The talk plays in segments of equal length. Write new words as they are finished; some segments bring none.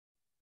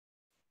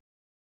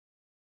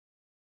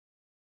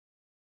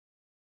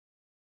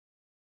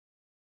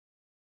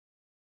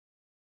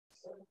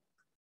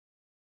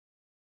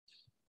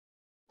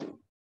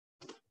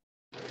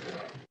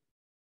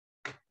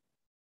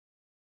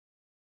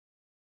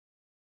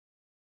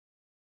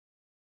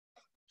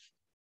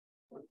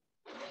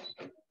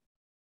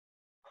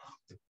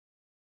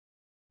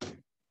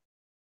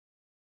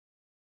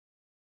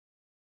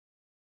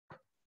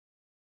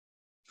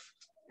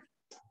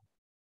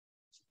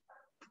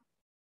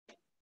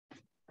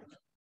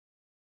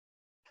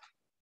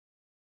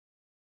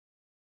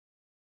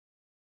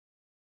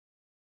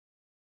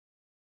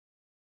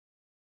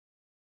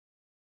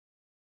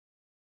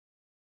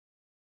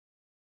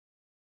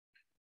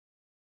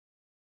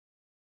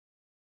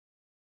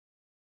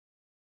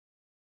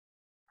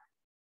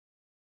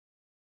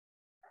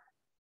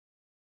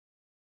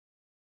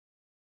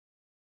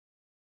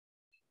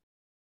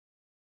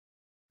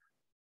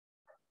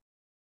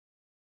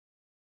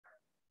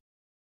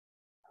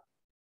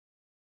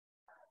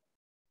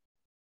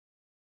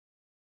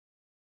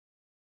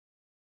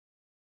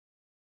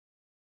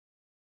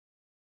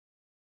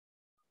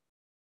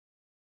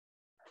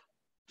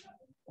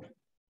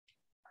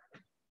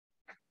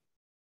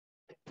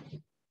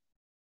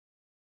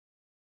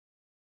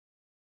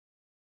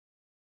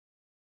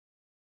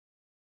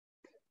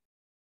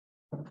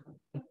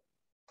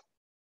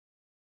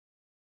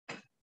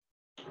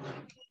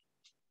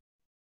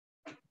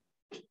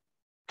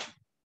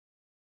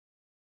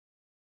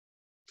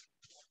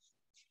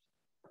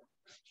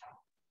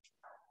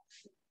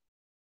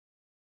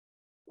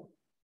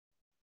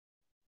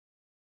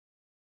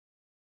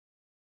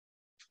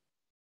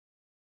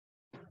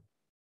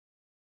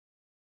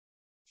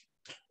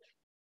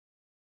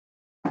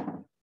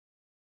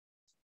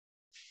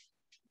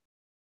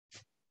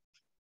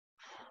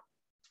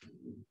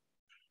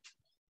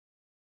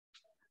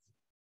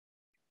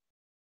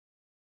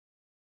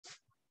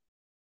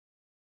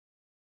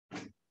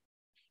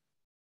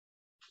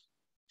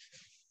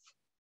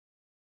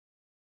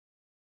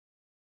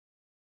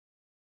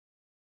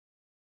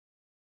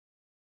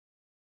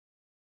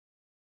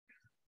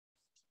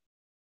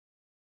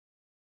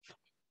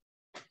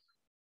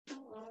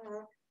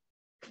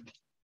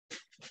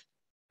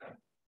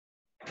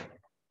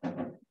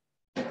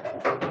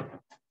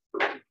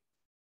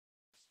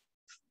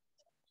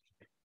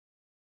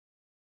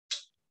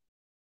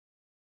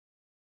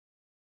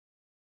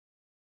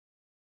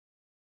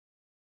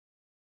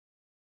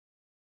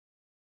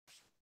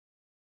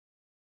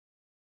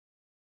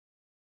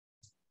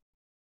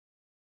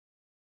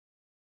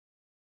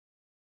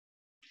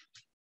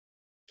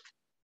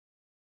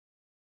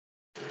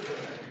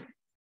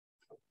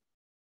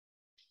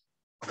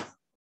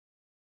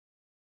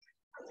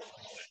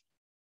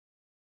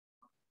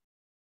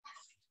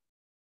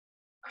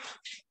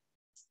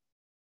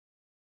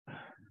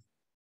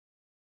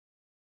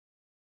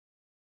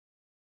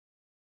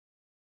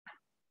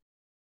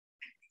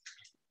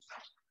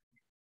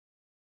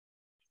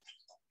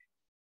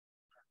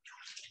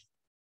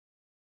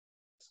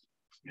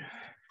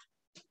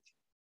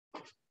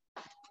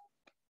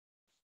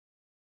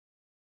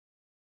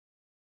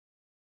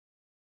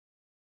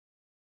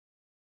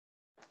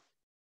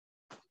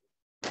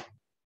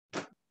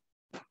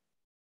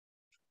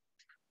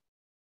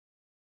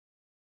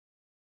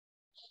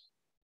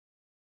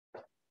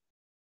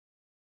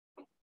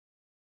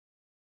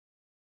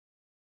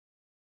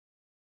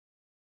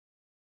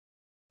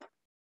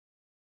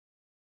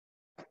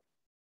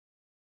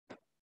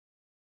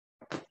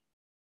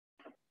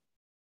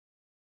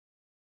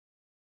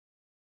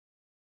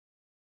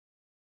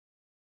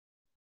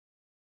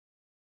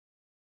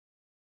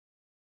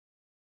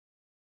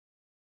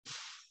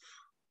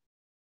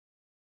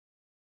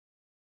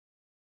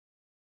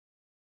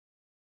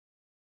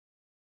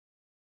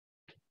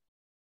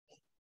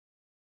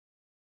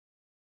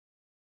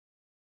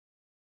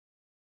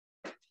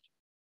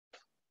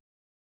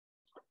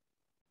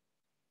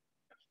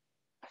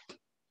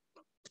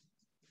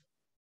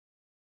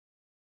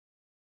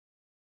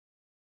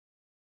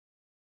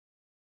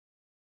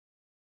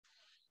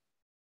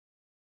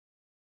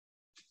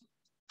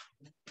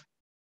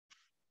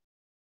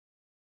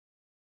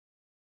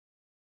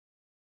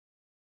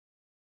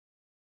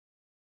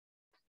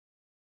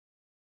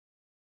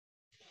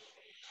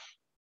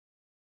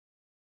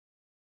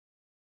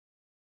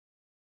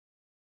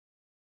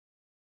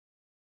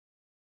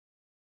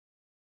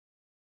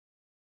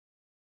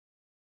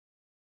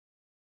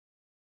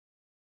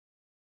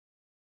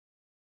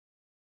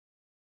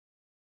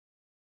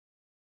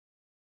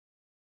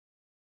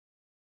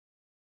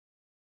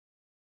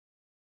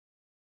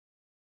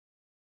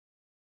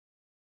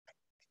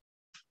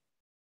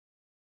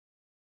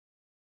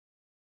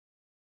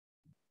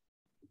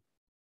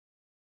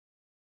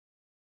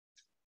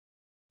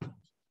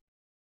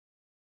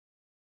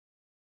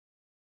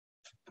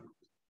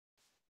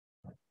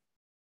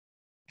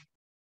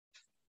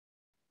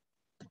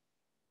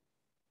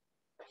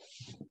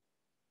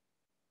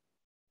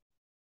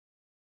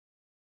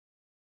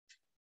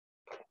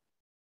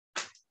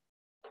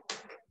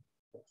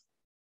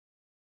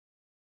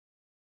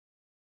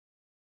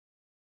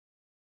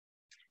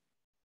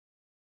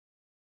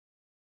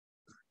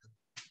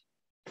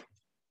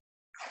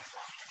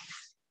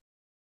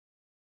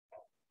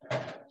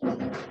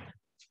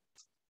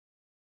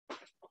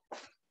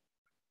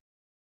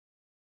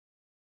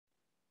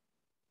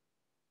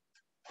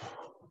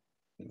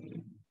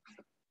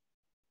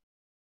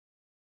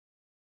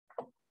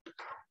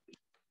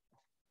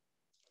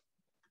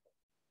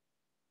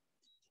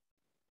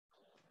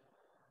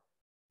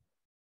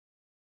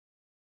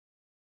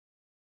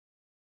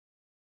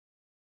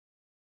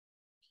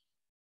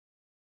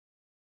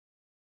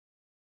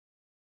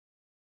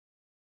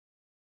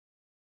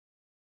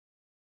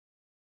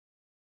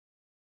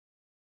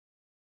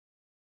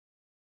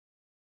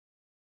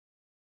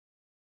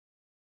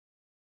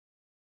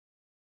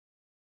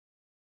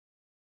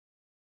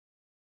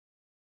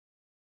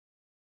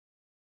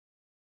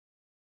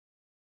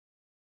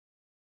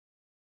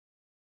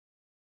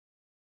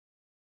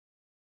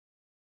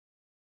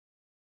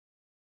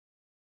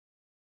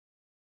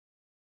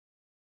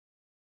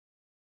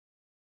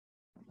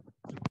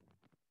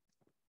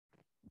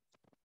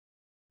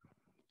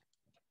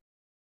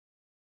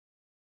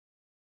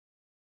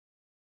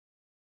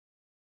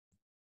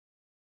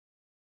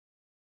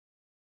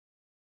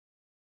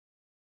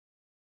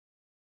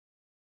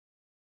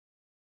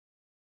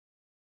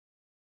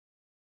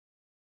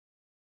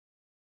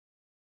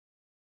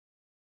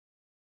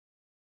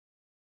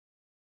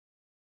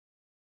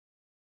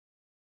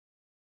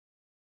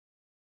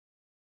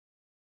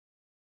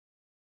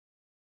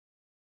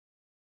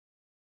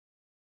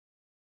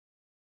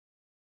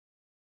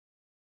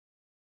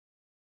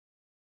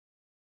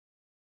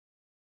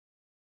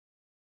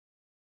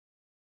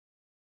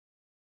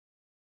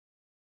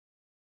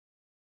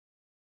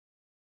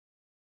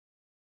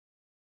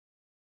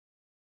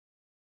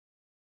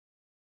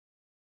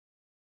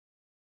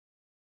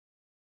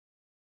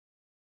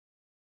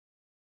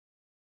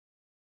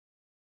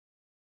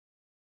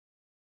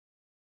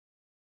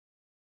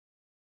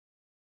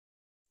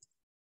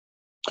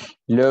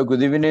Hello,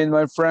 good evening,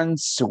 my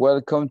friends.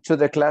 Welcome to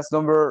the class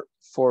number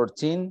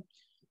 14.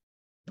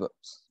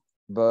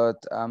 But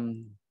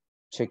I'm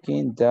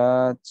checking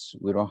that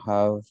we don't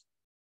have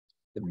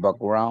the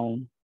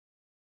background.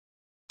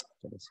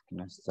 Parece que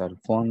no está el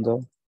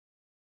fondo.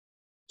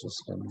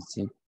 Just let me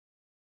see.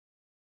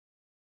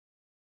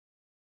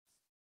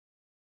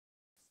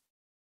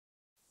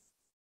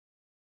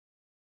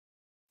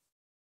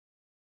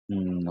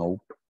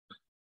 Nope.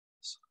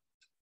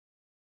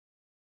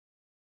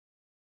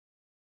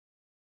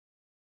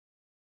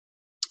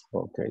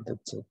 Okay,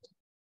 that's it.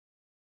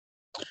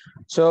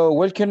 So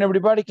welcome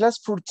everybody, class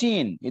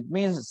 14. It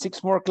means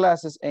 6 more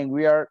classes and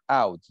we are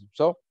out.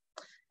 So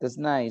that's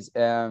nice.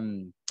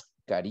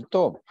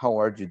 Carito, how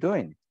are you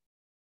doing?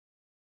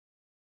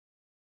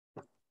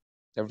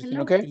 Everything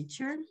Hello, okay?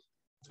 teacher.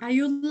 I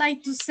would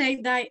like to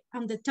say that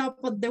I'm the top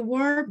of the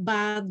world,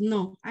 but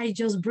no, I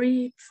just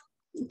breathe.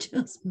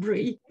 Just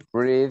breathe.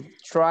 Breathe,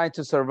 try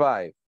to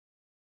survive.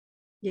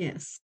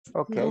 Yes.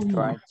 Okay,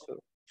 No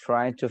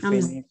try to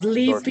I'm finish.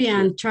 sleepy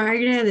and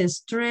tired,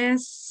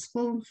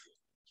 stressful.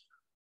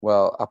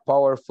 Well, a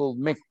powerful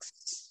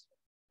mix.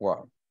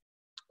 Wow.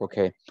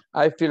 Okay.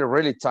 I feel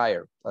really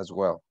tired as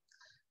well.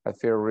 I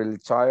feel really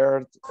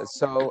tired.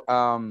 So,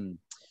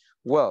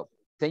 well,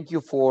 thank you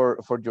for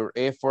your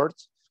effort.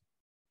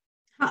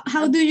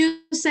 How do you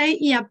say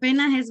y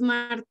apenas es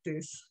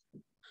martes?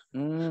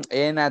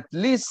 And at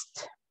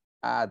least.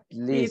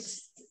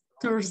 It's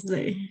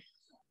Thursday.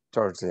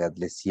 Thursday, at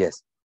least,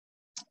 yes.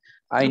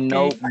 I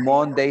know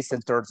Mondays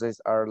and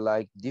Thursdays are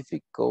like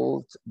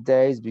difficult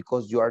days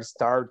because you are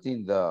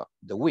starting the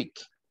week.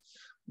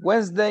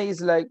 Wednesday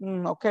is like,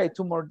 okay,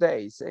 2 more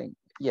days. And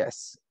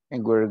yes,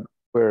 and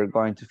we're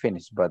going to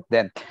finish. But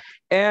then,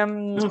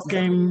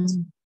 okay.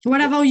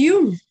 What about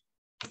you?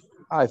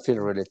 I feel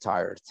really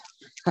tired.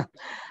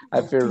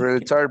 I feel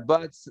really tired,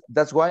 but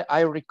that's why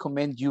I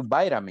recommend you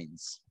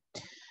vitamins.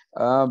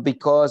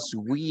 Because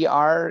we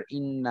are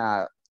in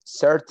a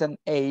certain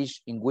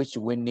age in which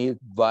we need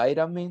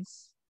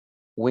vitamins,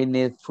 we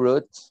need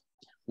fruit,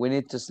 we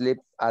need to sleep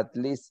at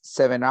least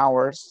 7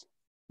 hours,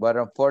 but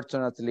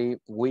unfortunately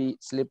we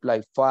sleep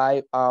like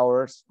 5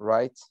 hours,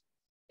 right?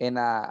 And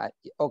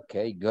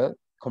okay, good.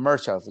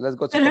 Commercials, let's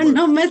go to Pero commercials.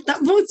 no me está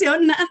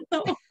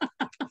funcionando.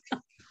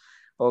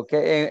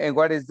 Okay, and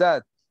what is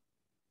that?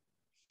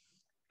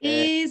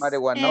 Es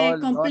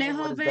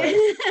complejo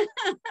B.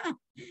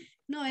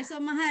 No, eso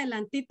más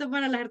adelantito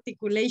para las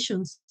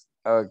articulations.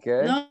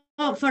 Okay.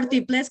 No,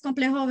 Fortiplex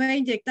complejo B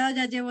inyectado,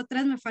 ya llevo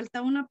 3, me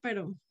falta una,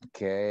 pero...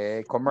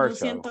 Okay,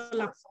 commercial.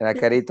 No la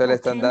Carito le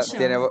están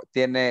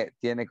tiene,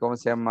 ¿cómo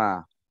se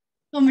llama?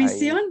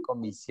 Comisión. Ahí,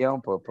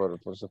 comisión por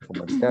sus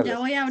comerciales. Ya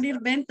voy a abrir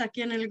venta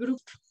aquí en el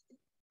grupo.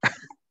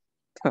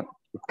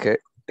 Okay,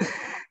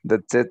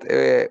 that's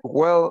it.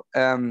 Well,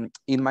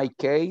 in my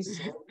case,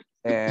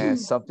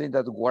 something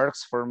that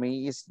works for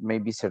me is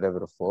maybe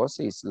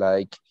cerebrofosis.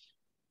 Like,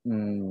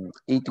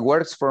 it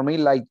works for me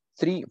like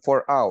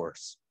 3-4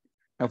 hours.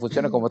 Me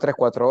funciona como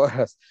 3-4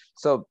 horas.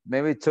 So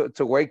maybe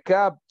to wake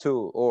up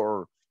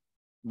or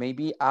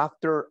maybe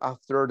after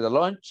the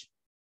lunch,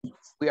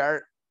 we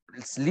are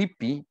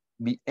sleepy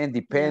and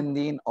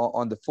depending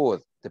on the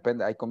food.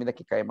 Hay comida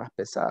que cae más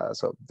pesada,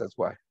 so that's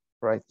why,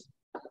 right?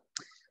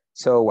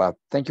 So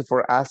thank you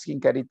for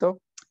asking, Carito.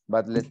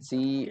 But let's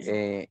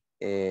see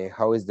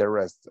how is the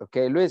rest.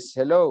 Okay, Luis,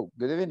 hello,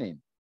 good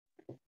evening.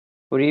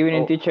 Good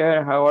evening,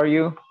 teacher. How are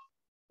you?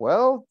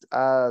 Well,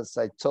 as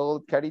I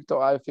told Carito,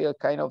 I feel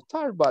kind of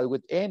tired, but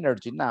with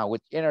energy now,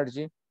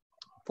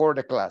 for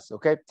the class,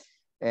 okay?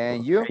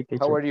 And you, okay,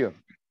 how are you?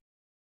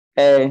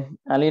 A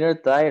little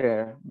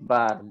tired,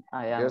 but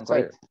I am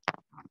great.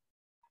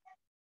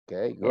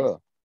 Okay, good.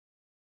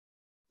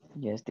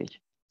 Yes, teacher.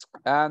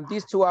 And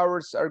these 2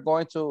 hours are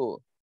going to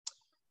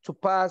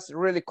pass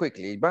really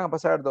quickly. Van a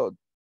pasar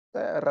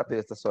rápido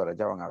estas horas,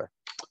 ya van a ver.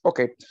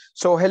 Okay,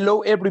 so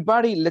hello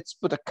everybody, let's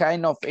put a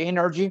kind of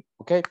energy,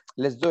 okay?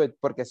 Let's do it,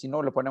 porque si no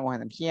le ponemos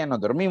energía, nos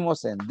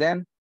dormimos, and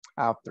then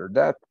after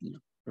that,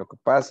 lo que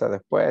pasa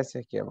después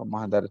es que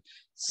vamos a andar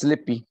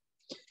sleepy,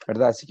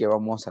 ¿verdad? Así que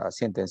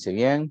siéntense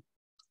bien,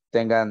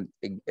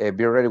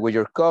 be ready with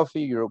your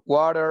coffee, your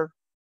water,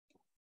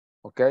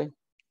 okay?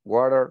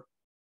 Water,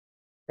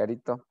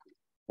 Carito,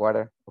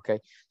 water, okay?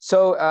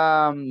 So,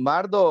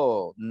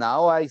 Mardo,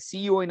 now I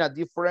see you in a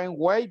different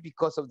way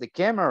because of the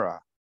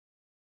camera.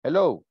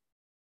 Hello.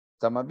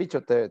 Está más bicho,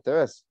 te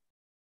ves?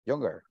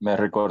 Younger. Me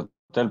recorté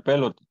el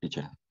pelo,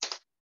 teacher.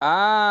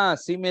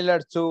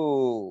 Similar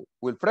to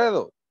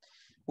Wilfredo.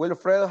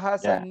 Wilfredo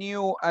has a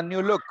new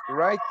look,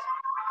 right?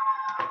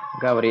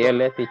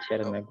 Gabriel,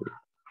 teacher.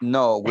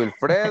 No,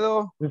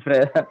 Wilfredo.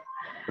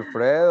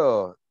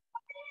 Wilfredo.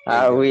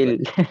 Will.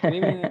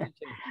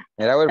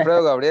 Mira,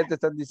 Wilfredo, Gabriel te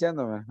están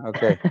diciéndome.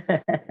 Okay.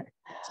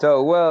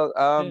 So, well,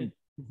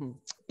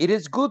 it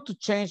is good to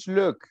change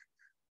look.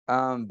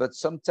 But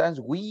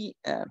sometimes we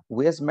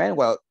as men,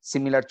 well,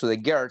 similar to the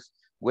girls,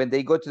 when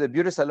they go to the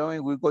beauty salon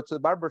and we go to the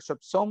barber shop,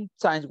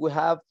 sometimes we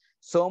have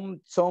some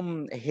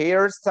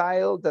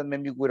hairstyle that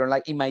maybe we don't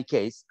like. In my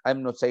case,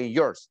 I'm not saying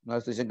yours, no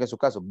estoy diciendo que en su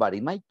caso, but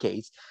in my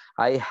case,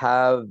 I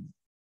have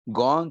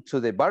gone to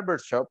the barber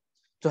shop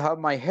to have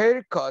my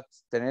hair cut,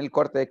 tener el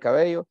corte de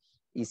cabello,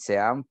 y se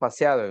han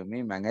paseado en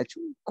mí, me han hecho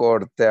un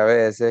corte a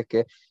veces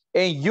que,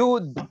 and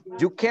you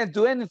can't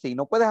do anything,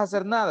 no puedes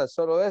hacer nada,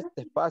 solo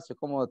este espacio,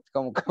 como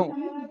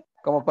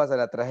pasa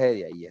la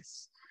tragedia,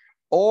 yes.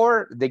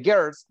 Or the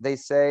girls, they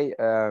say,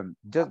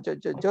 just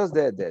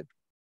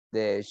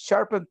the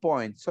sharpened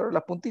point, solo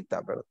la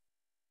puntita, ¿verdad?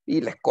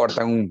 Y les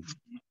cortan un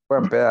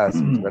buen pedazo,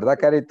 ¿verdad,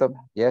 Carito?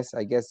 Yes,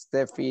 I guess,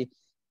 Steffi,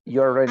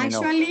 you already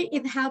know. Actually,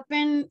 it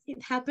happened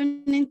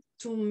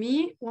to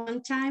me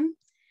one time.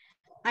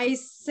 I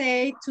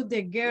say to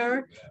the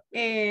girl,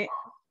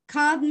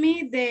 cut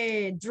me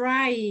the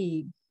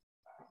dry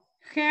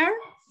hair.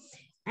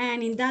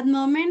 And in that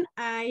moment,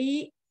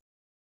 I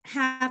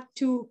have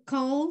to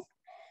call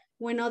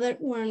when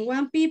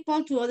one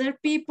people to other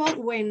people,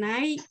 when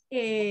I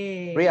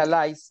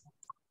realize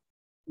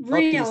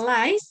my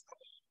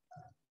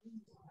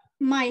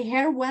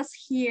hair was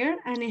here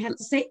and I had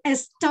to say,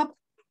 stop,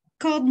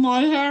 cut my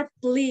hair,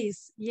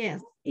 please.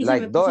 Yes. Y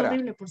like se me puso Dora.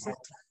 horrible, por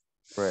cierto.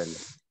 Really?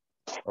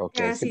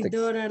 Okay. Casi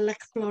Dora la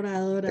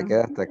exploradora. Te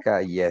quedaste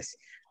acá, yes.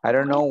 I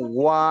don't know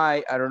why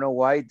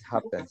it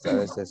happens. A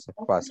veces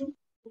pasa.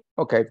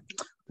 Okay.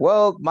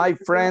 Well, my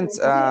friends,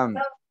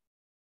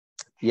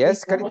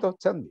 yes, Carito,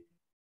 tell me.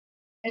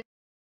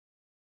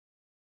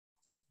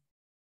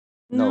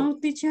 No,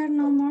 teacher,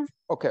 no more.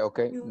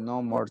 Okay.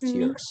 No more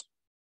tears.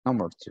 No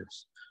more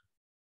tears.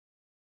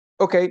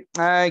 Okay,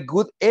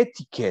 good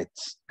etiquette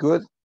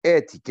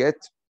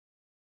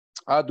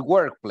at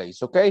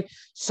workplace, okay?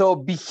 So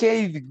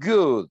behave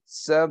good,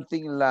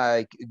 something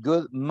like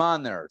good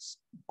manners,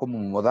 como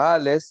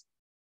modales,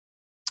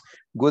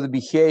 good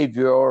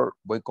behavior,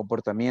 buen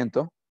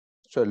comportamiento.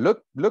 So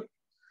look,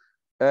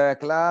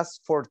 class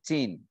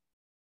 14.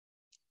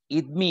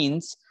 It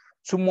means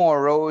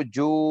tomorrow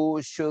you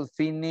should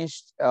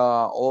finish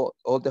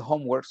all the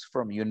homeworks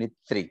from unit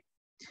 3.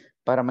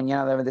 Para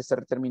mañana deben de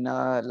estar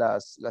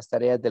terminadas las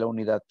tareas de la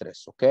unidad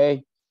 3,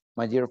 okay?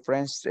 My dear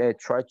friends,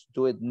 try to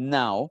do it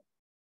now.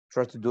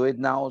 Try to do it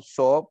now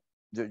so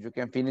you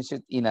can finish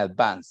it in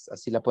advance.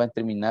 Así la pueden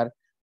terminar,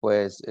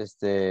 pues,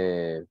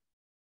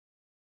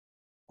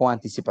 con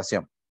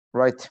anticipación,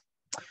 right?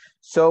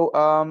 So,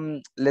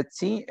 let's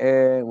see.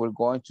 We're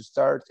going to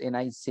start, and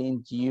I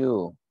sent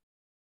you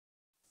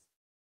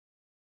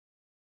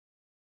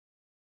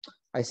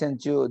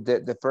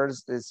the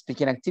first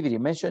speaking activity.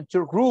 Mention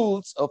 2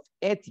 rules of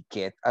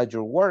etiquette at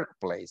your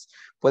workplace.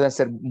 Pueden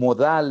ser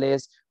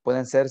modales,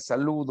 pueden ser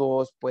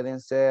saludos, pueden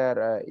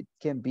ser, it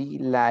can be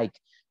like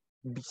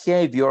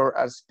behavior,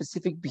 a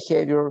specific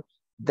behavior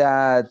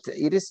that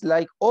it is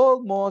like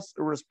almost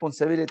a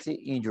responsibility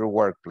in your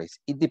workplace.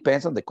 It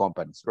depends on the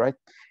companies, right?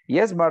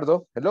 Yes,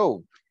 Mardo,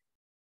 hello.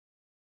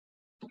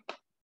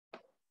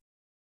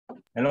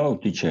 Hello,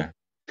 teacher.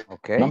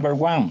 Okay. Number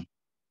 1.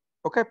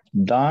 Okay.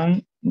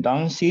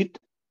 Don't sit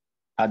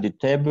at the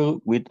table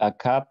with a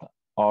cap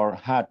or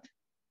hat.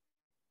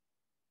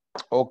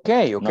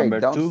 Okay.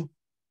 Number 2.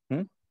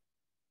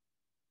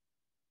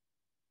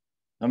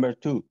 Number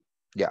 2.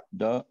 Yeah.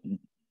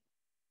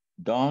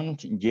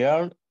 Don't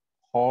yell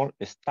or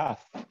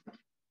staff.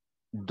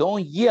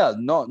 Don't yell.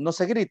 No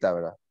se grita,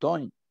 ¿verdad?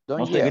 Don't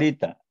No yell. se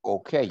grita.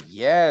 Okay,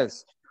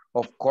 yes,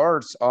 of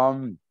course.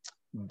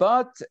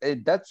 But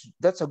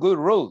that's a good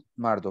rule,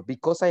 Mardo,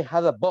 because I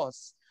had a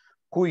boss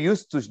who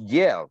used to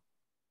yell.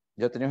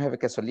 Yo tenía un jefe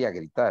que solía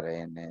gritar,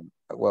 and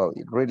well,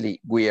 really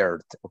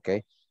weird,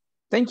 okay?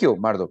 Thank you,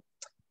 Mardo.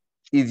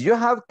 If you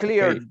have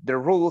cleared the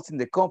rules in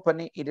the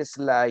company, it is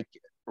like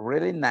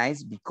really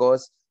nice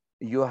because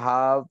you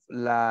have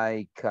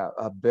like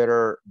a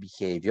better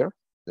behavior.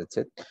 That's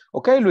it.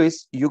 Okay,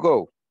 Luis, you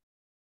go.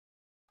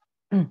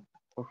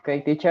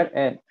 Okay,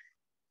 teacher.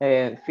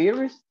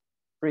 First,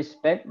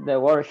 respect the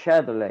work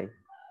schedule.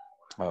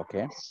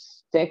 Okay.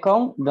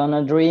 Second, do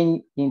not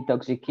drink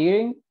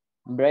intoxicating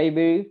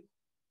beverage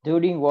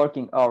during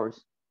working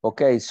hours.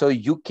 Okay, so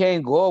you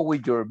can go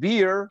with your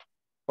beer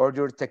or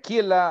your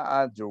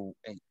tequila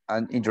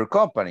in your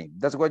company.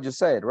 That's what you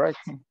said, right?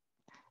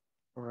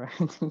 Right.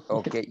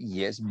 Okay,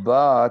 yes,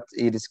 but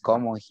it is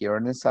common here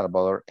in El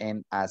Salvador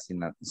and as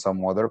in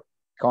some other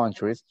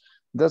countries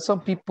that some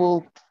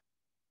people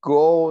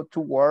go to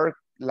work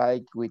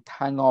like with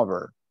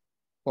hangover,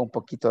 un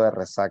poquito de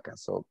resaca.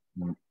 So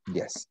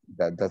yes,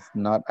 that's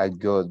not a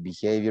good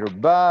behavior,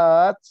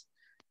 but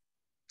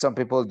some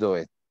people do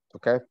it.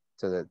 Okay,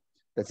 so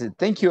that's it.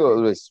 Thank you,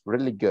 Luis.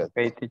 Really good.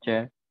 Okay,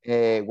 teacher.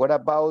 What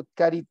about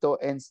Carito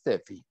and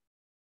Steffi?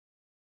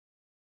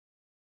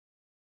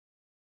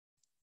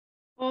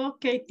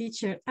 Okay,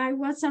 teacher. I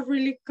was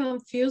really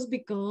confused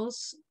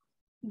because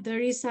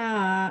there is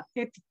a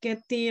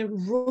etiquette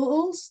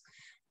rules,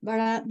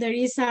 but there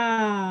is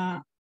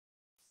a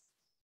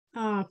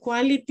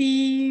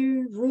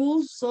quality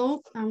rules.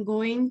 So I'm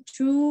going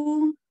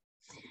to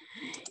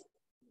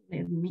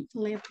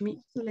let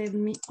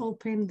me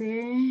open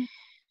the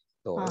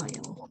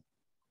file.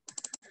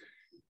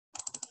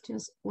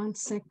 Just 1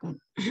 second.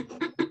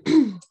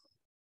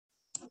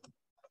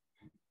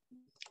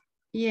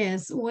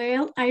 Yes,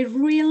 well, I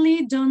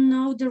really don't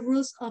know the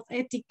rules of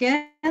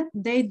etiquette.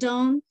 They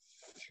don't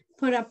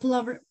put a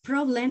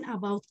problem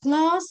about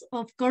clothes.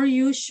 Of course,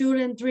 you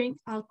shouldn't drink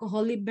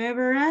alcoholic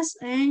beverages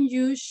and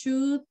you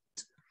should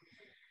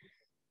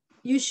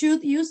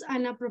use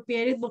an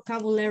appropriate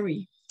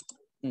vocabulary.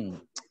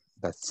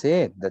 That's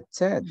it.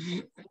 That's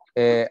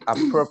it.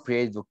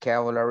 Appropriate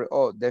vocabulary.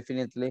 Oh,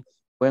 definitely.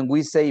 When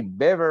we say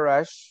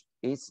beverage,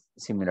 it's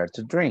similar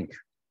to drink.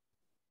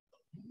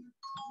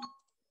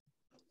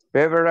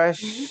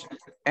 Beverage,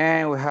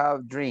 and we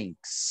have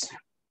drinks.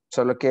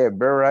 Solo que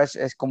beverage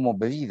es como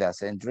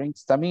bebidas, and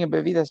drinks también es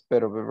bebidas,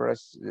 pero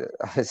beverage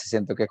a veces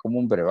siento que es como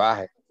un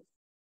brebaje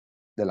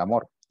del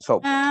amor. So,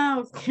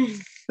 Okay.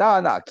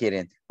 no,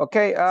 kidding.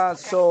 Okay,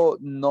 so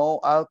no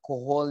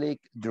alcoholic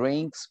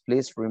drinks.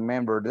 Please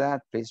remember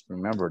that. Please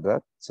remember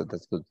that. So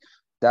that's good.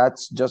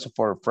 That's just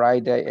for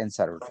Friday and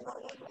Saturday.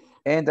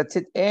 And that's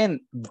it.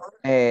 And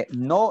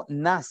no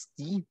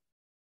nasty,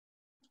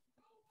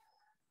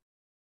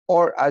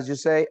 or as you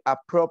say,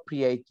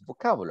 appropriate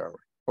vocabulary.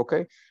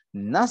 Okay,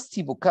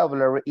 nasty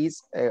vocabulary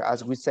is,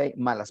 as we say,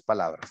 malas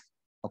palabras.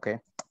 Okay,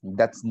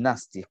 that's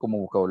nasty,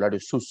 como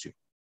vocabulario sucio.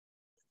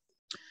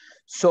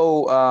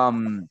 So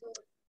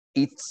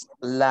it's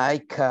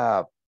like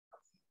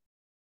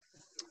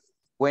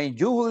when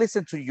you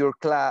listen to your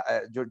class,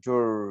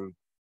 your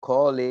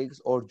colleagues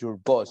or your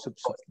boss,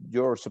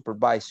 your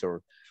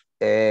supervisor,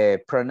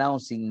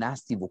 pronouncing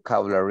nasty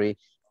vocabulary,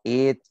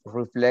 it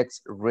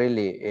reflects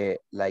really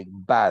like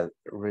bad,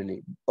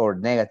 really, or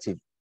negative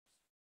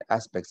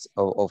aspects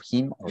of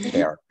him or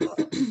her.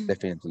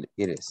 Definitely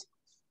it is.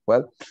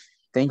 Well,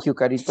 thank you,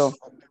 Carito.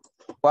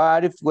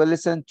 What if we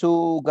listen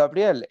to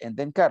Gabriel and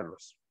then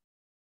Carlos?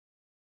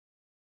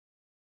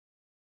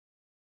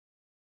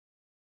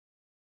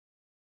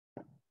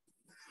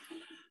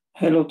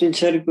 Hello,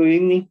 teacher. Good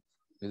evening.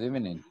 Good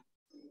evening.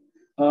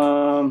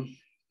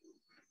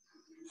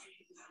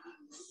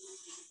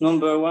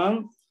 Number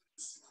 1,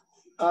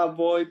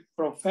 avoid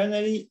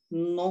profanity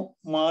no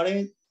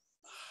matter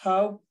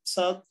how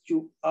sad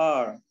you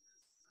are.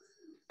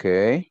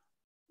 Okay.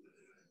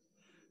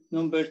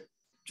 Number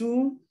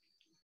 2,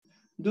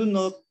 do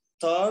not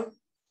talk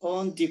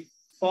on the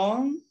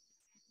phone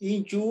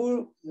in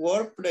your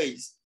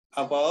workplace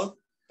about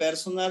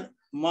personal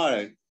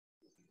matters.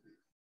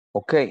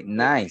 Okay,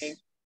 nice. Okay.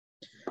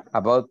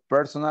 About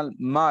personal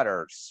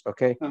matters,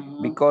 okay?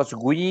 Because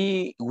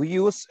we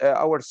use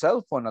our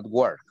cell phone at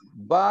work,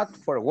 but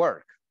for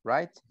work,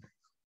 right?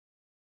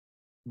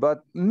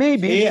 But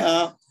maybe...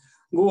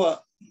 Go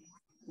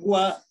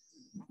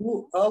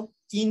out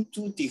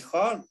into the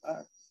hall,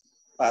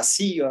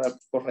 pasillo, al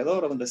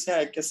corredor, donde sea,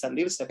 hay que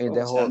salirse. In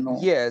the hall,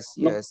 yes,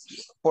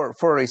 for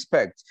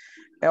respect.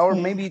 Or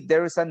maybe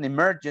there is an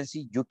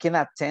emergency, you can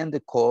attend the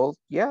call.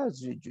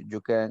 Yes,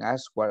 you can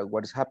ask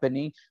what is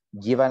happening,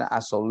 given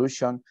a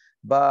solution.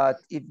 But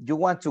if you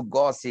want to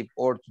gossip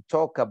or to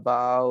talk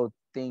about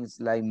things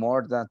like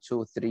more than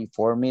 2, 3,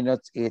 4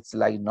 minutes, it's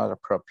like not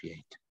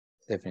appropriate,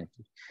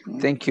 definitely.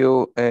 Thank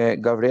you,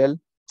 Gabriel.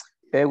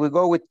 We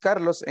go with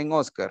Carlos and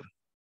Oscar.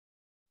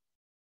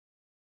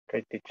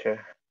 Okay,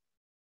 teacher.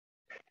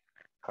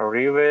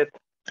 Arrived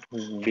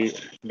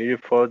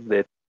before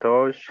the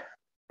touch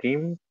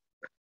team.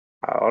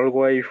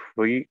 Always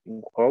wear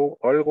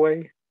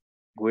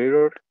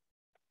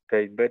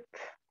the bet.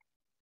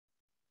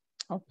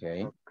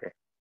 Okay.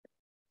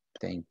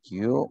 Thank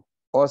you.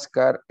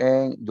 Oscar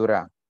and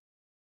Duran.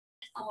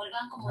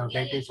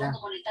 Okay, teacher.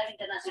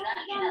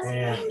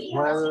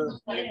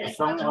 Well,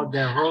 some of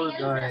the rules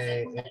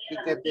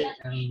etiquette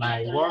in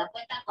my work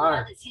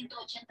are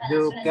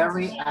to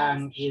carry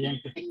an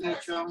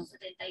identification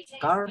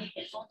card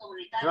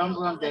from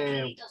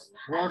the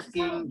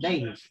working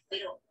day.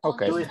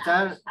 Okay. To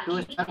start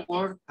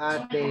work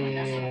at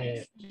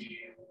the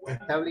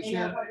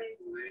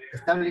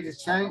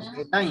established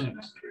time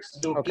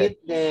to keep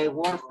the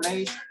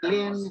workplace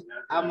clean,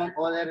 among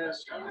other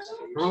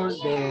rules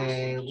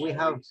that we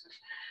have.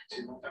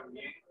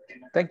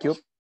 Thank you.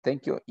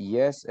 Thank you.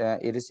 Yes,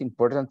 it is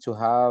important to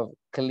have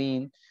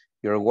clean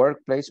your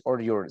workplace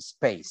or your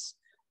space.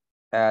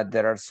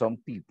 There are some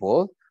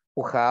people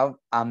who have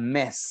a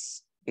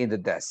mess in the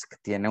desk.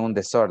 Tiene un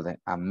desorden,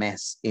 a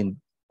mess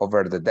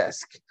over the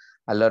desk.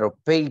 A lot of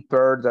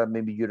paper that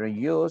maybe you don't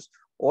use,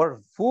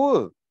 or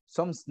food,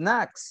 some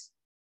snacks.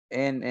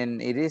 And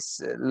it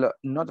is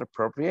not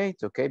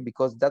appropriate, okay?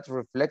 Because that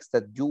reflects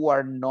that you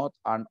are not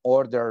an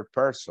ordered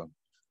person,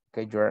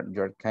 okay?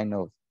 You're kind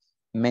of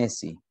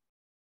messy.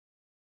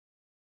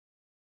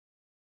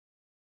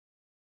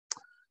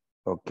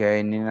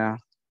 Okay, Nina.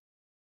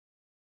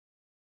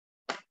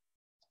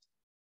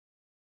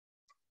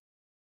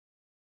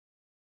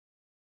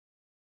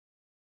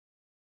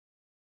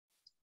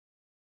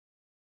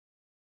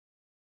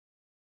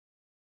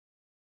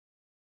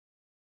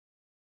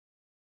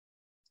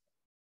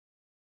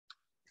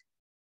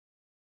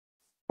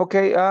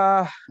 Okay,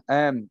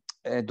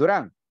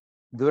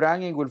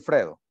 Duran y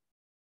Wilfredo.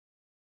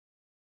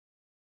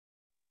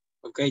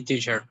 Okay,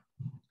 teacher.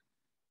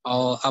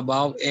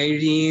 About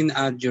eating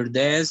at your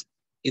desk,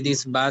 it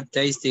is bad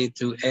tasty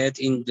to eat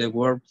in the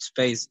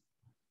workspace.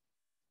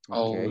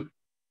 Okay.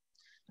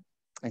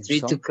 And Try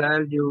to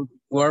keep your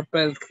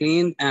workplace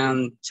clean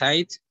and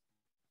tight.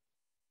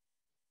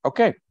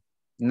 Okay,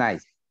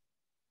 nice.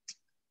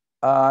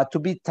 To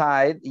be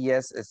tied,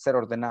 yes, ser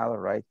ordenado,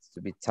 right?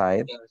 To be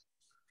tied,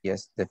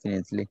 yes,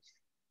 definitely.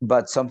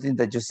 But something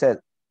that you said,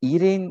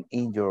 eating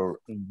in your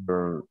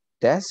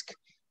desk,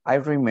 I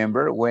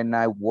remember when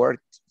I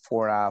worked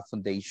for a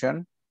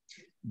foundation,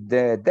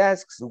 the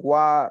desks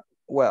were,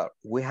 well,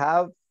 we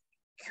have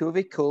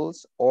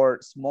cubicles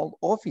or small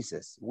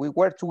offices. We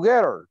were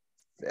together.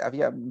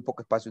 Había un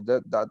poco espacio.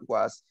 That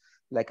was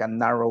like a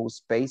narrow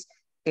space.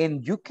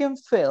 And you can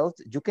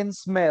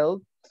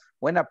smell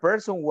when a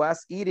person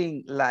was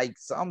eating like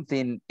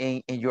something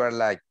and you are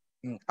like,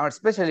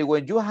 especially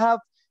when you have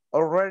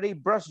already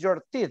brushed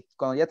your teeth,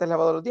 cuando ya te has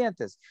lavado los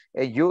dientes,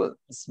 and you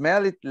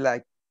smell it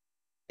like,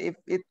 if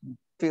it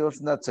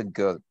feels not so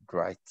good,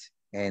 right?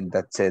 And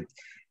that's it.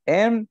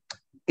 And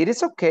it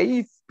is okay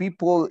if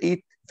people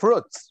eat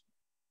fruits,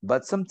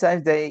 but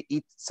sometimes they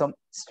eat some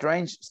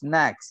strange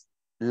snacks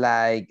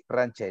like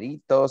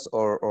rancheritos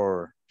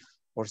or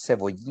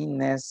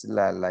cebollines,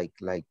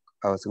 like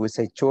as we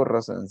say,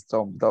 churros and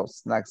some those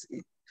snacks.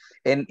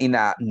 And in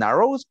a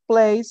narrow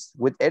place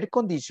with air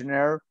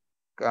conditioner,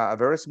 a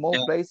very small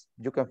place,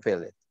 you can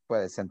feel it.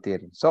 Puedes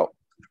sentir. So,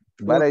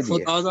 bad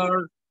idea.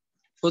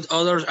 Food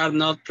odors are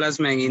not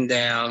pleasant in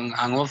an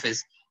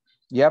office.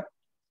 Yep.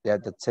 Yeah,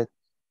 that's it.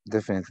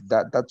 Definitely.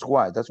 That's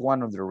why. That's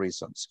one of the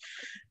reasons.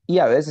 Y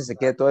a veces se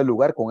queda todo el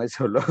lugar con ese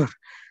olor.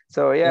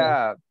 So,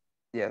 yeah.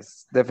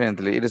 Yes,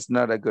 definitely. It is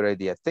not a good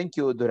idea. Thank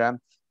you, Duran.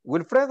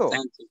 Wilfredo.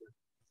 Thank you.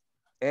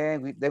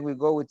 And then we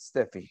go with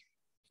Steffi.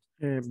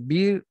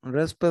 Be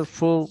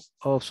respectful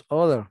of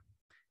others.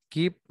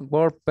 Keep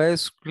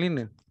workplace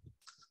clean.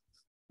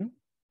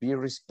 Be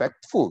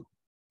respectful.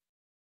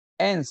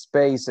 And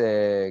space,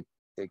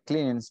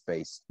 cleaning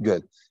space.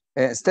 Good.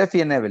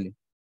 Steffi and Evelyn.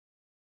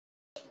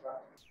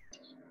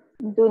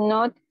 Do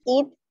not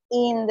eat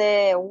in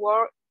the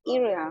work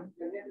area.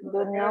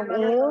 Do not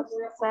use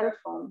cell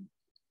phone.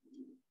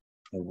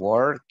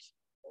 Work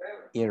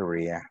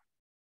area.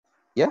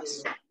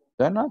 Yes.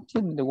 They're not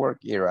in the work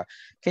area.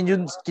 Can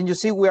you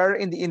see we are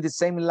in the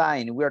same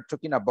line? We are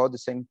talking about the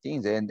same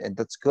things, and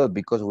that's good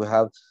because we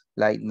have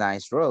like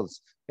nice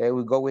rules.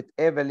 We go with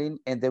Evelyn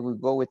and then we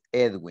go with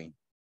Edwin.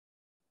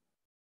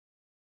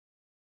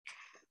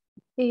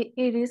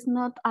 It is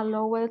not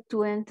allowed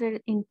to enter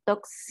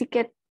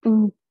intoxicant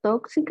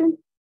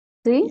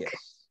drink.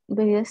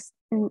 Yes.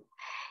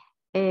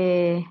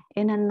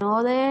 In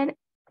another,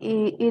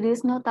 it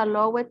is not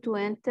allowed to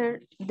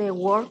enter the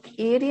work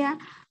area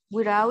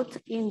without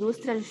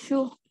industrial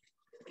shoe.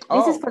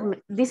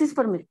 This is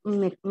for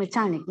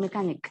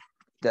mechanic.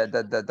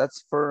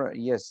 That's for,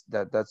 yes,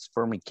 that's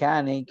for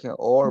mechanic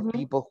or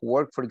people who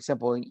work, for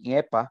example, in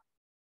EPA.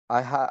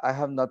 I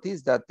have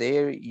noticed that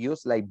they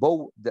use like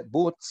the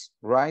boots,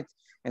 right?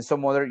 And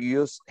some other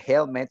use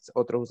helmets,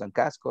 otros usan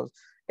cascos.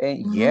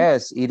 And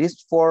yes, it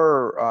is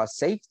for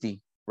safety,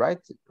 right?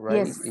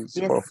 Yes, it's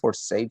for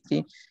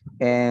safety.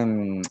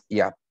 And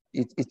yeah,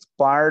 it's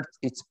part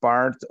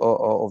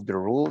of the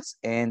rules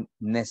and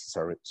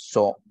necessary,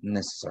 so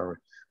necessary.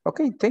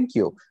 Okay, thank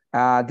you.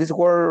 This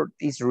word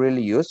is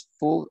really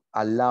useful.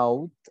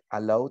 Allowed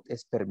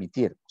es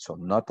permitir, so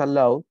not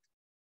allowed,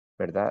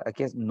 ¿verdad?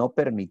 Aquí es no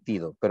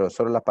permitido, pero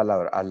solo la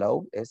palabra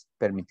allowed es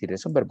permitir,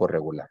 es un verbo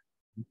regular.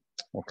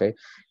 Okay.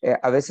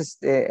 A veces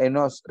en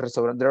los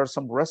restaurantes, there are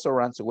some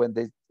restaurants when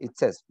it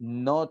says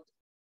not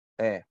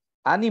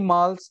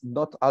animals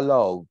not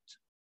allowed.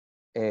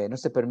 No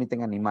se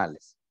permiten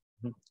animales.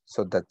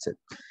 So that's it.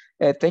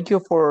 Thank you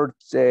for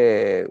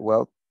saying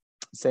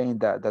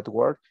that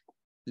word.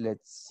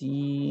 Let's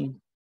see.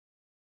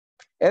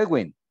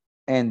 Edwin.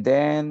 And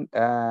then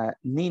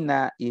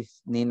Nina, if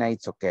Nina,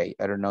 it's okay.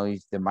 I don't know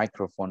if the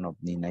microphone of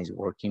Nina is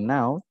working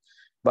now,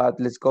 but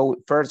let's go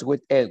first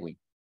with Edwin.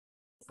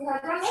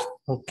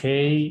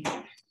 Okay.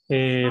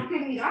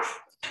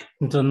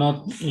 Do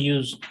not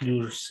use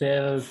your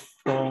cell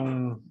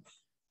phone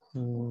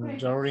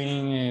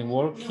during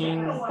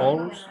working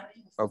hours.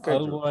 Okay.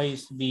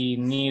 Always be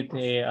neat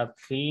at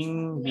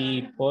thing,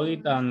 be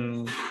polite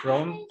and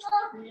prompt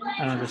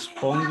and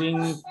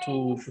responding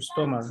to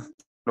customer.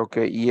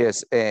 Okay,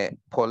 yes,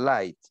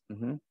 polite.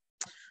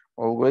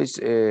 Always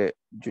you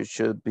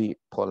should be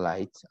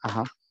polite.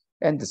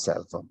 And the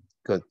cell phone.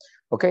 Good.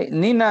 Okay,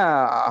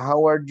 Nina,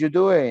 how are you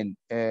doing?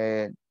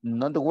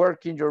 Not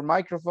working your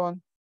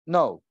microphone?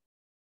 No.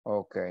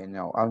 Okay,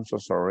 no, I'm so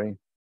sorry.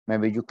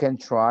 Maybe you can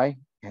try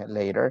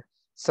later.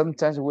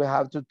 Sometimes we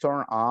have to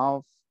turn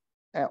off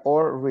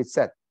or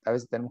reset. A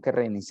veces tenemos que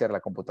reiniciar la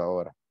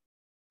computadora.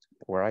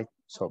 All right,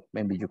 so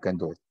maybe you can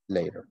do it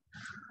later.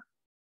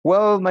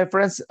 Well, my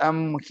friends,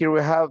 here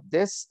we have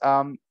this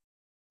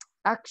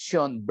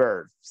action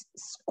verbs.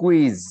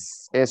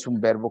 Squeeze es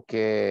un verbo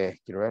que,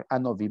 quiero ver,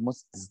 no,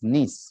 vimos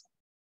sneeze.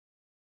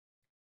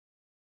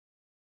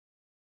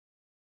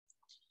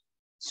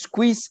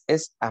 Squeeze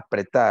es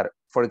apretar.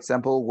 For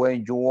example,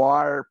 when you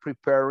are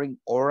preparing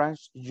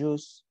orange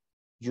juice,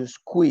 you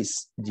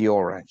squeeze the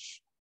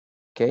orange.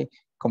 Okay.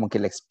 Como que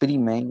la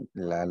exprimen,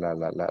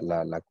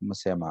 ¿cómo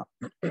se llama?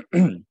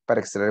 Para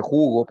extraer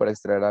jugo, para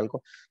extraer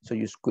algo. So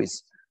you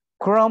squeeze.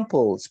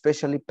 Crumple,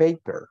 especially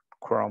paper.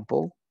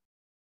 Crumple.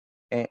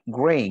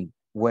 Grain,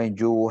 when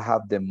you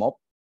have the mop,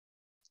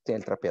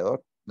 el trapeador,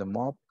 the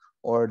mop,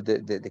 or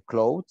the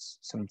clothes,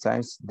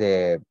 sometimes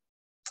the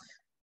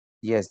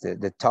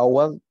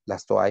towel,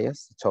 las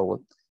toallas, the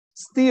towel.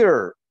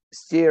 Stir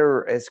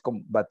es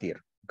como batir,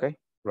 okay,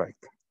 right.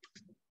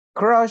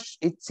 Crush,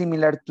 it's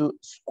similar to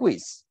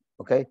squeeze,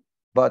 okay,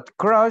 but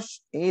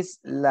crush is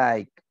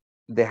like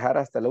dejar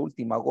hasta la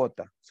última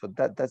gota. So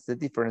that's the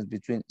difference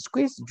between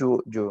squeeze.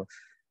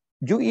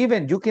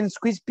 You can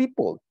squeeze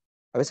people.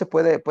 A veces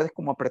puedes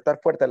como apretar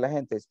fuerte a la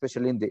gente,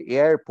 especially in the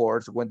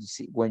airports when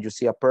you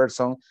see a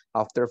person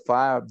after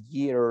 5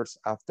 years,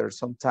 after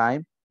some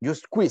time, you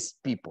squeeze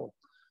people.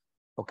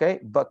 Okay,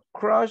 but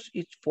crush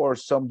is for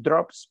some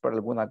drops, para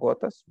algunas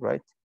gotas,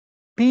 right?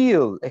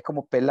 Peel es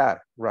como pelar,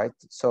 right?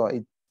 So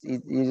it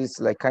is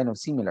like kind of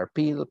similar.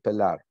 Peel,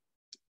 pelar.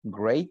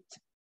 Grate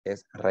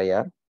es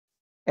rayar.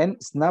 And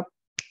snap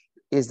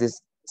is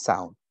this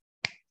sound,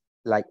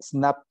 like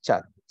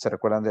Snapchat. ¿Se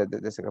recuerdan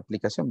de esa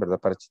aplicación, verdad?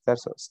 Para chitar,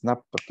 so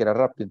snap, porque era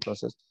rápido,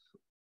 entonces.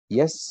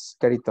 Yes,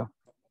 Carito.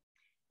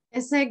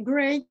 Ese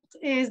great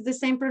is the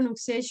same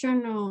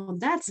pronunciation of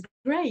that's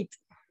great.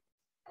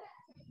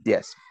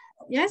 Yes.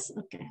 Yes,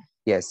 okay.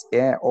 Yes,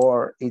 yeah,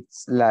 or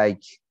it's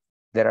like,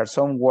 there are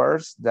some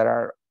words that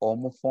are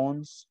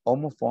homophones.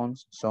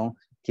 Homophones son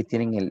que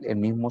tienen el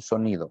mismo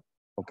sonido,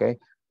 ¿ok?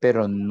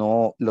 Pero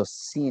no, los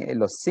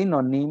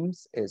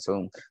synonyms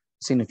son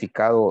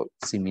significado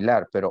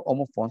similar, pero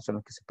homophones son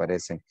los que se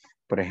parecen.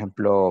 Por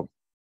ejemplo,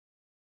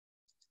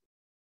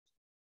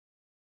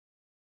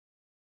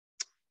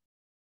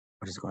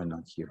 what is going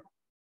on here?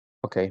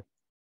 Okay.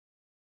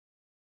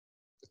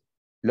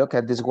 Look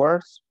at these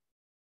words.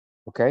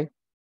 Okay.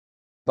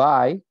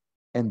 Buy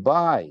and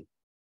buy.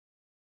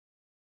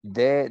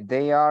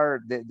 They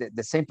are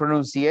the same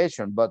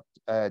pronunciation, but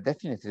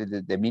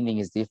definitely the meaning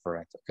is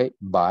different. Okay.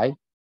 Buy,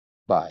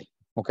 buy.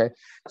 Okay.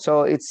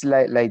 So it's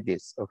like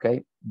this.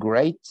 Okay.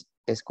 Great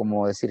es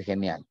como decir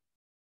genial.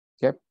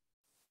 Okay.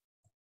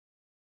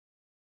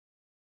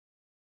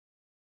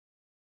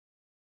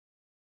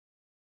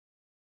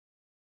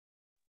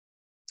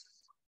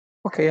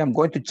 Okay, I'm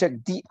going to check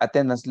the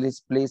attendance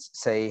list. Please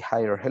say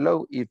hi or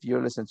hello if you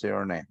listen to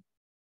your name.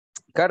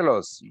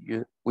 Carlos,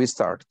 we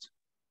start.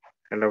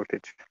 Hello,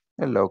 teacher.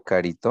 Hello,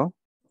 Carito.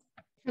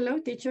 Hello,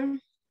 teacher.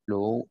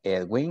 Hello,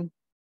 Edwin.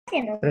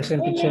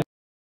 Present, teacher.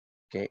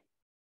 Okay.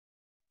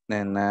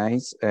 And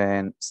nice.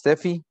 And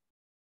Steffi.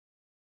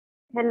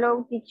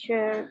 Hello,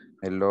 teacher.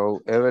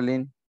 Hello,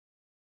 Evelyn.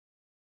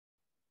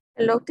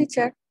 Hello,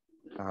 teacher.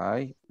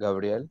 Hi,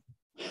 Gabriel.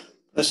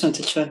 Present,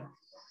 teacher.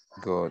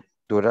 Good.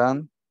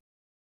 Duran.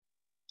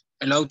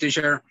 Hello,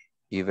 teacher.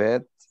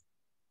 Yvette.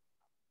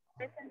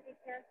 Present,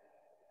 teacher.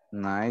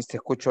 Nice, te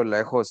escucho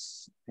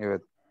lejos,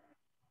 Yvette.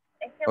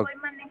 Es que voy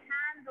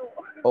manejando.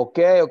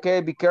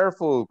 Okay, be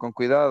careful, con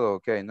cuidado,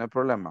 okay, no hay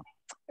problema.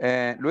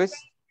 Luis.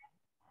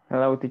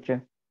 Hello,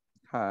 teacher.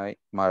 Hi,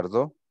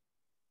 Mardo.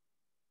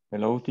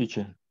 Hello,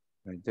 teacher.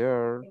 Right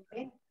there.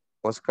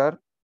 Oscar.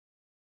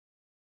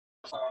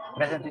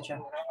 Present,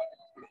 teacher.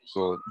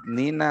 Good.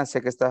 Nina,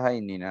 sé que estás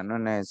ahí, Nina, no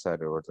es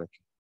necesario, ¿verdad?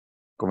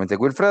 Comente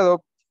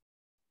Wilfredo.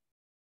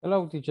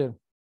 Hello, teacher.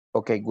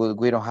 Okay, good.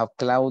 We don't have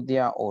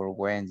Claudia or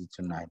Wendy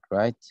tonight,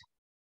 right?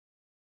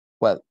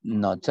 Well,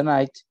 not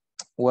tonight.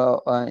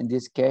 Well, in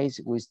this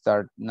case, we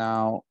start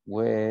now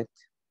with,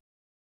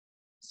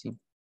 see.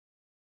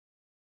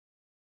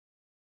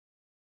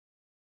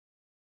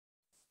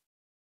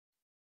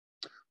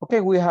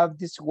 Okay, we have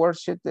this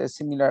worksheet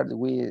similar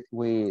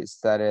we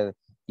started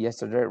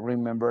yesterday.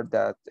 Remember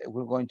that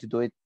we're going to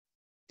do it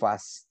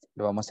fast.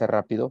 Lo vamos a hacer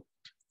rápido.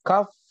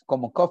 Cough,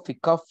 como coffee,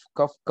 cough,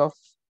 cough, cough.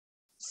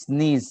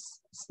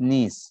 Sneeze,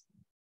 sneeze.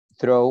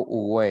 Throw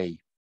away.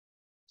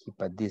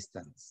 Keep a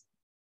distance.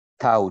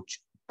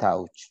 Touch,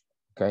 touch.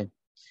 Okay.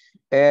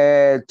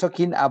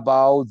 Talking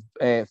about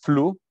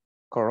flu,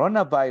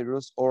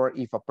 coronavirus, or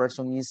if a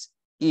person is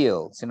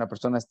ill, si una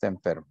persona está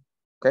enferma.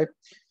 Okay.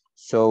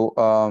 So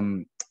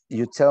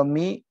you tell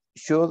me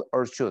should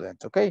or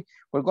shouldn't. Okay.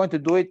 We're going to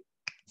do it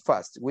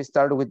fast. We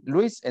start with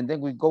Luis and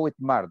then we go with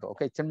Mardo.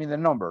 Okay. Tell me the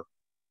number.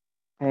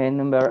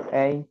 Number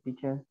 8,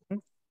 teacher.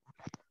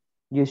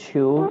 You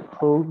should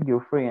hug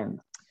your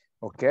friend.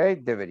 Okay.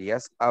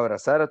 Deberías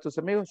abrazar a tus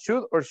amigos.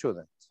 Should or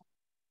shouldn't?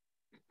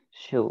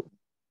 Should.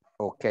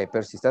 Ok,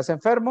 pero si estás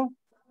enfermo,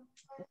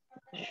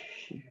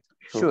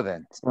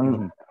 shouldn't.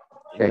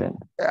 Okay.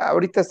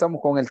 Ahorita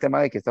estamos con el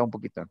tema de que está un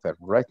poquito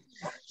enfermo, right?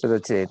 So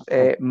that's it.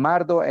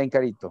 Mardo en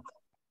Carito.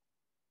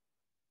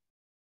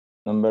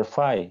 Number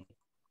 5.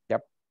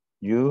 Yep.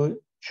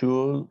 You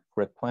should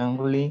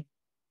frequently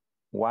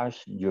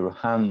wash your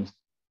hands.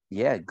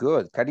 Yeah,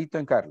 good. Carito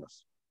en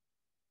Carlos.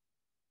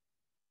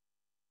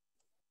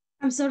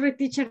 I'm sorry,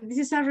 teacher. This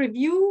is a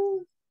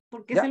review.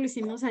 porque Yeah. se lo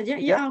hicimos ayer.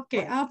 Yeah. Yeah,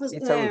 okay. Pues,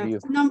 It's a review.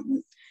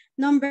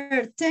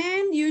 Number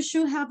 10, you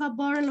should have a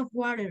bottle of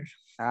water.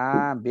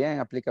 Ah, bien,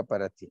 aplica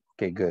para ti.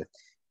 Okay, good.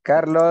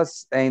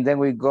 Carlos, and then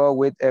we go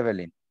with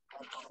Evelyn.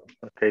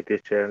 Okay,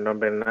 teacher.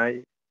 Number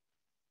 9.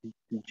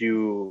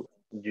 You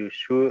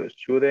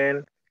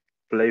shouldn't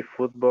play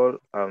football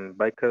and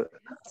basketball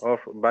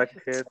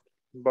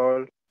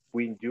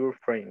with your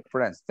friends.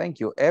 Friends, thank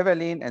you.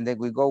 Evelyn, and then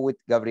we go with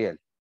Gabriel.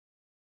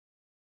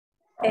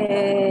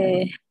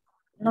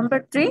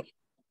 Number 3.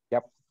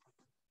 Yep.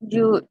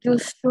 You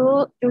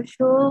should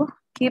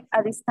keep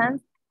a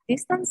distance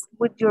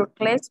with your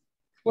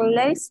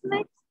classmates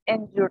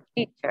and your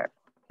teacher.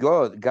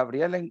 Good.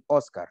 Gabriel and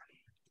Oscar.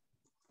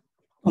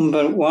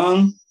 Number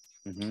 1.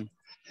 Mm-hmm.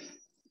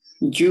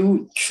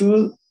 You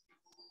should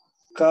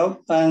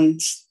go and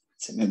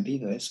se me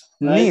olvidó eso.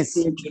 Knees.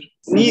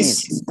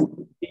 Knees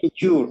in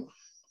your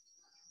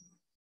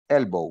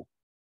elbow.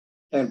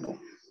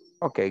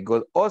 Okay,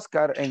 good.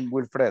 Oscar and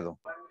Wilfredo.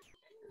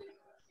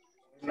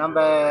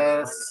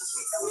 Number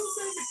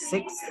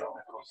 6.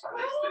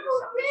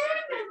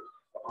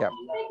 Yeah.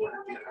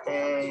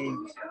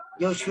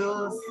 You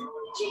should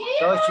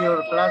touch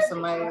your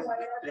classmate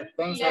the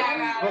pencil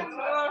book.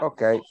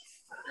 Okay,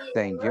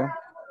 thank you.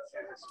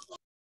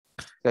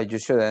 Yeah, you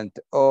shouldn't.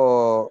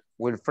 Oh,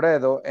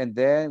 Wilfredo, and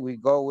then we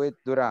go with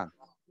Duran.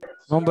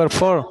 Number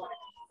 4.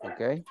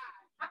 Okay.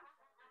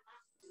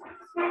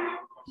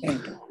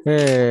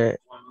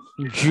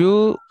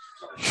 You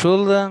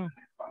should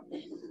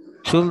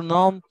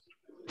not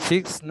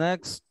sit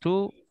next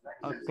to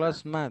a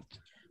classmate.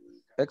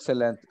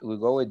 Excellent. We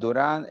go with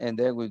Duran, and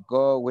then we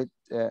go with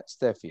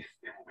Steffi.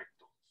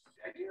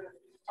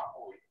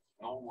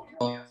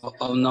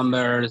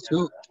 Number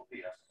 2.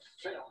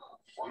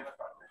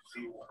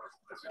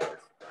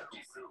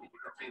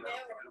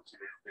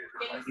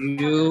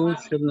 You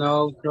should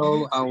not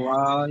throw a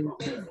while.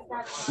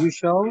 You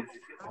should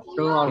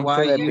throw a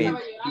while.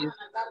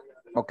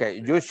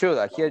 Okay, you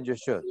should. Here you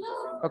should.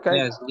 Okay.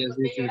 Yes,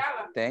 you should.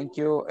 Thank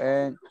you.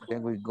 And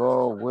then we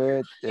go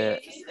with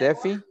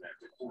Steffi.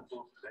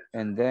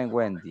 And then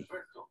Wendy.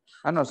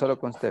 Ah, no, solo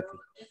con Steffi.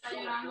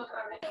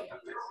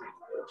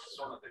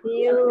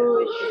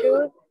 You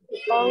should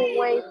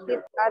always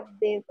sit at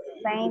the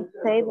same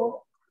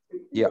table.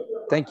 Yeah,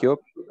 thank you.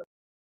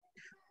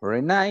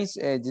 Very nice.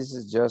 This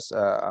is just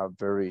a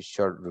very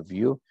short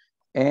review.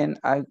 And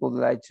I would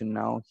like to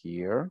know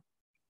here.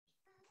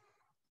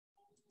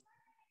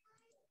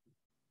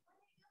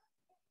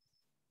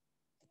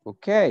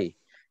 Okay,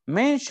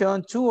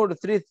 mention 2 or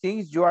 3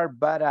 things you are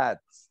bad at.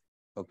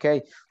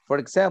 Okay, for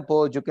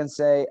example, you can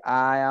say,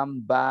 I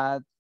am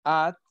bad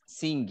at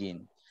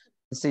singing.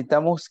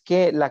 Necesitamos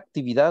que la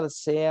actividad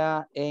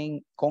sea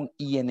con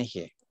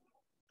ing.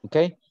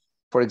 Okay,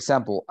 for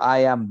example,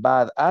 I am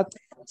bad at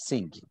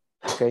singing.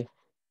 Okay,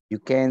 you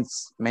can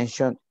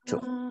mention 2.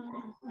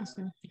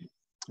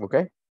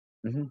 Okay,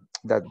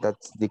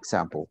 that's the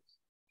example.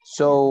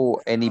 So,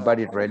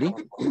 anybody ready?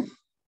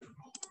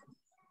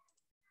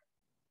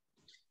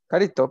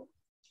 Carito.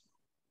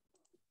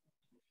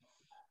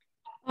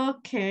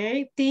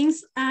 Okay,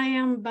 things I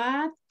am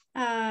bad.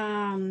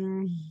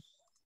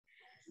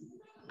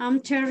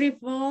 I'm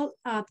terrible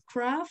at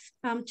craft.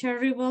 I'm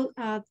terrible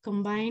at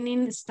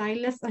combining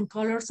styles and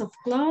colors of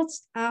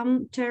clothes.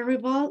 I'm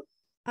terrible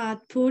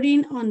at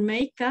putting on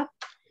makeup.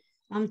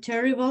 I'm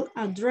terrible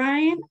at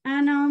drawing,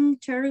 and I'm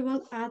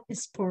terrible at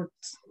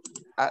sports.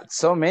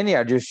 So many,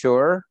 are you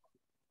sure?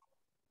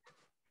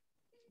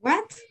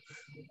 What?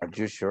 Are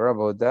you sure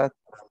about that?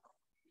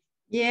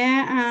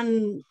 Yeah,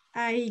 and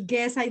I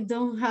guess I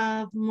don't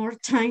have more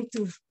time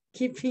to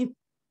keep it.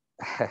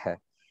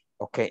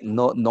 Okay,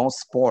 no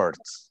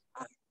sports.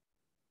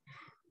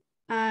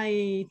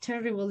 I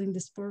terrible in the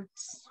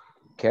sports.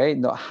 Okay,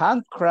 no,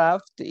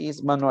 handcraft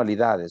is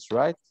manualidades,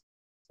 right?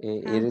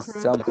 It is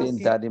something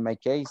that in my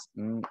case,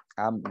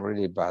 I'm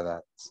really bad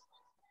at.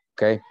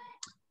 Okay,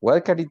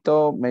 well,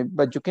 Carito, maybe,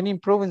 but you can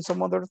improve in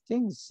some other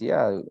things.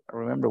 Yeah,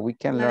 remember, we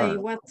can learn. Like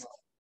what?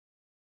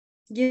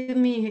 Give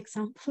me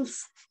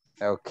examples.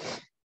 Okay.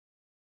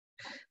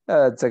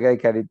 It's okay,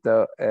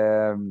 Carito.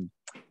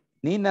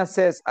 Nina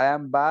says, I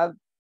am bad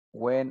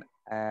when,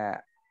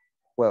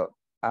 well,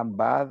 I'm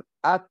bad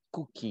at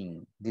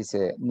cooking.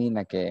 Dice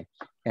Nina que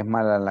es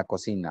mala en la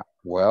cocina.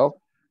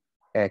 Well,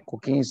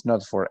 cooking is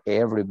not for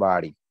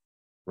everybody,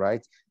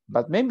 right?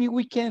 But maybe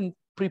we can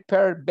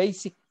prepare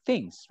basic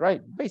things,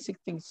 right? Basic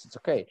things, it's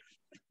okay.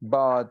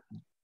 But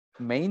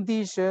main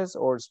dishes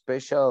or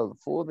special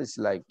food is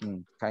like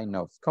kind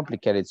of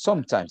complicated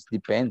sometimes.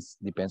 Depends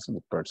on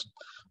the person.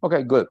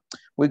 Okay, good.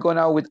 We go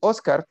now with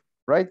Oscar,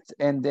 right?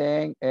 And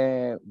then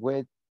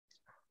with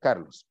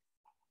Carlos.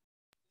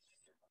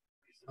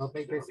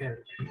 Okay,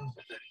 teacher.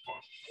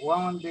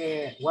 One of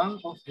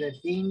the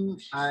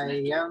things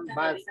I am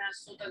bad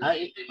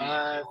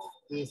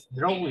is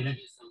drawing.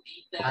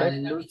 Okay.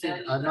 And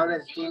losing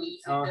another thing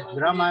of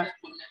grammar,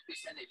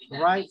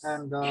 right?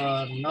 And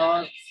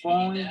not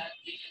phone,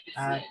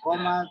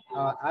 comma,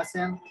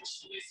 accent.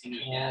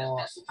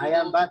 I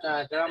am bad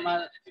at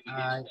grammar.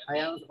 I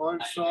am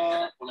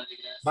also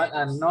bad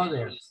at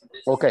another.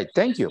 Okay,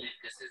 thank you.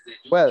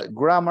 Well,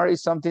 grammar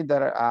is something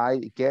that I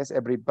guess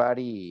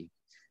everybody,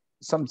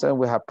 sometimes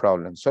we have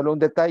problems. Solo un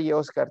detalle,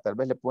 Oscar, tal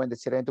vez le pueden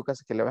decir ahí en tu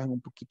casa que le bajen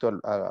un poquito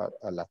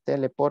a la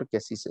tele porque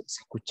así se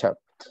escucha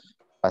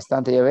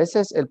bastante. Y a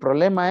veces el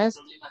problema es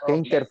que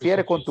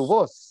interfiere con tu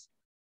voz,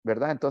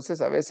 ¿verdad?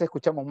 Entonces a veces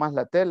escuchamos más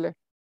la tele,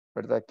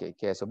 ¿verdad? Que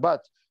eso.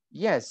 But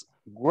yes,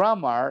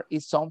 grammar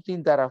is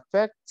something that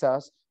affects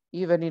us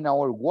even in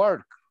our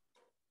work.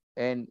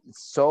 And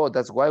so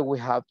that's why we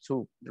have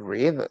to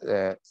read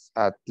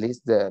at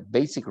least the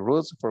basic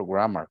rules for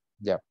grammar.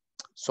 Yeah,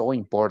 so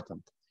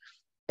important.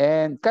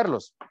 And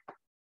Carlos.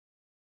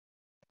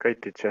 Okay,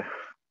 teacher.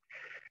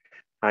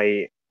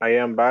 I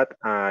am bad.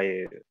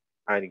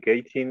 I'm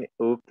getting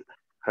up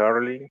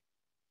early.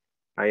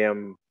 I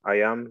am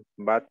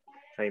bad.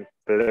 I'm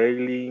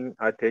paying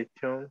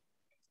attention.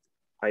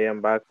 I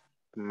am bad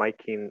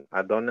making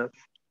a donut.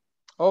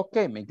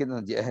 Okay, making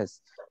it,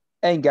 yes.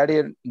 And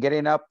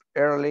getting up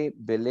early,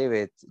 believe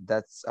it,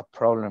 that's a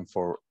problem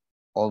for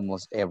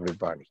almost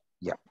everybody.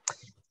 Yeah.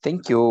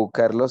 Thank you,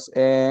 Carlos.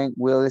 And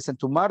we'll listen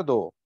to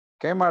Mardo.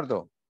 Okay,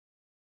 Mardo.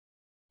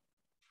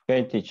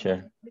 Okay,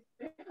 teacher.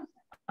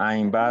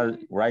 I'm bad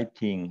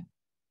writing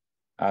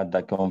at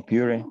the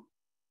computer.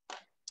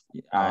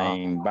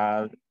 I'm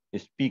bad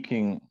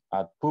speaking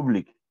at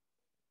public.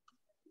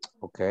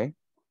 Okay.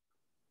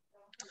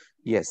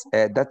 Yes,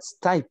 that's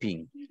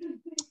typing.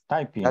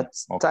 Typing.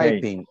 That's okay.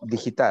 typing,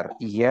 digitar.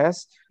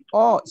 Yes.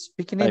 Oh,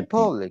 speaking typing in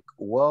public.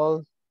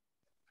 Well,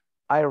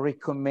 I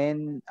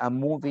recommend a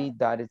movie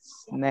that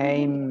is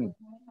named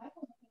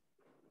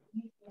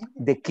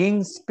The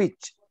King's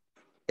Speech,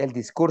 El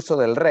Discurso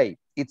del Rey.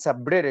 It's a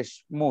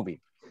British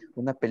movie.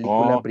 Una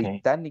película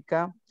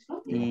británica.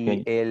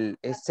 Y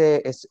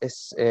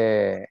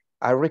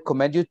I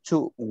recommend you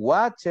to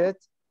watch it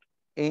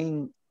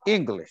in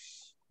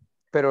English.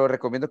 Pero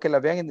recomiendo que la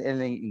vean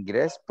en el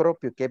inglés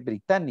propio, que es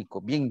británico.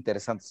 Bien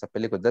interesante esa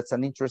película. That's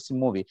an interesting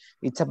movie.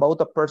 It's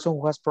about a person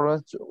who has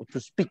problems to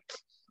speak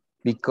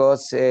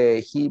because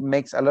he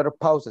makes a lot of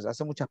pauses.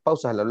 Hace muchas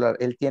pausas al hablar.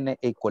 Él tiene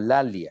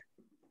ecolalia,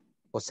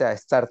 o sea,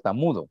 es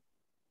tartamudo.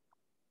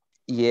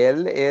 Y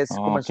él es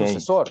como el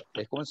sucesor.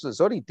 Es como el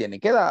sucesor y tiene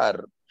que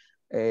dar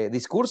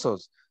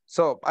discursos.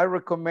 So, I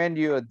recommend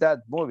you that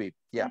movie.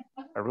 Yeah,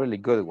 a really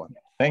good one.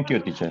 Thank you,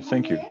 teacher.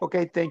 Thank you.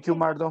 Okay, thank you,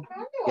 Mardo.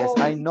 Yes,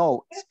 I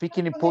know.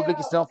 Speaking in public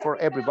is not for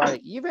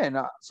everybody.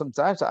 Even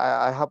sometimes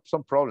I have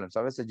some problems.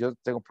 A veces yo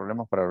tengo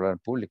problemas para hablar en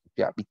público.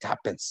 Yeah, it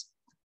happens.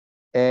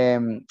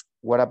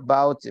 What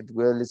about if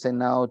we listen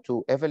now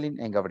to Evelyn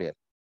and Gabriel?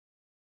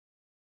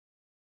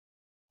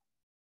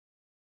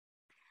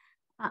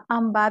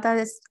 I'm bad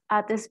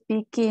at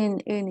speaking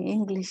in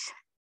English.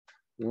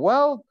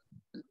 Well,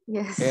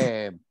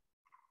 yes.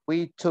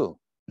 We too.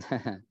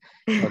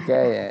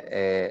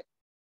 Okay.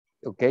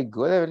 Okay,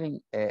 good,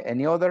 Evelyn.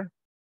 Any other?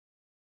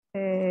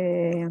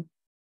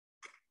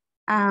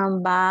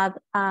 I'm bad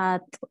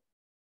at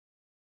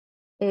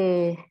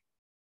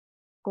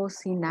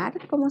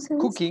cocinar, ¿cómo se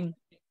dice? Cooking.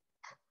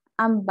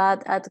 I'm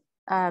bad at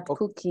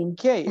cooking.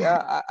 Okay,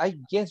 I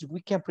guess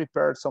we can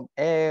prepare some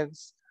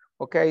eggs.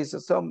 Okay, so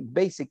some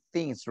basic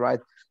things, right?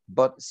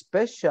 But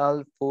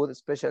special food,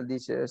 special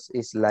dishes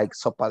is like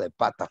sopa de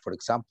pata, for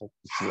example.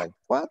 It's like,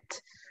 what?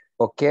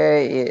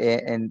 Okay,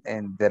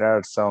 and there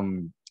are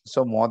some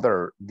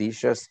other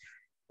dishes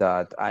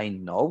that I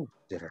know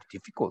that are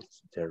difficult.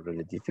 They're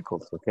really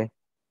difficult, okay?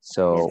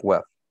 So,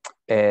 well,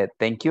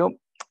 thank you.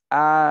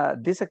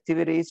 This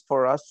activity is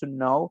for us to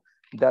know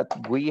that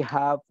we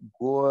have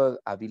good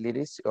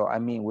abilities, or I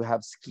mean, we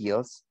have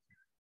skills,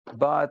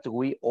 but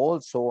we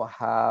also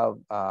have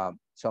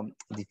some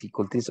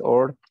difficulties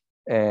or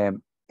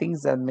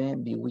things that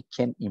maybe we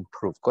can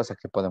improve, cosas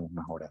que podemos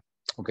mejorar.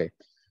 Okay.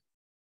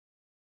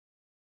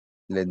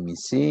 Let me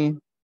see.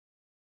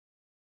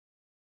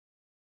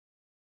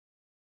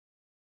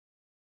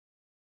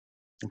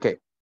 Okay.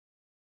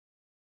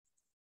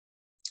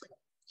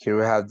 Here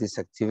we have this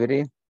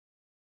activity.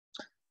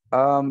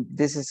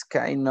 This is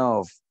kind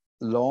of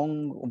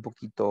long, un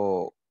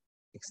poquito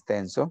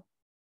extenso.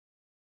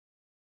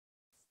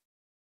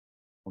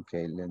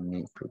 Okay, let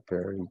me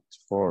prepare it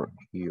for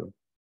you.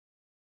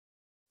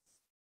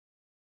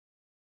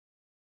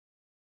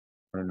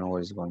 I don't know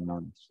what is going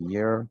on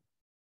here.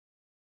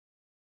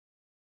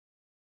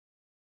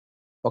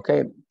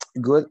 Okay,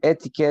 good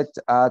etiquette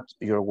at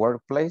your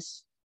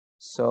workplace.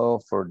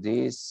 So for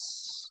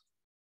this,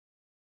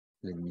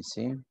 let me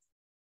see.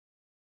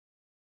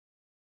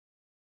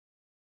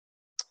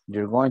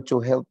 You're going to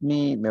help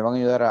me, me van a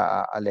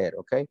ayudar a leer,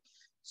 okay?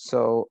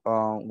 So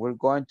we're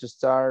going to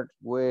start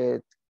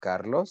with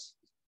Carlos.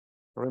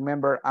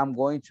 Remember, I'm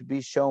going to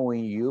be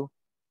showing you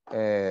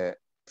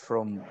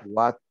from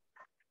what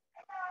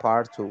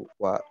part to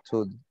what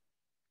to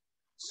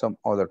some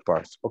other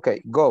parts.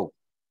 Okay, go.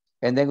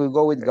 And then we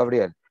go with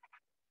Gabriel.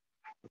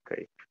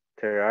 Okay.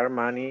 There are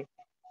many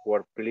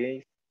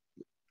workplace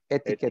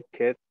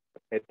Etiquette.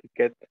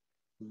 etiquette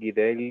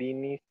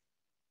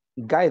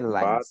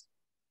guidelines,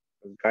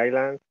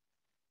 Guidelines.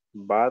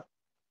 but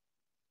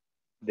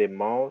the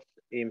most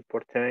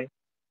important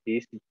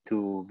is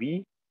to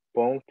be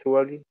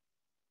punctual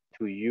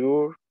to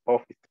your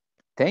office.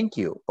 Thank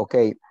you.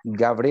 Okay,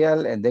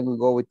 Gabriel, and then we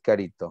go with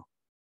Carito.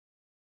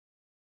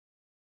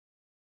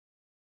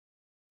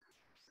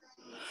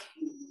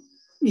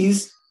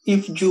 Is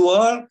if you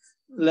are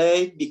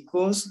late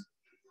because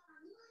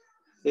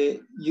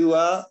you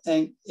are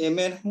an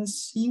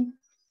emergency,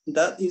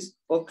 that is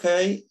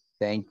okay.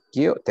 Thank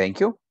you. Thank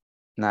you.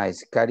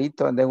 Nice.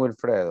 Carito and then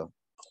Wilfredo.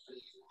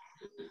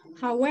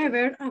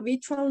 However,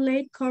 habitual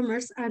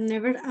latecomers are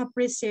never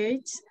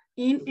appreciated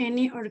in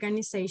any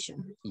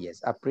organization.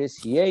 Yes,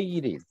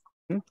 appreciated.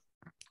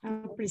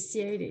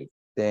 Appreciated.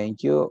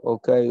 Thank you.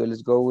 Okay,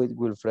 let's go with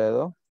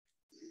Wilfredo.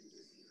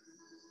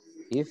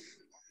 If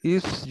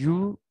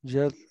you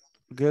just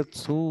get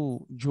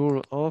to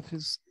your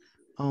office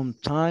on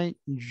time,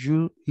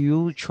 you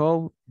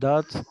show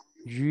that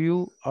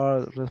you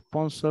are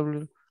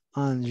responsible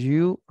and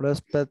you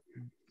respect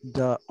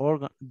the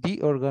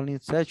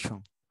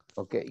organization.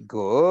 Okay,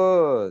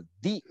 good.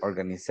 The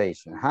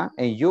organization, huh?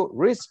 And you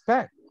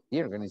respect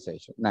the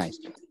organization. Nice.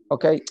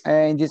 Okay,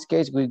 and in this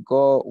case, we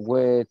go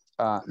with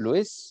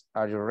Luis.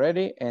 Are you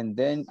ready? And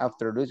then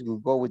after Luis, we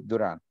go with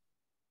Duran.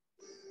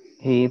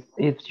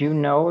 If you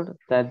know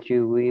that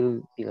you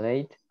will be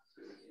late,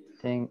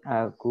 then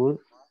a good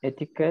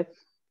etiquette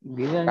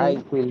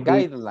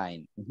guideline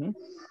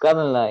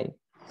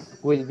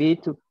will be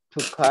to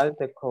call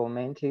the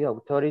community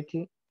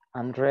authority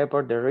and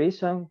report the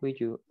reason why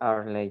you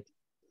are late.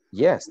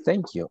 Yes,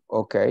 thank you.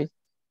 Okay.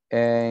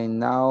 And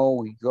now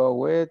we go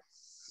with,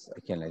 ¿a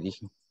quién le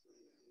dije?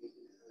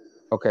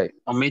 Okay.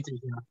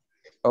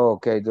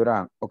 Okay,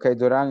 Duran. Okay,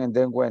 Duran, and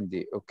then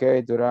Wendy.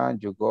 Okay, Duran,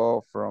 you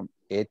go from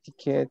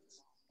etiquette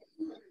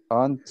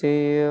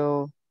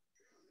until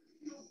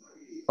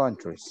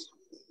countries.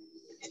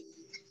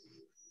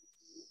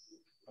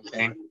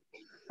 Okay.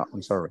 Oh,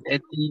 I'm sorry.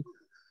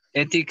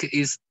 Ethic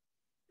is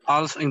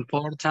also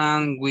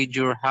important when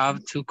you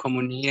have to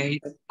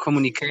communicate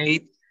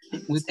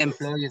with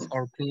employees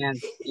or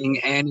clients in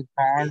any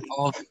part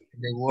of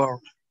the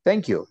world.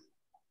 Thank you.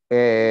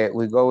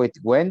 We go with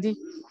Wendy.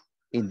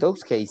 In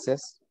those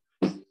cases,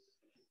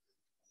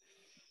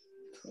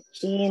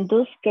 it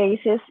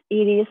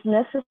is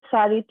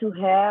necessary to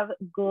have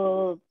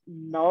good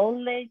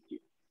knowledge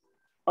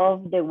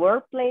of the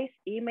workplace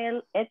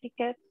email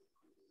etiquette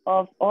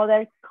of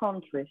other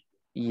countries.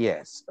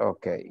 yes.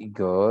 Okay,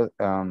 good.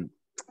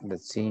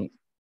 Let's see.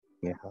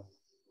 Yeah.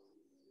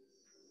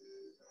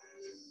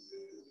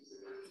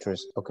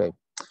 Okay.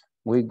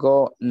 We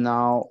go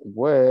now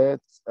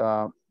with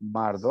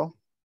Mardo.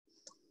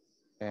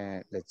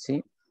 Let's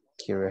see.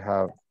 Here we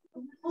have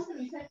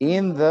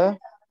in the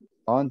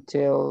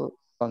until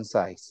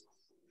concise.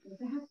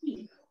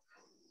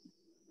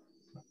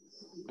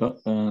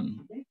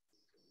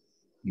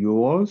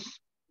 You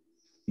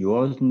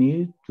also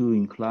need to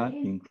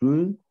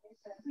include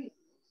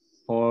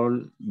all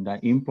the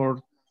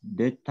important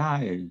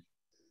details.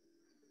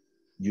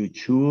 You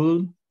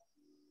should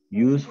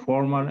use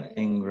formal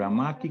and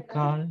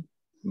grammatical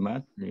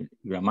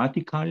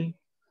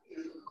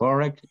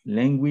correct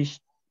language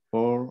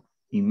for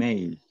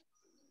emails.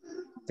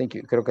 Thank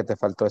you. Creo que te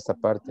faltó esta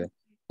parte.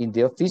 In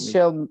the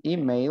official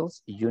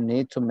emails, you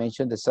need to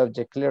mention the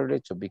subject clearly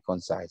to be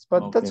concise,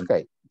 but okay. That's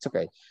okay. It's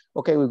okay.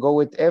 Okay, we go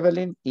with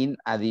Evelyn. In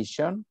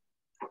addition,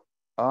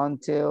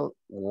 until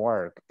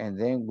work, and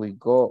then we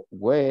go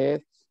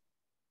with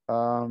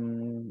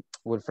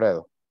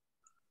Wilfredo.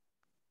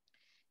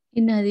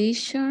 In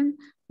addition,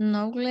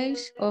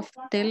 knowledge of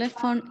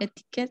telephone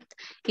etiquette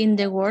in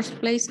the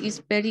workplace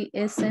is very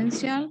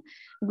essential.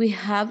 We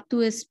have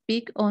to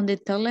speak on the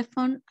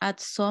telephone at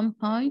some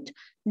point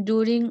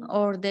during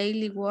our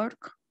daily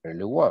work.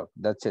 Daily work,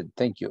 that's it.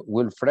 Thank you.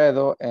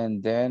 Wilfredo,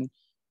 and then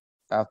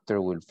after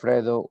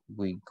Wilfredo,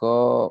 we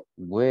go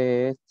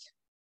with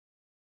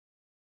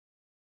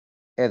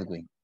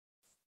Edwin.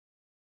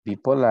 Be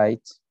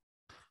polite.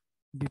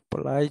 Be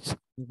polite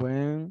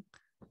when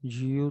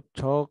you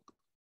talk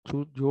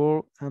to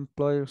your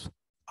employers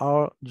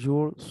or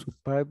your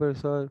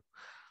supervisor.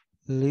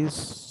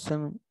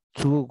 Listen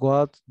to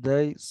what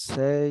they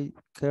say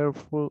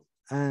carefully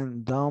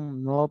and do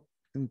not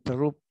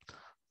interrupt.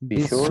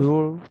 Be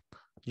sure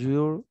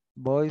your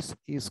voice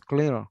is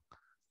clear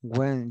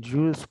when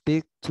you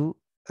speak to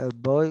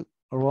avoid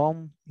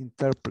wrong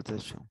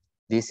interpretation.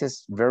 This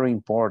is very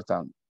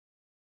important.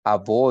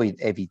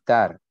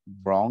 Evitar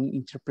wrong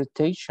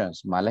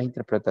interpretations, malas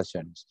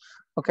interpretaciones.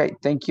 Okay,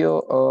 thank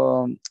you.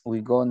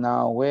 We go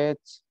now with,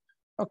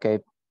 okay.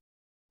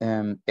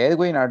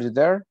 Edwin, are you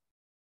there?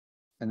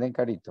 And then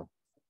Carito.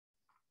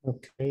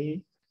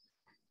 Okay.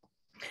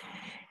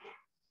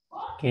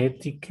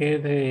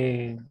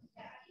 Etiquette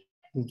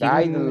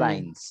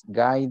guidelines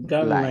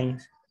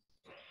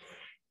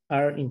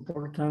are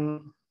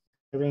important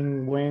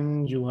even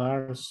when you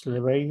are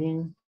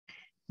celebrating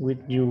with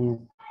your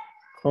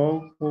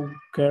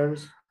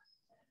co-workers,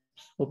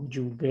 so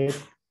you get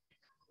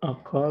a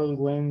call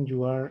when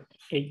you are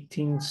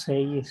 18,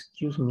 say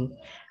excuse me,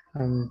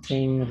 and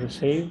then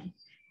receive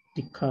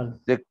the call.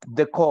 The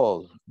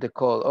call.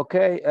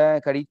 Okay,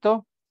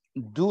 Carito,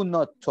 do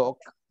not talk.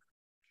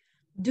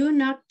 Do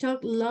not talk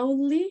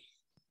loudly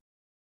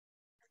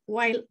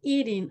while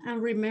eating,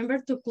 and remember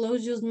to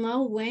close your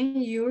mouth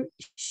when you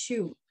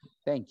chew.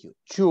 Thank you.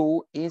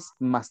 Chew is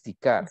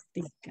masticar.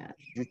 Masticar.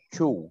 You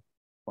chew.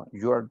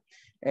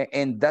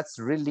 And that's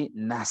really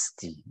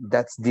nasty.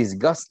 That's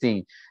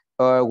disgusting.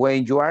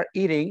 When you are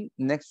eating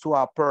next to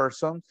a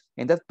person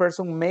and that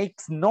person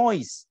makes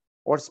noise,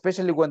 or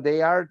especially when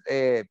they are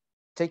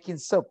taking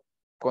soup,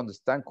 cuando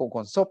están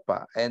con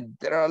sopa, and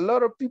there are a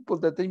lot of people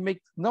that they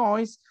make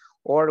noise,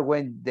 or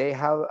when they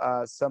have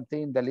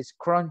something that is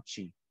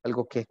crunchy,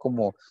 algo que es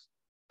como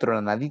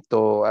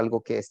tronadito,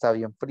 algo que está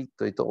bien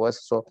frito y todo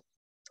eso.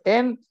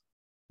 And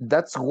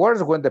that's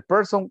worse when the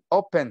person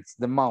opens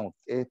the mouth.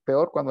 Es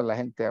peor cuando la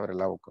gente abre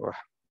la boca.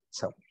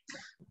 So,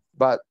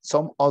 but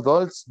some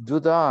adults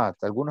do that.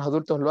 Algunos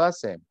adultos lo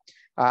hacen.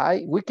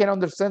 We can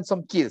understand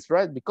some kids,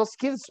 right? Because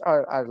kids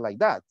are like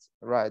that,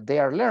 right? They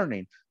are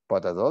learning.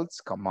 But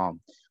adults, come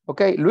on.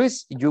 Okay,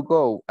 Luis, you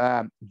go.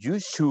 You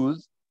should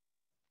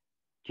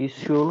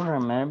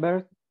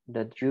remember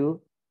that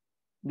you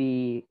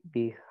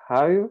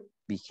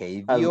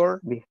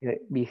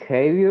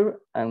behavior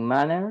and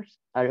manners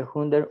are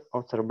under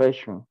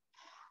observation.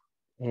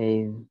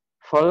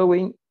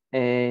 Following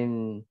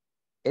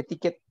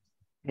etiquette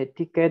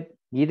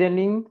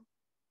guideline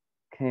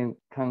can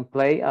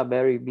play a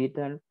very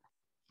vital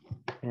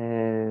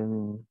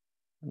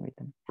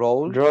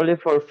role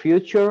for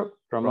future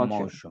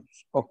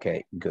promotions.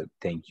 Okay, good,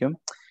 thank you.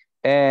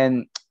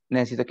 And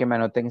necesito que me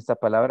anoten esta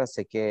palabra,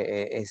 sé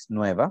que es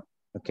nueva,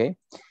 ok.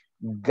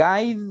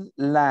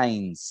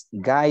 Guidelines,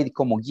 guide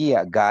como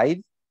guía,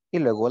 guide y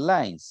luego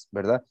lines,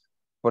 ¿verdad?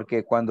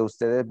 Porque cuando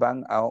ustedes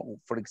van a,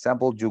 for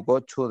example, you go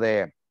to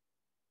the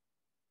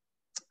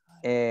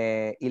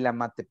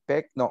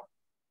Ilamatepec, no,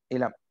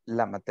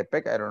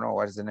 Ilamatepec, I don't know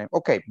what's the name.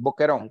 Okay,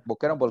 Boquerón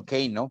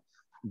volcano,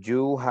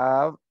 you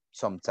have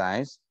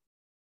sometimes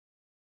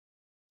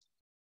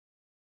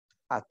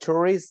a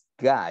tourist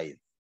guide,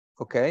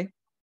 okay?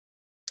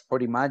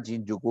 Or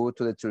imagine you go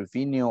to the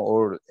Trifino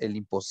or El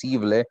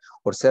Imposible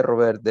or Cerro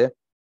Verde,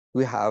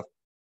 we have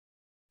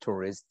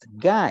tourist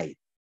guide,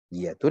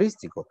 guía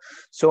turístico.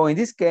 So in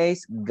this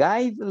case,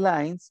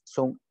 guidelines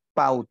son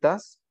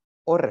pautas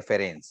o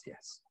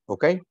referencias,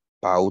 okay?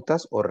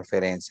 Pautas o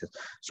referencias.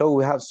 So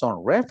we have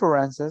some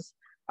references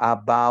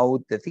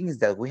about the things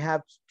that we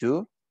have to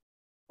do,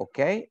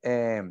 okay?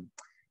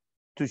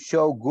 To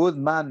show good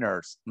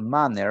manners.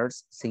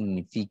 Manners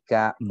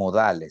significa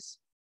modales.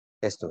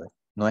 Esto es.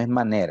 No es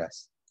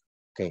maneras.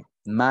 Okay.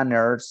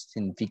 Manners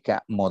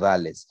significa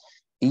modales.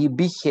 Y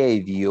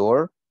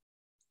behavior,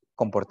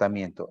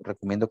 comportamiento.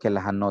 Recomiendo que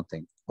las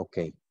anoten.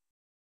 Ok.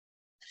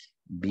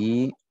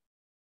 Behavior.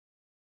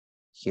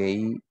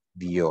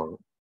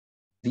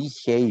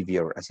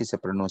 Behavior. Así se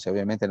pronuncia.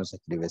 Obviamente no se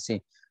escribe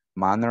así.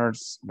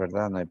 Manners,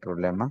 ¿verdad? No hay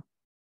problema.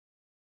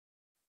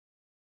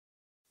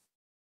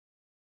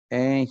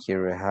 And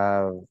here we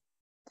have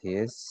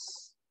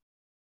this.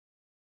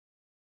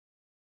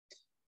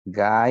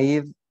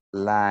 Guidelines,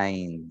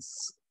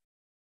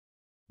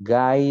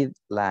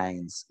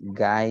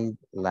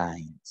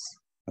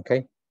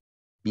 okay?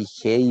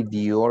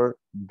 Behavior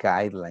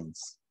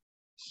guidelines,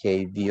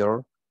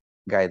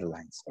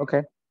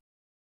 okay?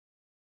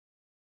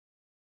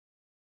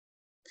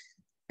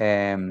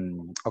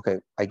 Okay,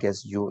 I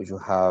guess you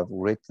have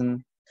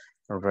written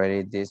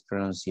already this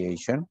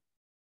pronunciation.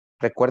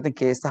 Recuerden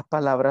que estas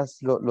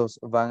palabras los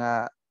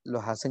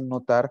hacen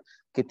notar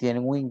que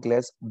tienen un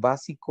inglés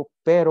básico,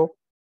 pero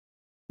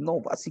no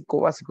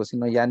básico,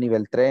 sino ya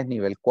nivel 3,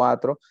 nivel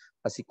 4,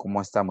 así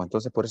como estamos.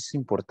 Entonces, por eso es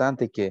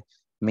importante que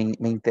me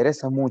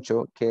interesa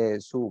mucho que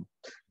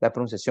la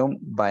pronunciación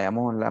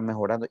vayamos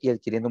mejorando y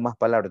adquiriendo más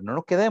palabras. No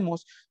nos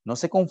quedemos, no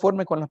se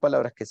conformen con las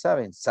palabras que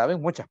saben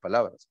muchas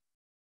palabras,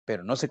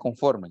 pero no se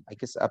conformen, hay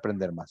que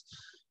aprender más.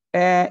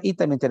 Y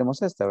también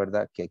tenemos esta,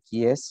 ¿verdad? Que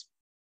aquí es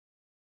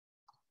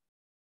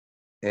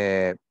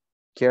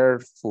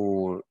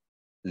carefully.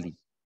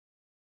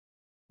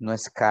 No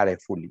es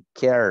carefully,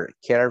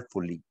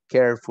 carefully,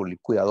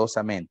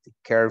 cuidadosamente,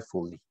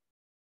 carefully.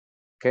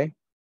 ¿Ok?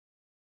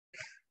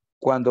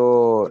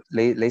 Cuando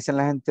le dicen a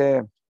la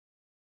gente,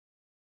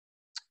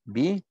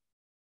 be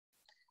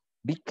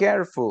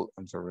careful,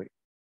 I'm sorry.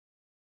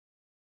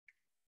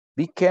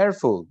 Be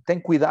careful, ten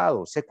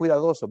cuidado, sé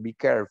cuidadoso, be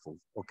careful,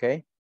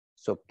 ¿ok?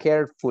 So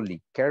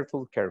carefully,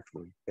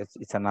 carefully,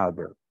 it's an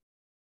adverb.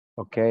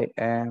 ¿Ok?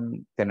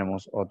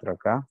 Tenemos otro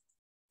acá.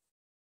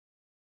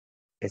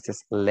 Este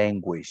es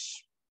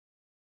language,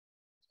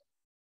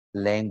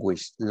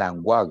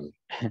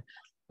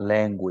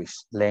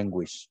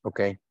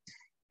 okay?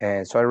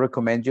 So I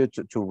recommend you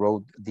to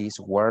write these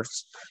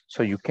words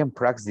so you can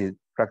practice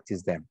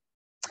them.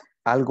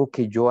 algo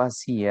que yo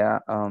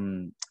hacía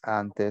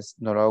antes,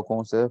 no lo hago con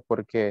ustedes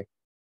porque,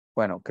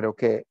 bueno, creo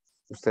que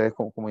ustedes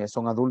como ya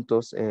son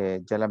adultos,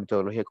 ya la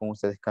metodología con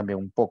ustedes cambia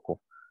un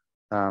poco.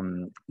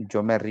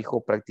 Yo me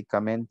rijo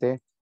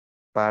prácticamente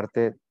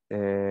parte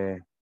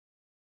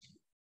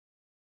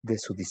de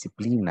su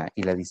disciplina,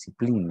 y la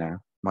disciplina,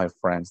 my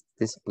friends,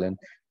 discipline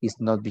is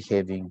not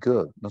behaving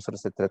good. No solo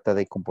se trata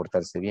de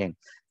comportarse bien.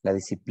 La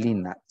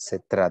disciplina se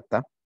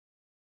trata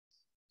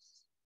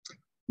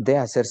de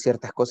hacer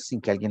ciertas cosas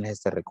sin que alguien les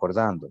esté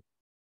recordando.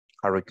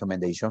 A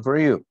recommendation for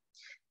you.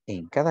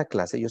 En cada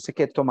clase, yo sé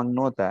que toman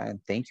nota,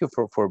 and thank you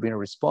for being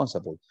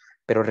responsible,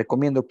 pero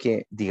recomiendo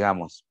que,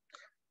 digamos,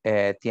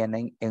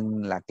 tienen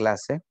en la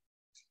clase,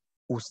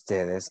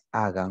 ustedes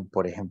hagan,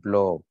 por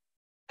ejemplo,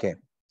 ¿qué?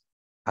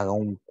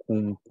 Hagan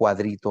un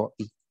cuadrito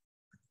y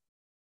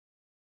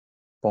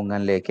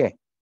pónganle, ¿qué?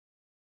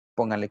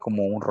 Pónganle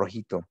como un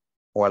rojito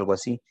o algo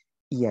así,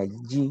 y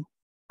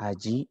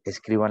allí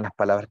escriban las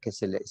palabras que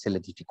se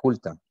les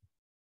dificultan.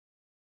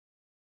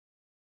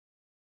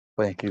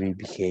 Pueden escribir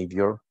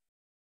behavior,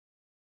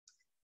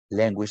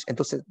 language.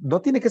 Entonces,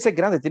 no tiene que ser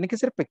grande, tiene que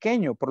ser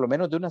pequeño, por lo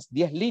menos de unas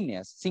 10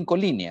 líneas, 5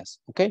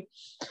 líneas, ¿ok?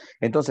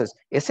 Entonces,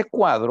 ese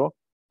cuadro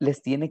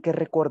les tiene que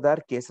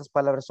recordar que esas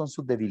palabras son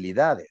sus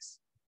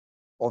debilidades.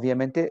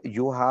 Obviamente,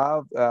 you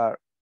have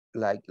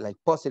like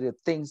positive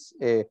things,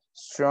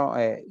 strong,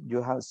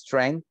 you have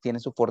strength,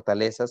 tienen sus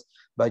fortalezas,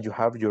 but you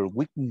have your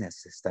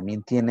weaknesses,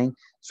 también tienen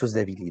sus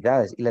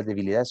debilidades, y las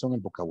debilidades son el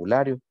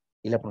vocabulario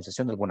y la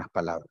pronunciación de algunas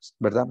palabras,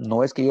 ¿verdad?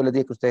 No es que yo les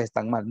diga que ustedes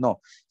están mal,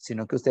 no,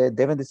 sino que ustedes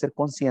deben de ser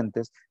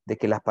conscientes de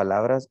que las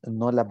palabras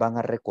no las van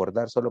a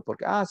recordar solo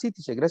porque, sí,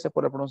 teacher, gracias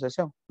por la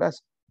pronunciación,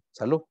 gracias,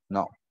 salud,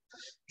 no.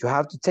 You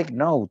have to take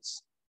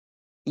notes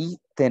y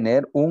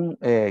tener un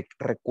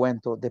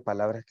recuento de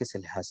palabras que se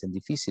les hacen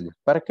difíciles.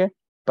 ¿Para qué?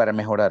 Para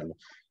mejorarlo.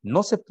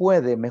 No se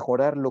puede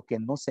mejorar lo que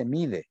no se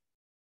mide,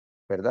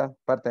 ¿verdad?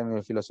 Parte de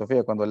mi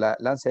filosofía, cuando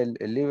lance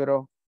el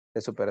libro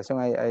de superación,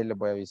 ahí les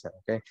voy a avisar,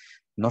 ¿ok?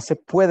 No se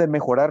puede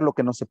mejorar lo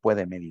que no se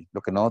puede medir.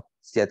 Lo que no,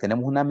 si ya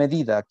tenemos una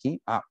medida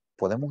aquí,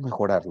 podemos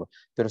mejorarlo.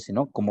 Pero si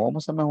no, ¿cómo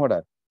vamos a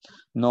mejorar?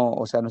 No,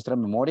 o sea, nuestra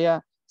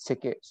memoria sé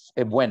que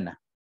es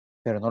buena,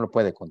 pero no lo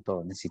puede con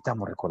todo.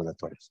 Necesitamos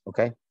recordatorios, ¿ok?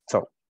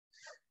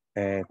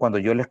 Cuando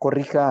yo les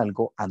corrija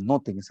algo,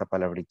 anoten esa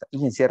palabrita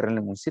y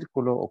enciérrenla en un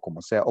círculo o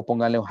como sea, o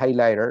pónganle un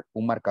highlighter,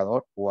 un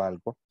marcador o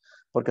algo,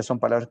 porque son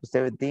palabras que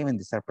ustedes deben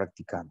de estar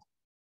practicando.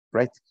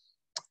 Right?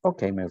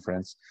 Ok, my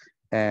friends.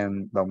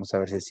 Vamos a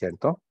ver si es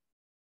cierto.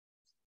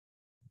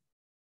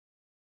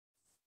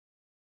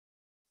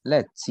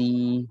 Let's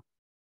see.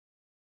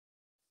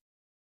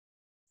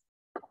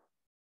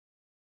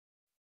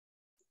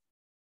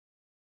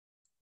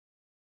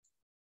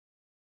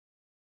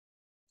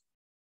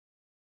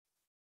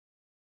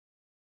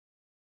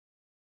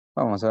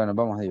 Vamos a ver, nos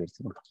vamos a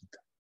divertir un poquito.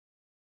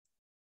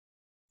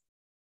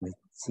 Let's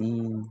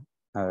see.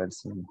 A ver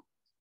si...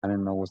 A mí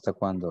me gusta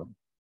cuando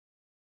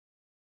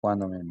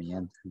me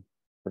mienten.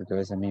 Porque a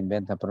veces me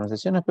inventan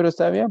pronunciaciones, pero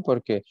está bien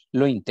porque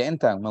lo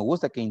intentan. Me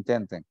gusta que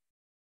intenten.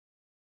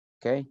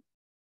 Ok.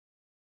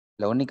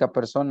 La única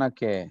persona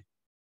que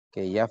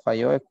ya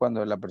falló es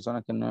cuando la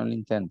persona que no lo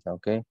intenta,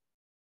 ¿ok?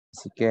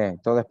 Así que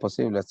todo es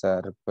posible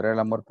hasta recuperar el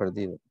amor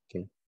perdido,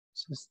 ¿ok?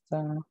 Eso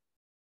está.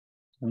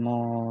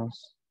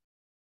 Vamos.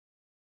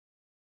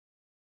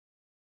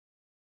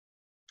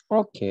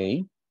 Ok.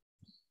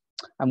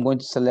 I'm going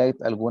to select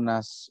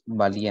algunas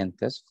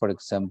valientes. For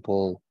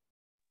example,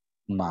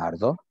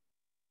 Mardo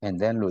and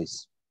then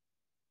Luis.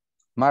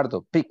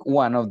 Mardo, pick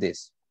one of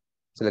these.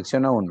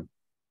 Selecciona uno.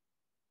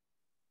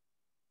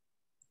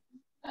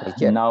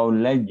 Cualquiera.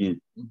 Knowledge.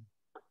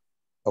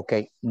 Ok.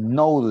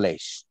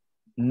 Knowledge.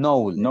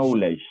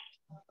 Knowledge.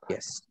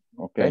 Yes.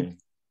 Okay.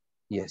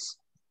 Yes.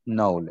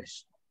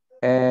 Knowledge.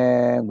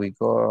 And we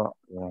go.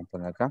 Vamos a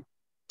poner acá.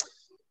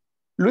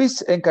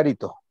 Luis en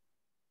Carito.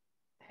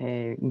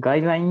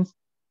 Guidelines.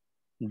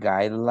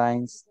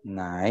 Guidelines.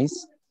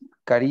 Nice.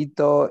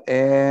 Carito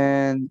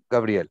and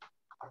Gabriel.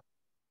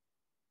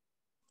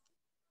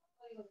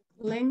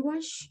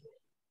 Language.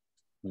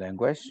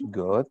 Language.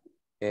 Good.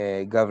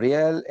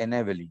 Gabriel and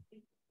Evelyn.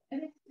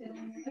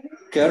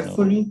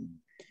 Carefully.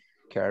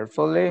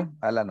 Carefully.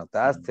 La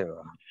anotaste,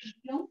 va.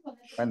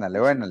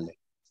 Buénale.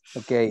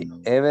 Ok.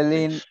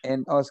 Evelyn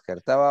and Oscar.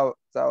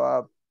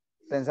 Estaba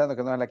pensando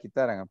que no me la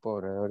quitaran,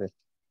 pobre.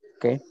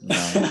 Ok.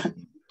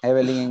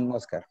 Evelyn and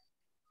Oscar.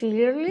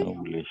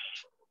 Clearly.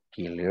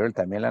 Clear,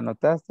 ¿también la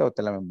anotaste o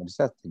te la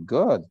memorizaste?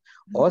 Good.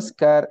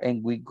 Oscar,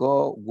 and we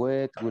go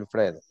with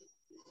Wilfredo.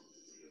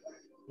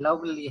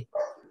 Loudly.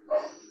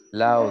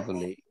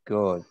 Loudly.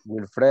 Good.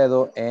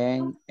 Wilfredo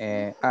and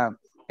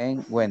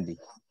Wendy.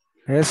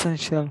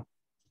 Essential.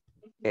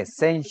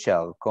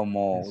 Essential,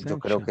 como Essential. yo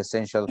creo que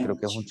essential, creo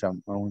que es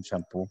un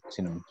shampoo.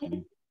 Si no me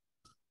equivoco.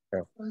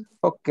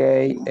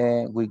 Okay,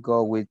 we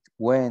go with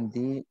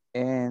Wendy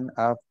and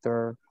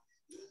after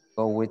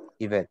go with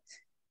Yvette.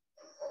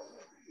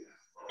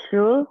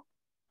 Should.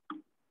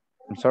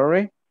 I'm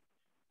sorry?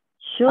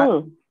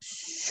 Should.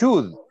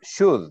 Should.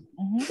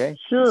 Okay.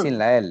 Should. Sin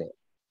la L.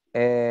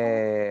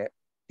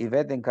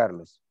 Ivette and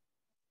Carlos.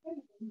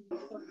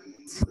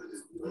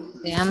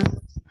 Veamos.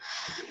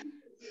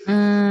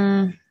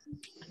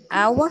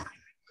 Hour.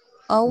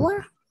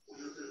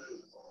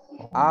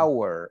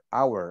 Hour,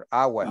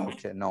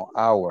 escuché, no,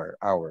 hour,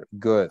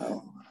 good.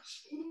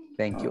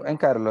 Thank you. And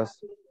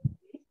Carlos.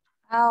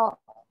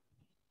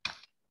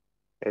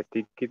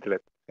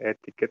 Etiquette.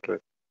 Etiquette,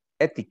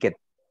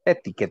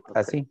 Okay.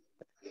 así.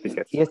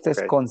 Etiquette. Y este es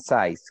Okay.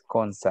 concise,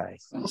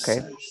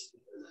 okay.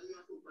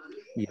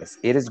 Yes,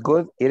 it is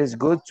good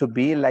to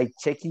be like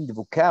checking the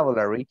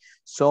vocabulary.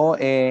 So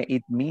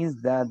it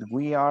means that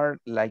we are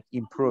like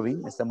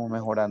improving, estamos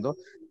mejorando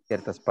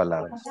ciertas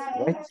palabras,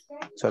 right?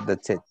 So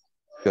that's it,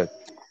 good.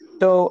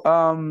 So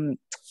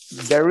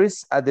there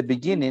is at the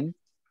beginning,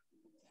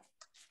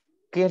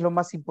 ¿qué es lo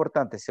más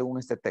importante según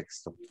este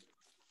texto?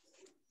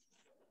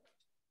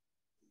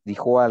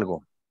 Dijo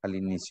algo al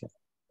inicio.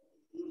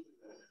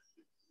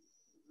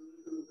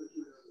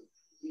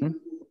 ¿Mm?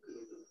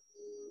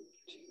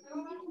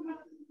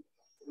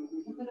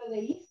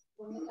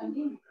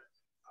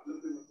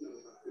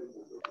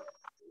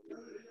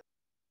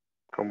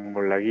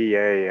 Como la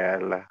guía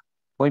ella,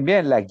 Muy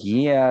bien, las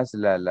guías,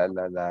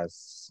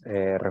 las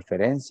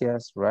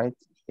referencias, right?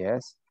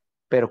 Yes.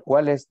 Pero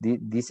 ¿cuáles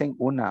dicen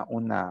una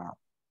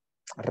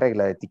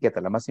regla de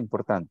etiqueta, la más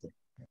importante?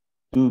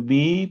 To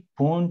be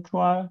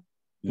punctual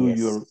to Yes.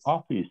 your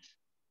office.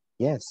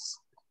 Yes.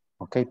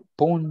 Ok,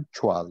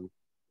 punctual.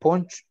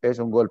 Punch es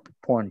un golpe,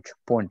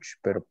 punch,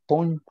 pero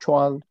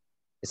punctual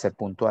es ser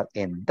puntual.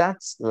 And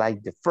that's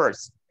like the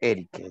first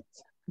etiquette.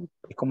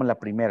 Es como la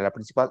primera, la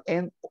principal.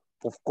 And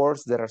of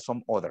course, there are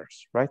some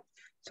others, right?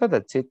 So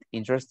that's it.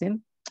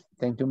 Interesting.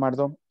 Thank you,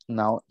 Mardo.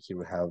 Now here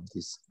we have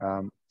this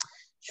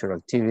short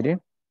activity.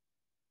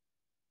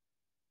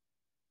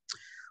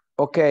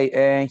 Okay,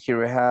 and here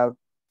we have,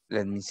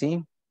 let me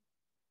see.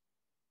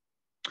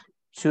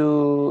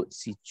 2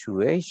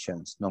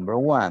 situations. Number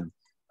 1,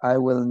 I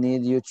will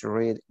need you to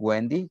read.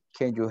 Wendy,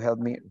 can you help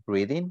me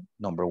reading?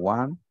 Number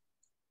 1.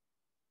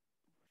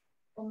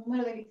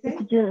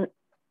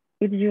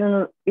 If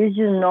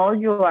you know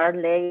you are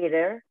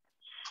later,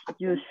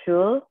 you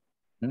should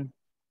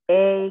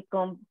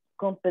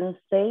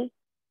compensate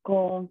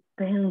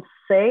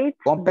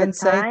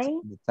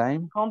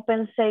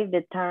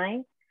the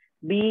time.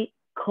 B,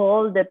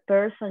 call the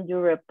person you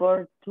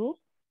report to.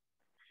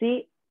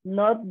 C,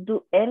 not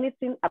do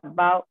anything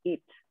about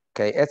it.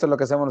 Okay, esto es lo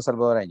que hacemos los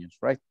salvadoreños,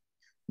 right?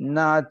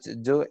 Not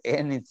do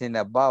anything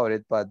about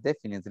it, but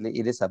definitely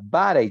it is a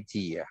bad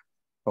idea.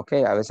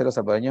 Okay, a veces los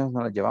salvadoreños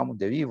no los llevamos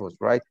de vivos,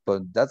 right?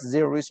 But that's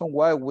the reason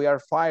why we are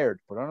fired.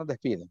 Por no nos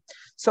despiden.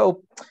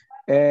 So,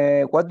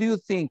 what do you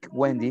think,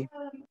 Wendy,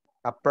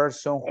 a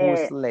person who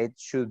is late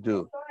should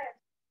do?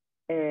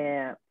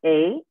 A,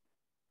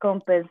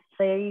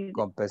 compensate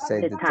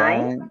the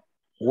time.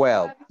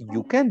 Well,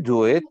 you can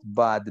do it,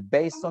 but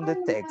based on the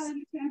text.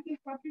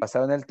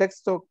 Basado en el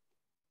texto,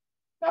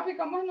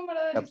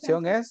 la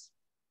opción es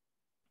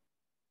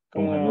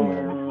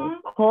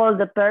call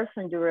the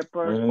person you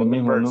report. El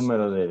mismo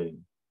número de...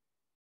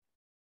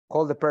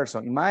 Call the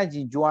person.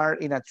 Imagine you are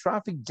in a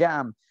traffic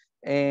jam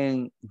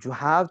and you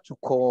have to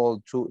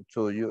call to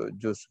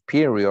your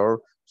superior,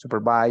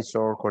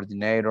 supervisor,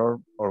 coordinator,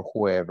 or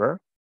whoever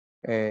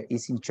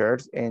is in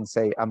charge and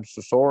say, I'm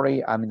so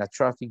sorry, I'm in a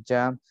traffic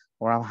jam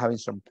or I'm having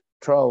some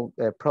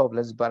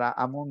problems, but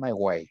I'm on my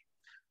way.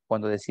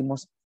 Cuando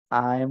decimos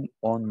I'm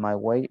on my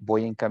way,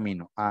 voy en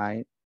camino.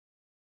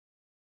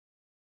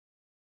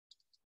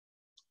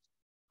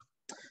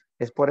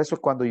 Es por eso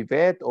cuando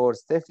Yvette o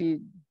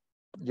Steffi,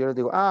 yo les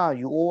digo,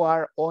 you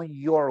are on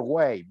your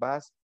way.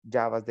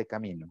 Ya vas de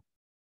camino.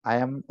 I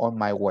am on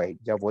my way.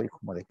 Ya voy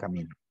como de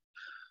camino.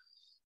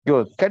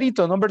 Good.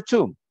 Carito, number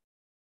 2.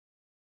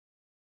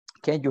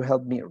 Can you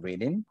help me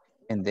reading?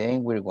 And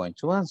then we're going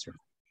to answer.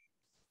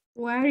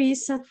 Where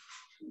is a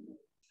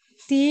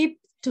tip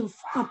to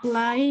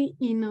apply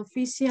in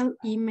official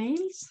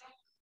emails?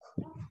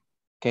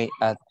 Okay,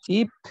 a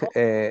tip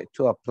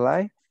to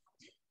apply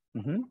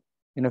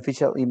in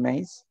official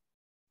emails.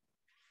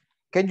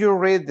 Can you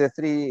read the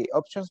 3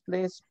 options,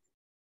 please?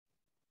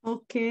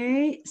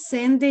 Okay,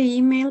 send the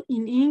email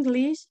in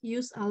English,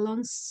 use a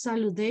long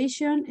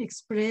salutation,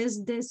 express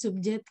the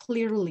subject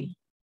clearly.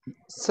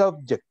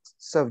 Subject.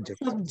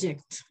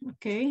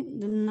 Okay,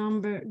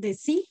 the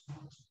C.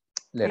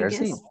 Letter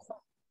C.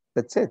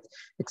 That's it.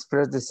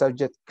 Express the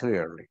subject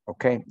clearly.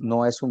 Okay,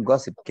 no es un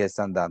gossip que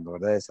están dando,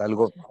 ¿verdad? Es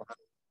algo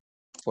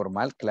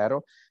formal,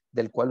 claro,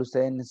 del cual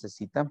ustedes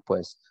necesitan,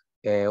 pues,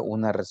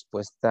 una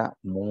respuesta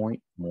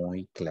muy,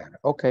 muy clara.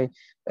 Okay,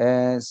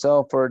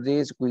 so for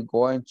this, we're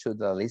going to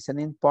the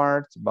listening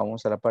part.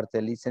 Vamos a la parte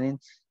de listening,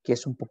 que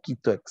es un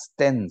poquito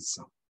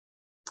extenso.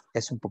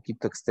 Es un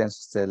poquito extenso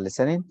este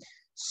listening.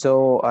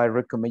 So I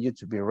recommend you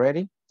to be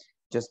ready.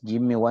 Just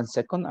give me 1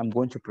 second. I'm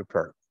going to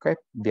prepare, okay,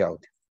 the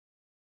audio.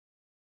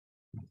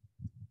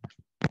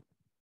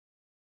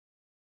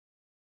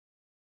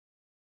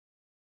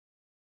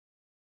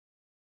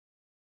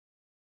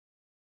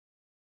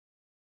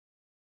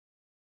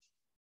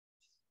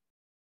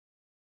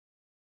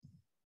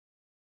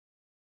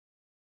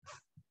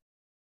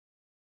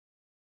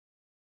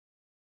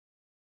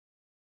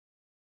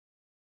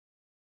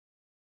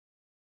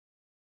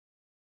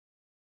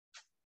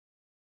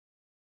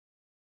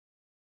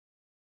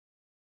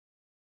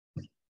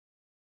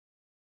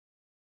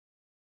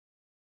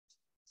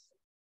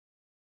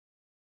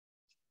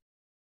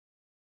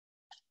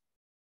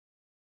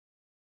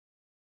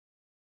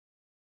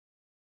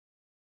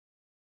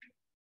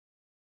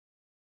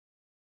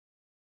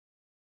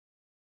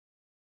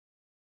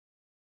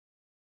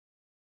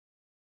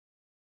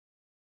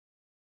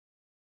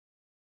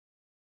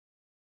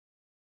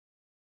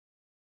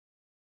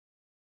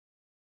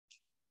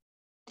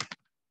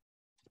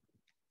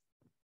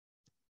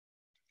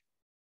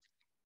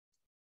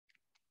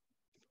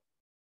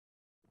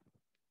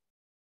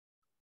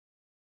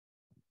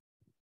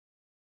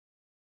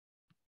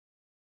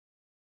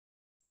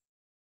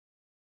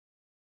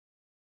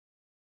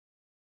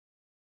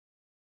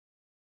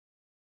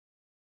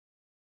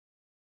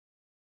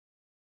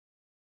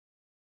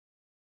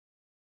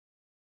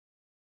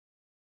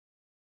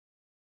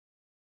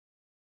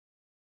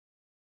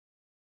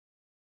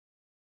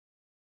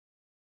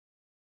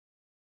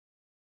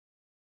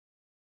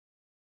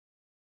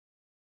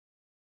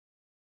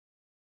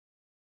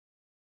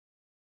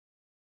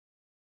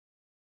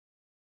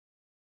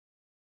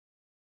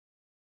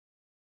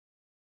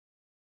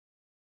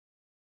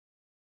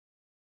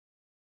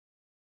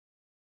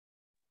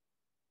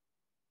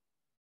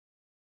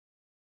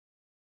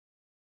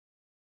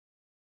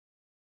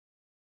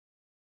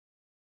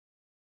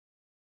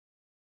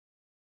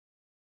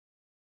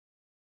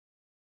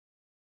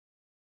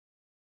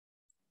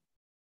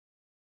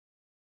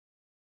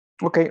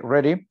 Okay,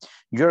 ready?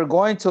 You're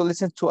going to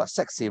listen to a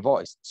sexy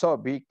voice. So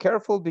be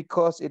careful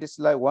because it is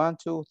like 1,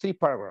 2, 3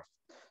 paragraphs.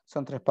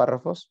 Son 3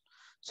 párrafos.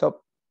 So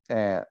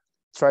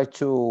try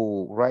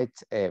to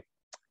write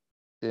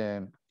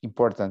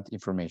important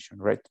information,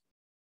 right?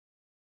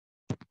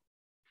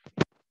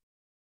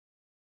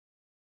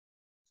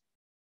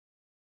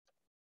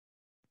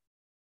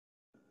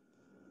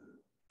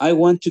 I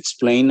want to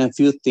explain a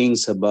few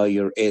things about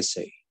your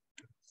essay.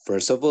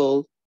 First of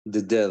all,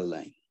 the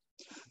deadline.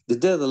 The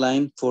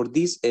deadline for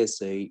this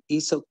essay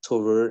is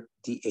October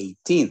the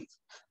 18th,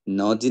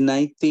 not the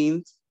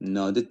 19th,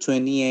 not the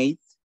 28th,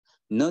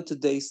 not 2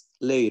 days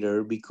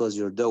later because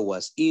your dog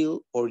was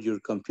ill or your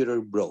computer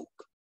broke.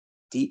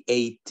 The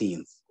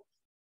 18th.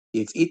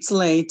 If it's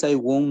late, I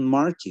won't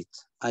mark it.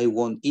 I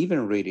won't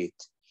even read it.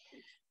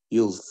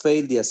 You'll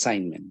fail the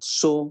assignment,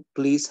 so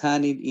please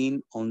hand it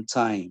in on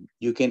time.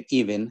 You can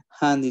even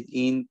hand it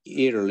in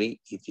early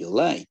if you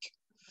like.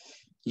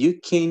 You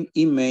can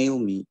email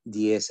me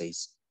the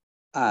essays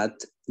at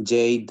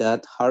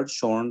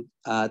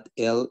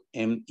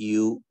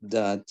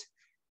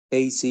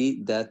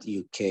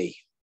j.hartshorn@lmu.ac.uk.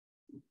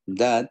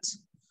 That's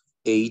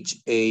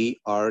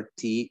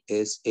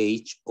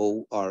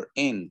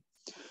HARTSHORN.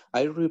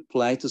 I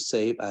reply to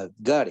say I've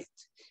got it.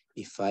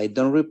 If I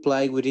don't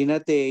reply within a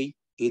day,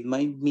 it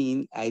might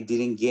mean I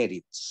didn't get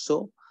it.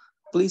 So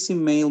please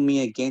email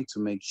me again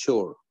to make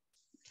sure.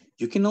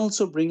 You can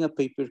also bring a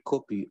paper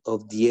copy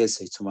of the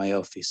essay to my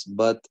office,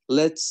 but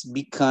let's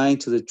be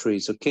kind to the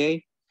trees,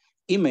 okay?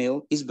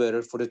 Email is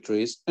better for the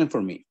trees and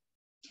for me.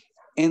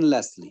 And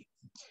lastly,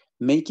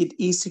 make it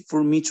easy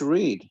for me to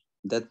read.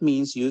 That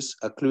means use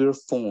a clear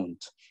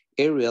font.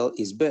 Arial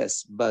is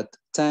best, but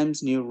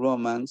Times New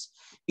Roman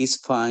is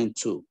fine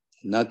too.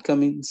 Not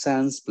Comic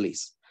Sans,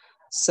 please.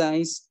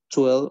 Size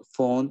 12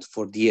 font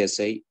for the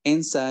essay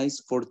and size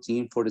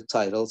 14 for the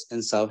titles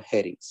and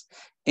subheadings.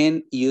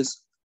 And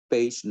use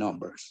page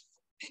numbers.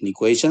 Any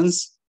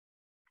questions?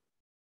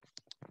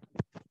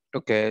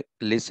 Okay,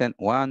 listen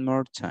one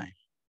more time.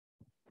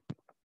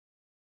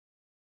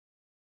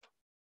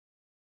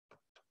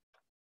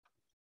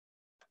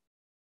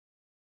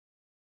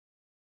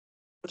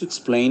 To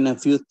explain a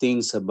few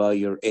things about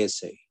your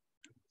essay.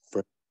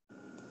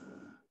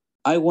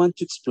 I want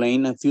to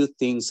explain a few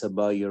things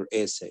about your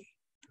essay.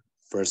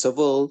 First of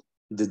all,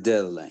 the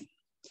deadline.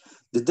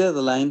 The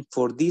deadline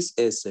for this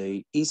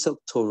essay is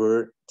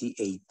October the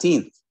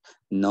 18th,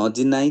 not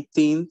the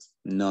 19th,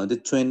 not the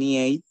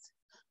 28th,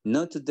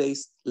 not 2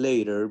 days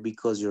later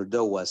because your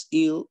dog was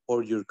ill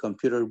or your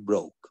computer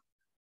broke.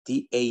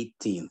 The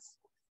 18th.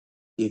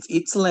 If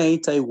it's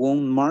late, I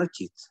won't mark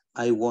it.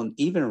 I won't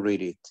even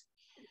read it.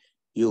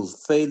 You'll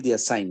fail the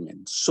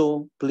assignment,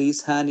 so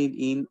please hand it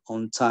in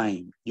on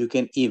time. You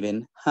can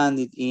even hand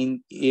it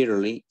in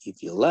early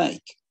if you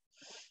like.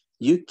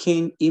 You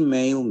can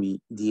email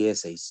me the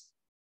essays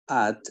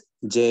at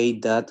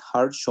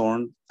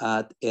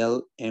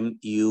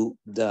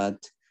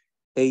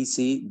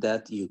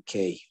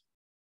j.hartshorn@lmu.ac.uk.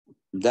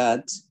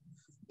 That's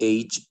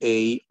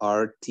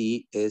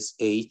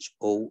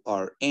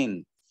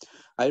HARTSHORN.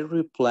 I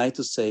reply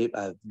to say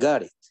I've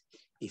got it.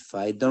 If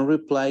I don't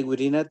reply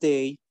within a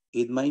day,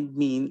 it might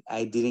mean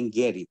I didn't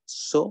get it.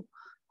 So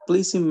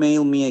please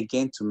email me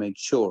again to make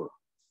sure.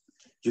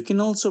 You can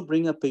also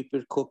bring a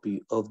paper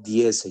copy of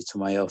the essay to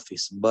my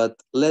office,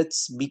 but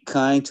let's be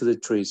kind to the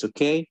trees,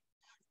 okay?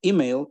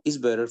 Email is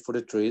better for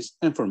the trees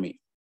and for me.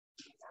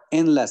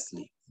 And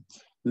lastly,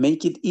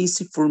 make it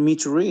easy for me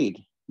to read.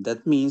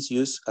 That means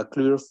use a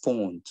clear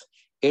font.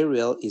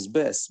 Arial is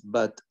best,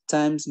 but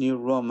Times New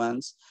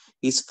Roman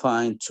is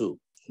fine too.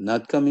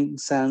 Not Comic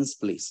Sans,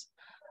 please.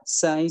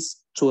 Size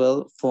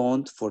 12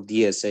 font for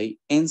the essay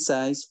and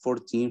size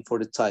 14 for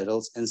the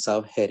titles and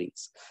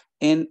subheadings.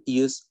 And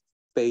use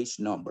page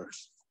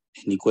numbers.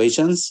 Any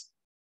questions?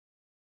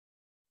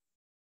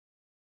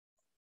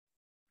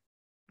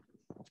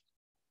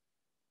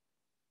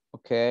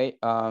 Okay,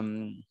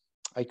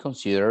 I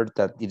consider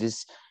that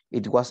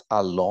it was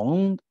a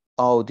long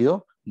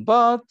audio,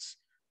 but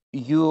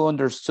you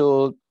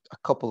understood a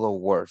couple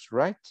of words,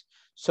 right?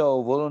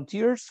 So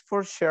volunteers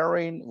for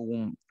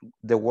sharing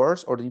the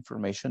words or the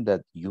information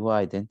that you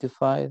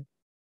identified.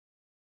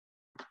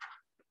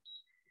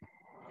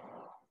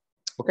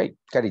 Okay,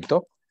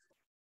 Carito,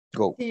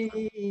 go.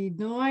 Si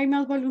no hay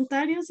más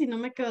voluntarios y no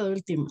me quedo de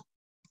última.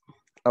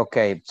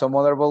 Okay, some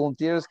other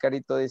volunteers,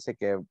 Carito dice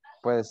que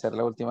puede ser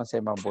la última si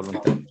hay más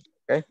voluntarios.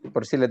 Okay,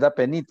 por si les da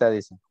penita,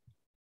 dice.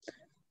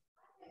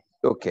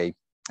 Okay,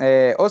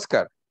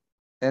 Oscar,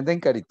 and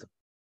then Carito.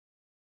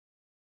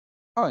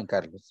 Oh, and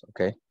Carlos,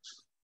 okay.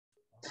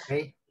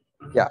 Okay.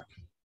 Yeah.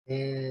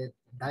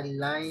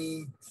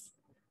 Deadline,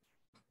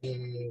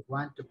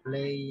 want to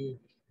play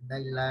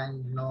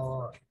deadline,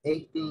 no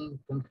 18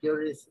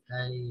 computers,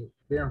 I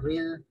didn't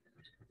read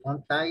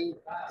on time,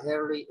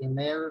 early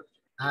email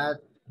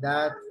at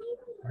that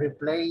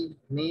replay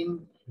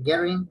name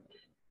getting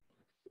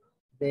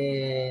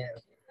the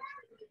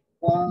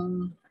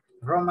phone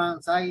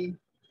Roman side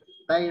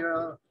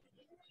title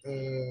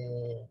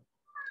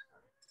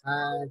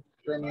at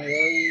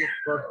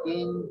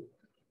 28:14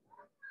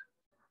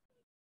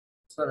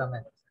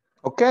 solamente.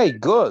 Okay,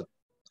 good.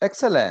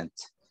 Excellent.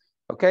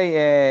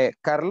 Okay,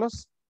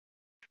 Carlos.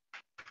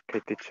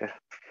 Okay, teacher.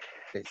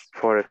 Please.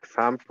 For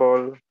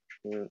example,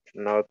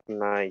 not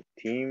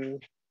 19,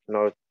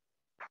 not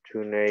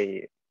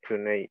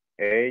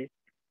 28,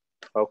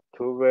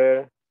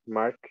 October,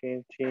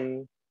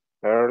 marketing,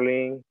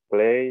 early,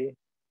 play,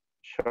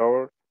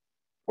 short,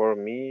 for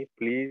me,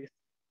 please,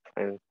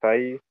 and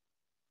size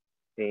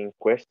in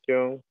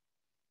question,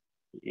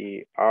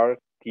 ERTRN,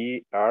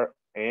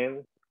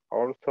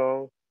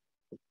 also,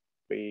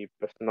 the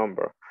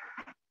number.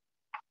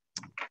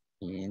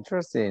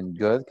 Interesting.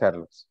 Good,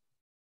 Carlos.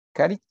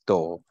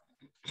 Carito.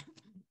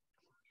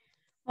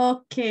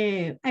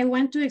 Okay, I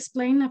want to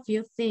explain a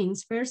few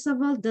things. First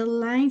of all, the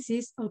lines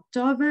is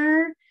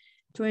October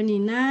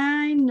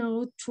 29,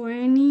 no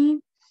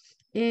 20.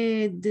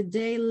 The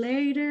day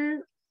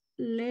later,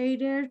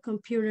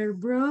 computer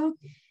broke.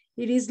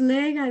 It is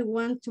late, I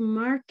want to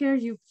marker,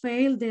 you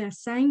failed the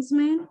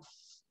assignment.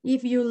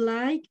 If you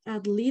like,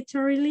 add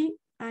literally,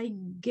 I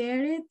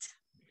get it.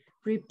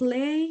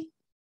 Replay.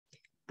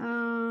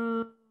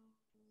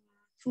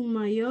 To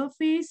my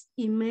office,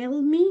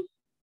 email me.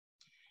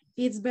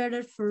 It's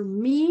better for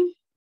me.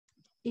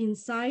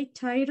 Inside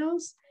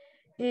titles,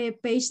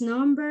 page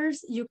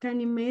numbers, you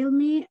can email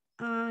me.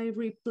 I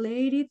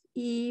replayed it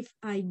if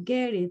I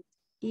get it.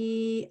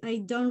 If I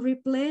don't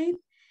replay,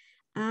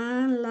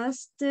 and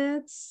last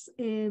steps,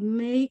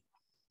 make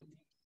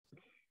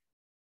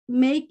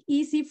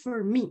easy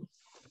for me.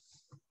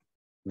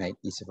 Make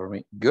easy for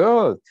me.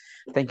 Good.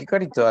 Thank you,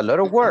 Carito. A lot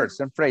of words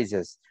and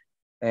phrases.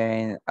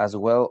 And as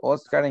well,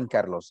 Oscar and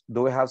Carlos,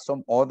 do we have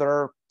some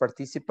other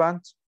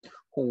participants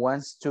who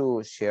wants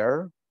to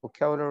share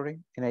vocabulary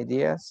and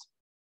ideas?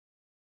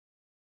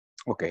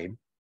 Okay.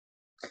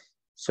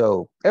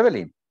 So,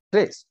 Evelyn,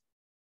 please.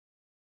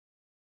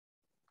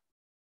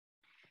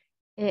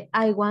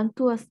 I want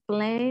to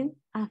explain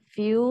a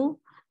few,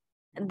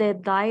 the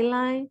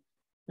deadline,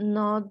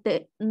 not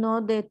the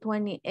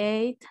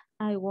 28th.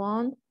 I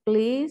want,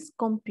 please,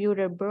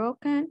 computer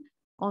broken,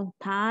 on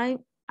time,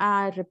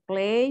 I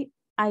replay,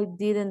 I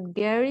didn't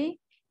get it,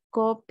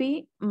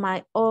 copy,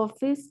 my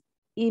office,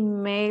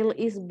 email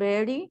is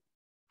very,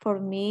 for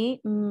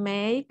me,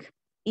 make,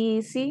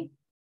 easy,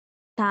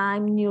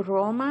 time, New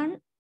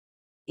Roman,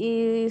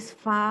 is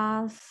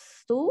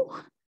fast too,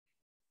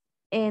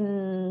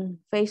 and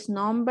face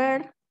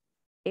number,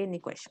 any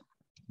question.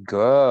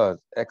 Good,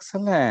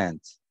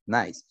 excellent,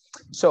 nice.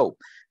 So,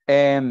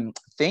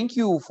 thank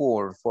you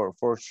for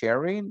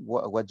sharing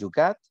what you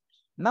got.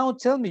 Now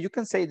tell me, you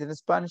can say it in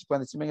Spanish,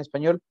 pueden decirme en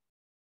español,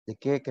 ¿de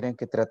qué creen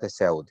que trata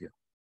ese audio?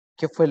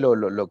 ¿Qué fue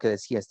lo que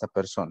decía esta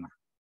persona?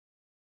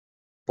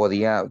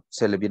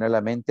 Se le viene a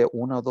la mente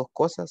una o dos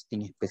cosas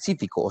en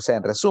específico, o sea,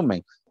 en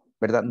resumen,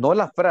 ¿verdad? No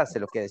la frase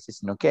lo que decía,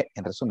 sino que,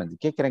 en resumen, ¿de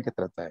qué creen que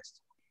trata esto?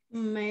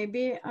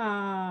 Maybe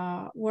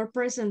a word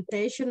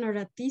presentation or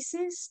a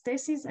thesis,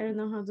 I don't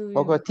know how to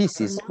Okay,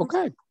 thesis,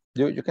 okay.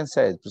 You can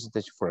say it,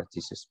 presentation for a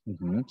thesis.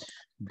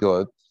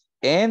 Good.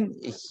 And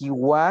he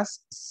was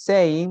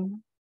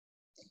saying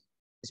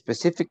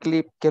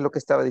specifically, ¿qué es lo que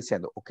estaba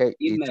diciendo? Okay,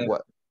 it's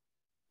what?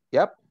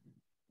 Yep.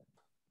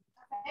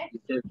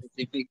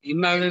 Specific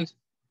emails.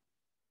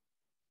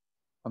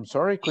 I'm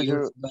sorry, could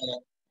you?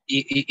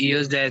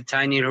 Use the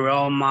tiny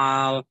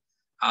Roman,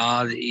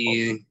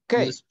 use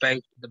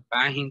page, the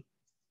page,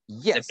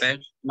 yes. the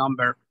page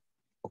number.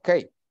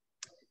 Okay.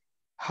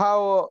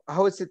 How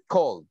is it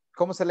called?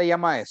 ¿Cómo se le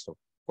llama eso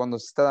cuando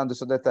se está dando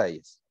esos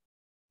detalles?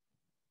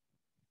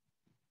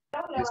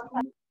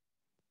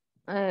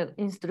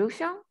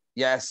 Instruction?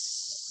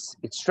 Yes,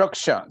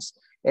 instructions.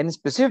 And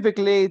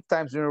specifically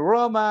Times New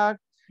Roman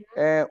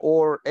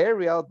or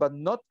Arial, but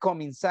not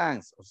Common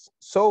Sans.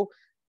 So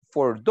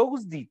for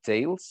those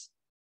details,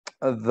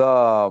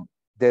 the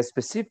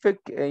specific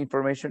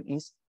information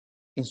is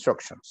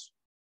instructions.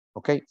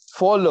 Okay,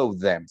 follow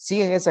them.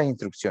 Siguen esas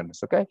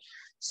instrucciones. Okay,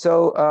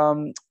 so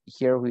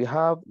here we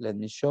have, let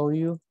me show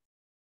you.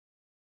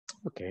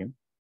 Okay.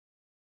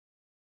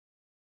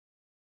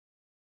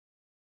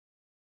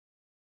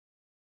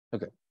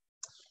 Okay,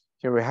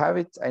 here we have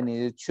it. I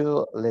need you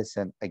to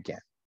listen again.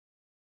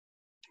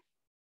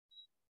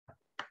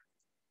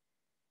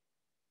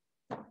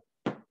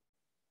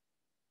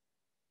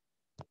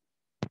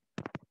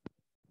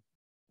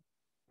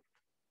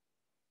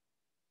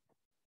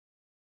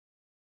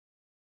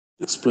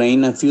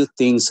 Explain a few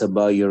things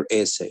about your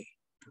essay.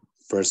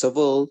 First of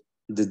all,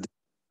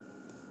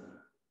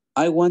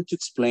 I want to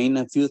explain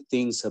a few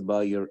things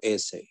about your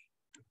essay.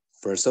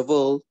 First of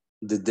all,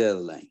 the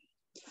deadline.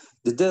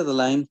 The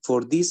deadline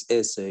for this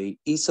essay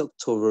is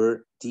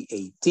October the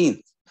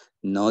 18th,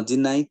 not the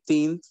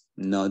 19th,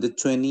 not the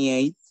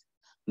 28th,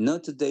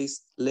 not 2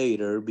 days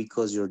later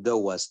because your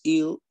dog was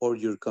ill or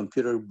your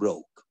computer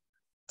broke.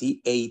 The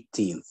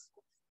 18th.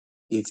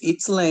 If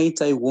it's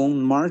late, I won't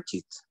mark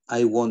it.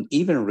 I won't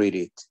even read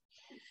it.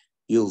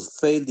 You'll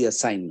fail the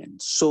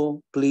assignment,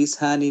 so please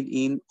hand it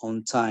in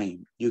on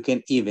time. You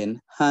can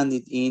even hand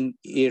it in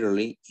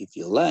early if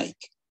you like.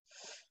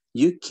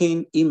 You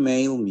can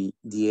email me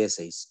the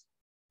essays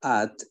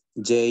at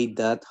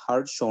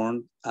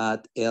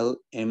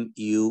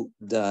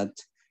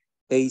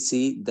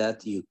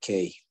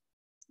j.hartshorn@lmu.ac.uk.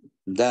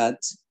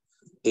 That's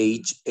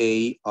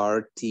HARTSHORN.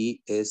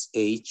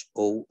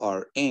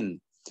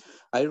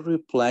 I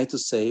reply to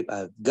say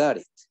I've got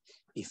it.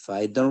 If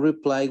I don't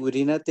reply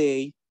within a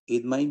day,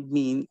 it might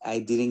mean I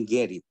didn't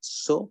get it.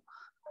 So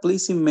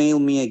please email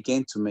me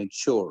again to make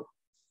sure.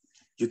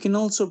 You can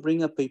also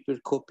bring a paper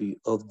copy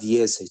of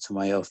the essay to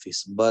my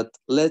office, but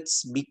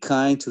let's be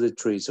kind to the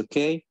trees,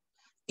 okay?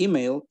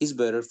 Email is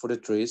better for the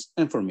trees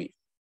and for me.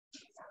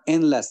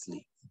 And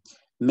lastly,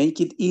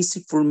 make it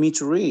easy for me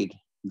to read.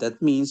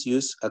 That means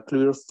use a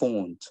clear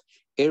font.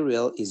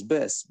 Arial is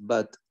best,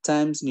 but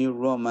Times New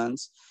Roman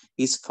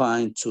is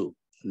fine too.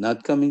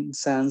 Not Comic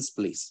Sans,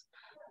 please.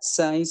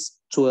 Size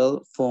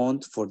 12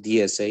 font for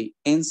the essay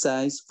and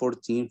size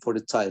 14 for the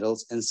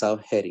titles and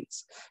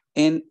subheadings.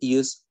 And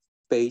use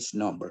page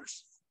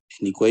numbers.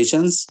 Any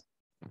questions?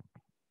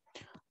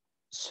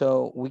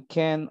 So we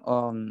can,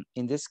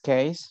 in this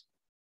case,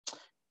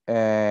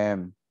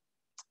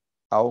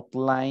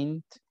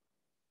 outline,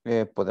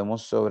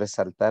 podemos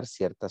sobresaltar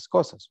ciertas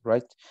cosas,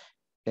 right?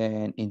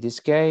 And in this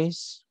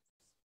case,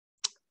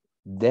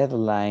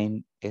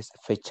 deadline es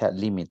fecha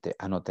límite.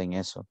 Anoten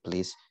eso,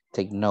 please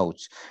take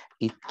notes.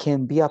 It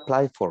can be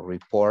applied for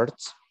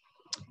reports.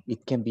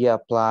 It can be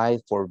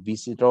applied for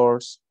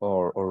visitors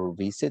or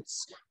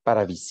visits,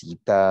 para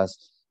visitas,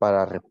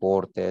 para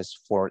reportes,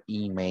 for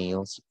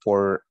emails,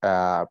 for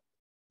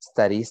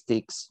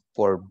statistics,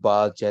 for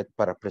budget,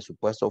 para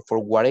presupuesto, for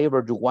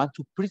whatever you want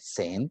to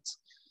present.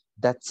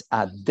 That's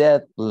a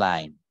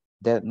deadline.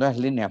 No es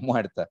línea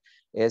muerta,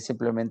 es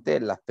simplemente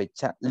la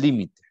fecha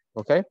límite,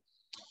 okay?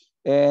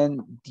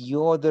 And the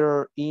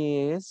other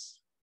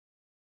is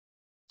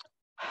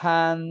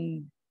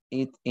hand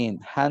it in.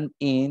 Hand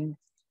in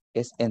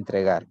es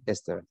entregar.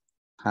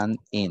 Hand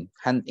in.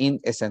 Hand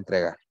in es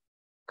entregar,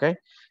 okay?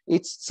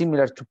 It's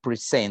similar to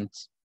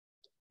present,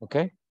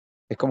 okay?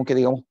 Es como que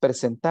digamos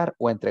presentar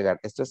o entregar.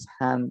 Esto es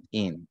hand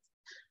in.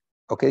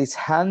 Ok, dice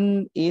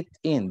hand it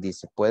in,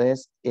 dice,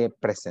 puedes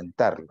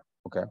presentarlo,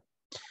 ok.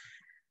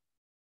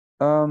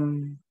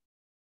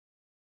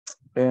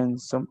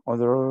 And some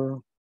other,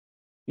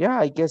 yeah,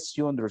 I guess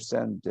you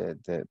understand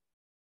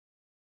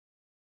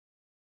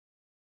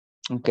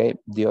okay,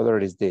 the other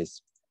is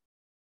this.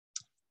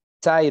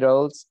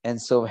 Titles and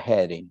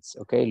subheadings,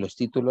 ok, los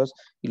títulos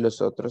y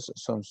los otros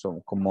son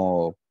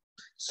como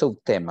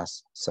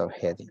subtemas,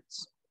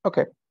 subheadings,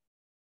 ok.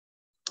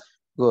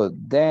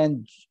 Good,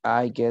 then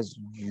I guess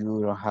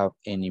you don't have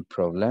any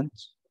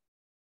problems.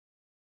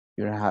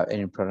 You don't have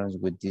any problems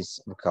with this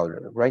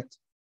vocabulary, right?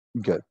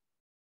 Good.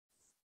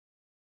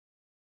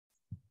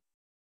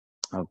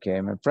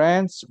 Okay, my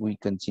friends, we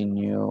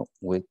continue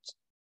with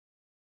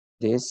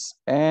this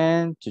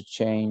and to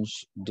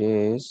change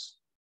this,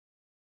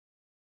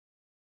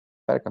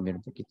 para cambiar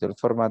un poquito el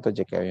formato,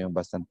 ya que había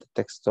bastante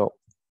texto,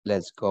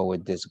 let's go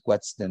with this.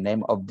 What's the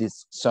name of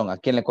this song? ¿A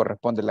quién le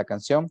corresponde la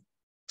canción?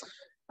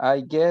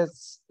 I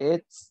guess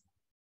it's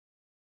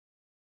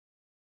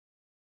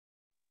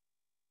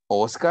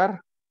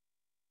Oscar.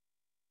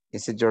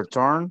 Is it your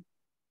turn?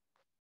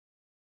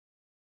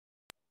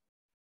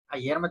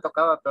 Ayer me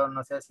tocaba, pero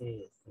no sé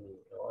si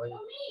hoy.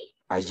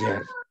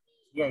 Ayer.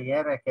 Sí,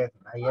 ayer, es que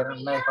ayer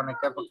me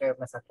desconecté porque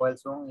me sacó el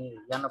Zoom y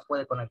ya no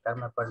pude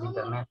conectarme por el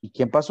internet. ¿Y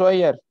quién pasó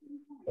ayer?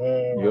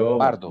 Yo,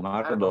 Mardo.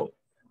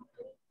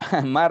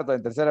 Mardo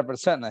en tercera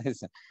persona,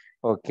 dice.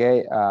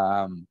 Okay.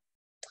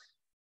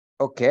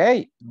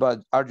 Okay,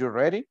 but are you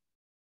ready?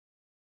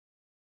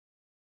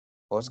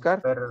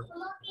 Oscar?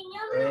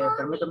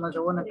 Permítame un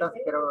segundo,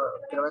 entonces quiero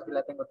ver si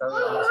la tengo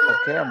todavía.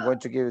 Okay, I'm going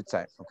to give you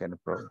time. Okay, no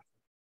problem.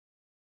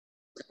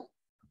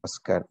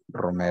 Oscar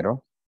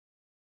Romero.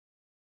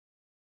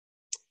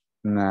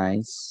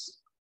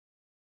 Nice.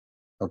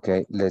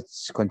 Okay,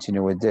 let's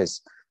continue with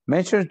this.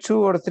 Mention 2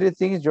 or 3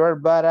 things you are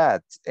bad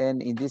at.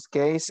 And in this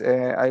case,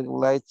 I would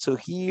like to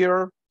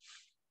hear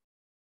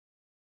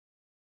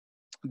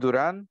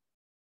Duran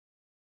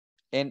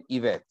and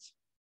Yvette.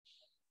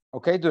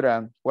 Okay,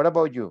 Duran, what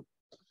about you?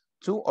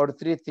 2 or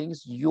 3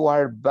 things you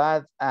are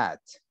bad at.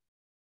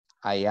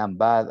 I am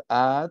bad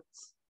at.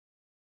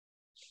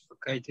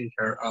 Okay,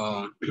 teacher.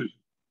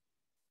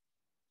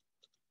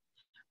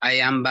 I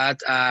am bad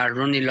at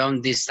running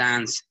long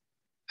distance.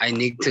 I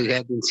need to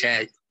get in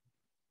shape.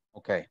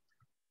 Okay,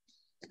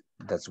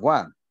 that's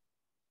one.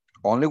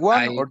 Only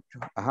one or two?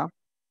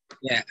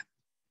 Yeah,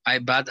 I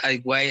bad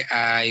at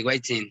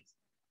waiting.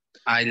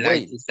 I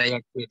like to stay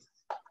active.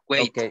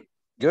 Wait. Okay,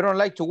 you don't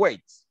like to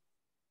wait?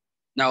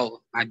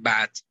 No, I'm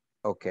bad.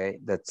 Okay,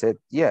 that's it.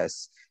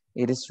 Yes,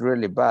 it is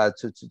really bad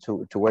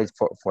to wait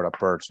for a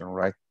person,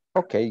 right?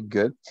 Okay,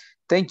 good.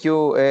 Thank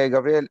you,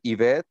 Gabriel.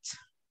 Yvette?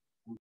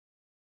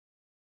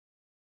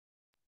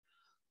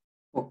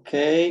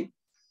 Okay,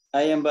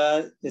 I am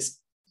bad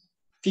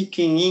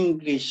speaking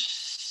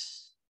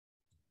English.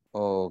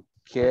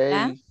 Okay.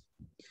 Yeah.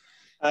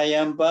 I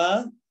am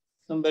bad.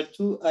 Number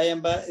 2, I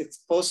am bad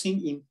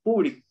exposing in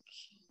public.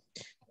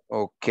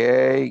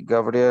 Okay,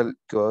 Gabriel,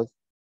 good.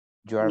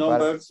 You are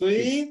Number bad.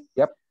 3,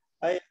 yep.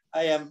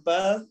 I am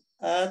bad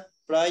at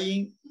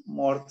playing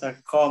Mortal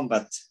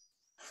Kombat.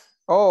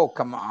 Oh,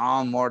 come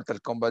on, Mortal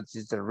Kombat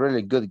is a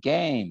really good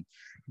game,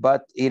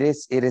 but it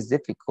is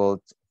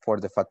difficult for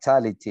the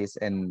fatalities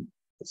and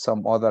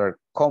some other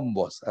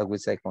combos, I would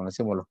say, como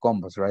decimos los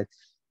combos, right?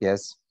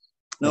 Yes.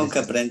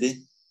 Nunca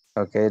aprendí.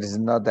 Okay, it is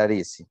not that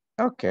easy.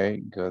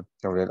 Okay, good,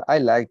 Gabriel. I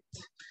liked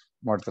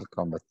Mortal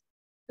Kombat.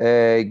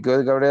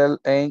 Good, Gabriel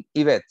and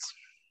Yvette.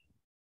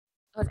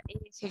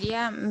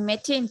 ¿Sería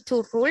matching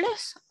two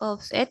rules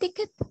of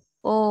etiquette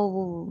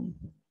o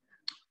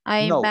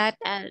I'm No. bad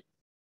at?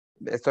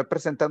 Estoy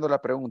presentando la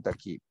pregunta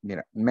aquí.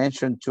 Mira,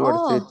 mention two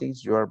or three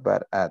things you are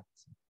bad at.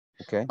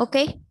 Okay.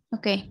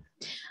 Okay.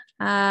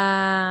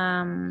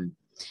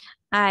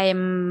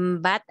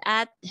 I'm bad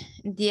at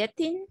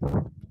dieting.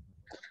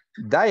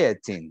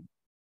 Dieting.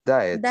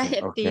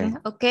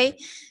 Okay.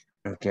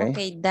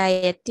 Okay,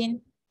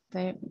 dieting.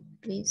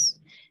 Please.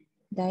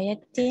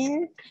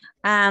 Dieting.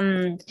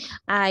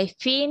 I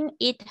find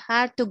it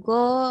hard to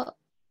go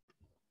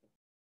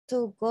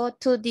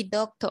to the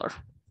doctor.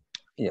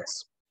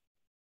 Yes.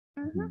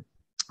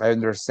 I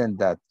understand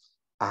that.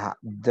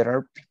 There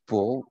are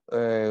people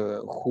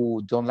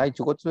who don't like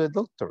to go to the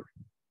doctor.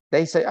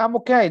 They say, I'm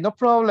okay, no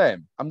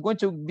problem. I'm going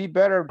to be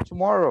better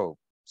tomorrow.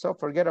 So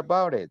forget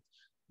about it.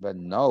 But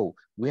no,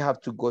 we have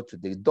to go to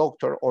the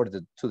doctor or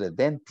to the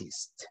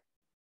dentist.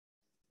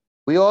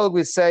 We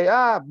always say,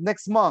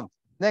 next month,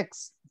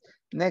 next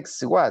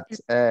what?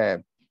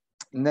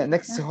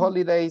 Next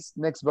holidays,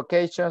 next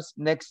vacations,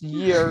 next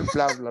year,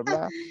 blah, blah,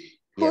 blah.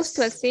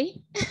 Justo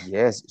así.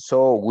 Yes,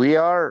 so we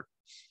are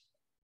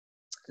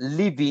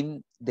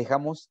leaving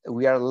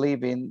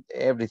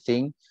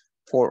everything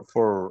for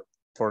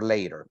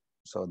later.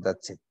 So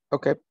that's it.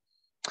 Okay.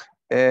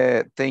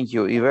 Thank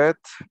you, Yvette.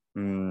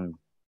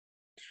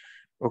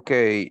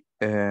 Okay.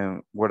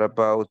 What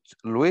about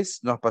Luis?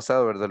 No has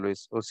pasado, ¿verdad,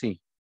 Luis? ¿O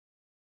sí?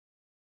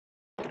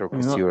 Creo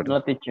que sí, ¿verdad?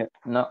 No, teacher.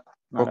 No.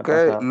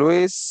 Okay,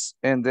 Luis,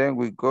 and then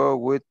we go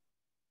with,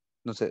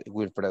 no sé,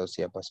 Wilfredo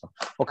sí ya pasó.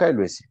 Okay,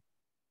 Luis.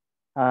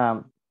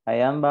 I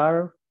am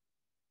bad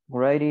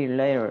writing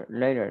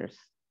letters.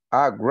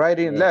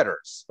 Writing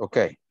letters.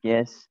 Okay.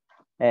 Yes.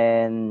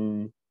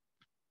 And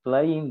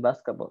playing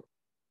basketball.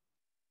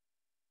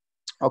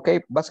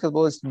 Okay,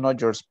 basketball is not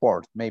your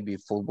sport. Maybe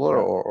football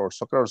or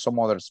soccer or some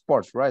other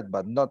sports, right?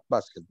 But not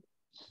basketball.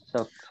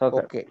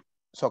 Soccer. Okay,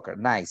 soccer,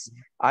 nice.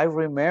 I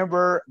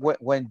remember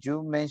when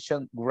you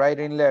mentioned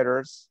writing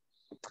letters,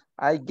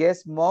 I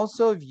guess most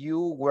of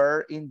you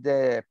were in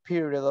the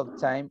period of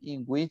time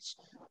in which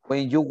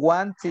when you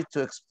wanted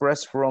to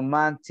express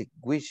romantic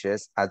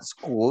wishes at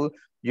school,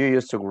 you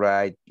used to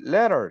write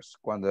letters.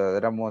 Cuando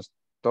éramos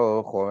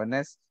todos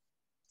jóvenes,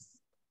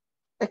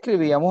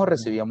 escribíamos o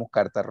recibíamos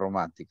cartas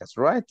románticas,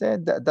 right?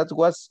 That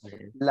was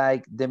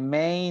like the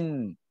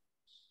main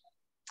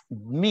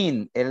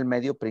el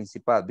medio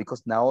principal,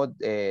 because now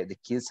the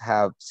kids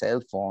have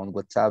cell phone,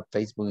 WhatsApp,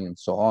 Facebook, and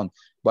so on.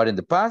 But in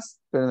the past,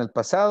 pero en el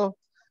pasado,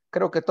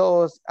 creo que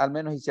todos al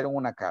menos hicieron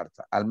una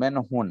carta, al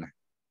menos una,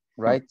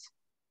 right?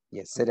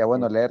 Yes, sería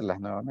bueno leerlas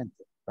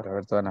nuevamente para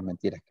ver todas las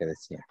mentiras que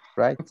decía,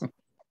 right?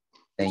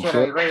 Thank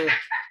you.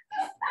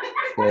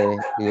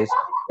 Yes.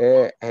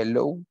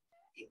 Hello.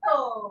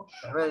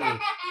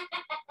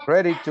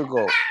 Ready to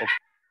go.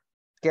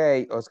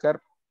 Okay,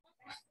 Oscar.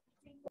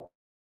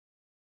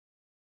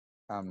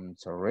 I'm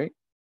sorry.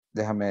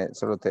 Déjame,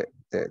 solo te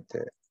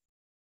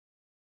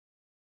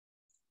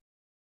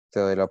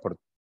doy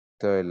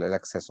el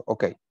acceso.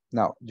 Okay,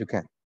 now you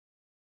can.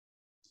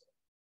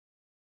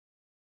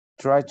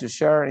 Try to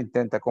share,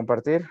 intenta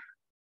compartir.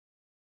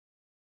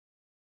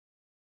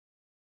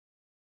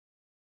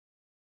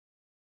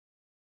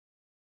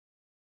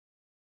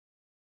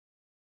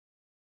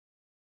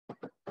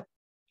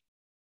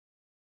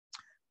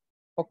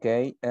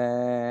 Okay.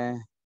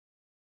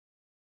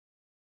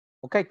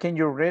 Okay, can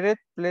you read it,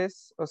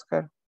 please,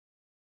 Oscar?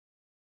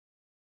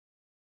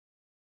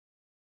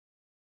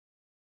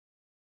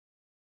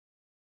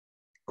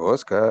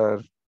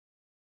 Oscar.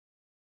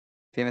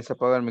 Tienes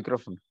apagado el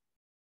micrófono.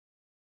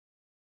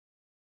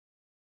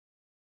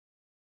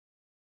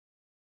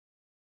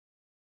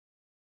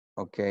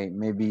 Okay,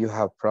 maybe you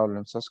have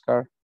problems,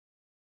 Oscar.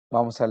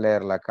 Vamos a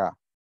leerla acá.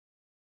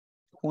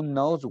 Who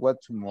knows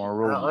what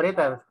tomorrow?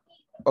 Ahorita.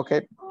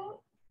 Okay.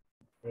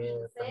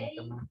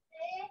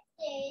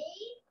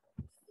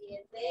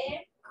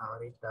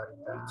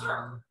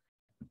 Ahorita.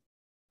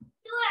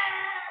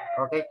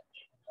 Okay.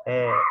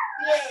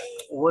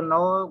 We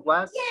know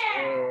what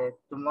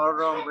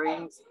tomorrow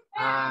brings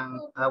and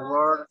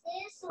our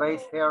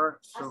face here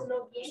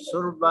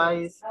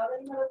survives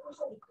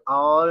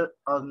all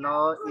of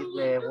know is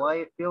the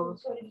way it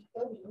feels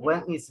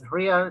when it's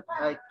real.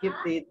 I keep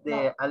it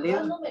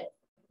alive.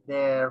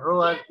 The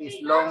road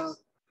is long.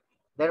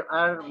 There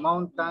are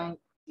mountains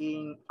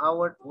in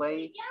our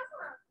way,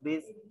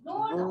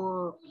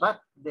 but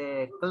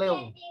the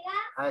cloud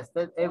I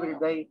stay every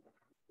day.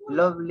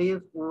 Love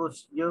lives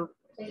with you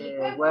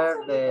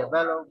where the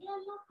valley,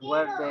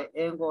 where the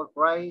Ingles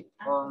right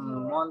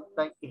on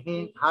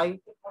mountain high.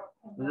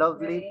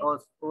 lovely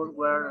us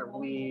where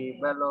we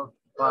develop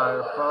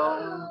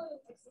from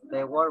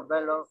the word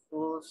below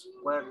us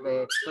where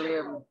the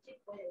clear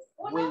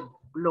wind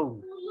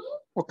blow.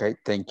 Okay,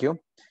 thank you.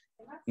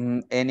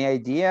 Any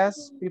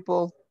ideas,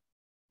 people?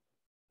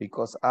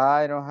 Because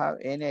I don't have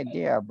any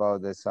idea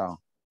about the song.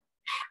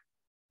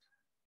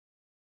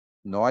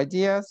 No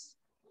ideas?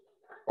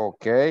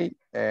 Okay.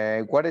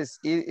 What is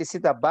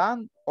it a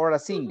band or a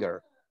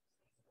singer?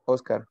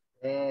 Oscar?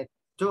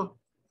 Two.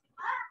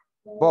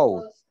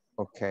 Both.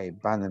 Okay,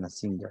 band and a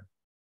singer.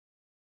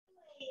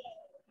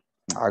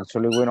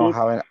 Actually, we don't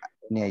have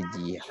any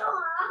idea.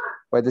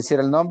 ¿Puedes decir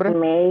el nombre?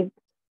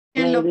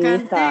 Que lo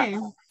cante.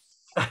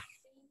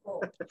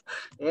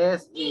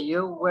 Yes,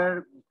 you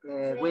were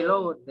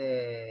Willow,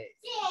 the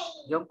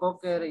John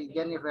Cocker y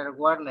Jennifer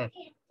Warner.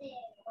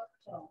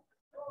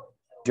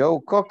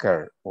 Joe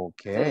Cocker.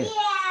 Okay.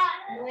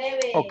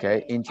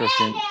 Okay,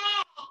 interesting.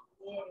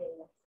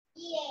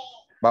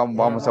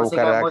 Vamos a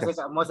buscar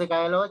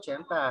música de los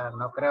 80,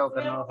 no creo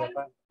que no lo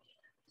sepa.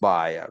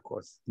 Vaya,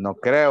 cosa. No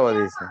creo,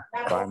 dice.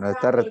 No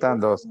está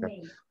retando, Oscar.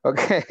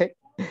 Okay.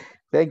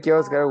 Thank you,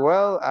 Oscar.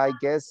 Well, I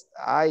guess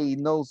I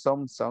know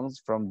some songs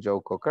from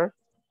Joe Cocker,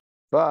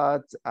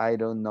 but I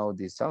don't know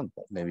this song.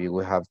 Maybe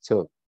we have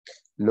to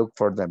look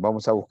for them.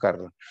 Vamos a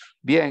buscarlo.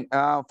 Bien,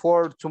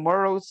 for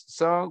tomorrow's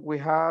song, we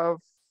have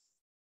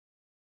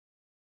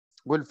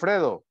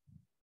Wilfredo.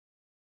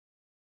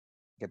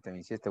 ¿Qué te me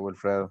hiciste,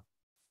 Wilfredo?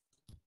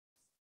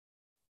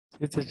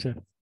 Sí, teacher.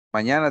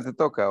 Mañana te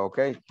toca,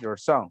 okay? Your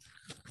song.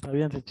 Está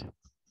bien, teacher.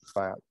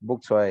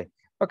 Books away.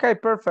 Okay,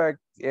 perfect.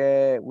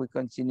 We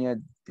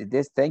continue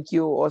this. Thank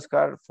you,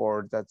 Oscar,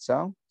 for that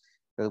song.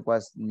 That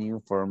was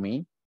new for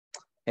me.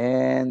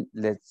 And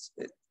let's,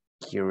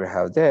 here we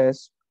have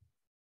this.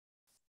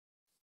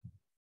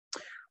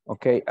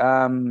 Okay,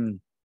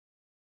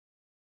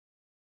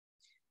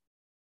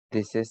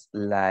 this is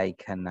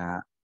like an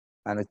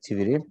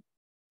activity.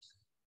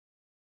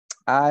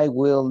 I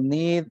will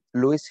need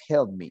Luis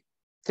help me.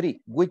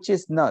 3, which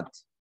is not.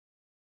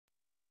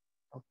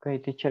 Okay,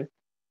 teacher.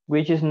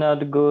 Which is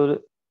not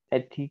good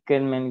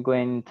etiquette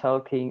when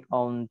talking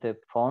on the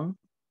phone?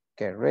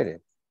 Okay, read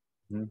it.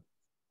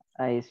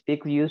 I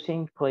speak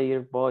using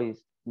clear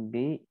voice.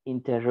 B,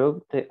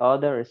 interrupt the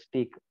other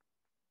speaker.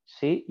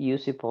 C,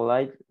 use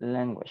polite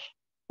language.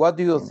 What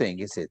do you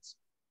think is it?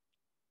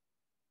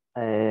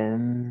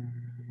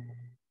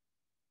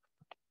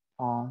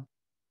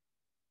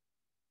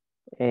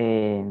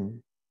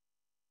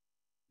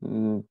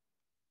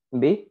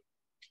 B?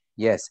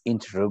 Yes,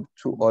 interrupt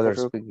to other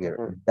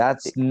speaker.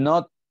 That's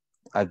not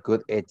a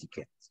good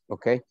etiquette,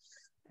 okay?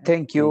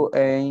 Thank you,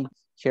 and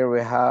here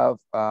we have,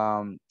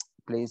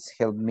 please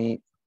help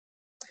me,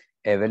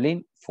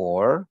 Evelyn,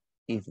 for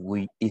if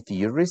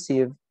you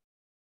receive.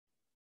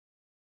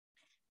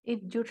 If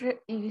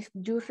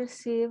you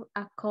receive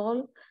a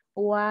call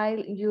while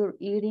you're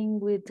eating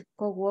with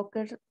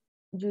coworkers,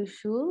 you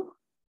should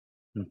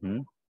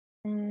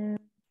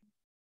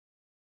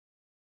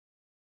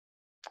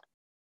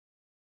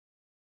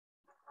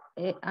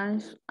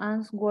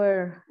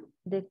answer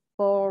the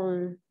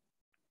call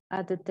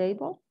at the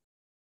table.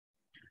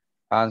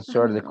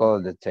 Answer the call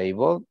at the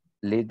table,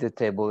 leave the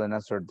table and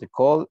answer the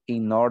call,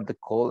 ignore the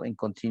call and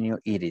continue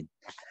eating.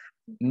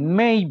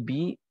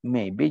 Maybe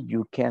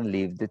you can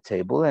leave the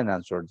table and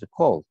answer the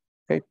call.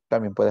 Okay,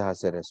 también puedes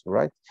hacer eso,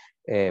 right?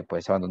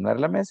 Puedes abandonar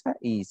la mesa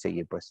y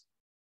seguir pues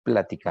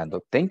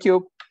platicando. Thank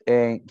you.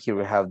 And here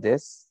we have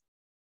this.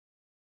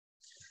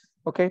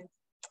 Okay,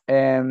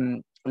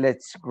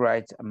 let's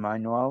write a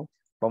manual.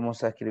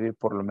 Vamos a escribir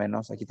por lo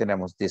menos, aquí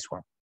tenemos this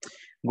one.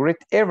 Greet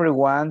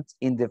everyone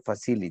in the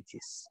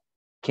facilities.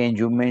 Can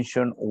you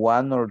mention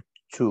 1 or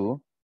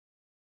 2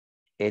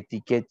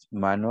 etiquette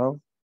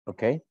manual?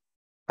 Okay.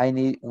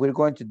 We're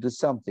going to do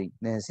something.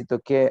 Necesito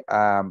que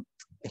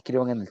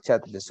escriban en el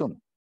chat de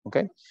Zoom.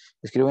 Okay.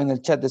 Escriban en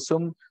el chat de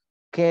Zoom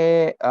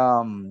que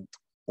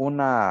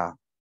una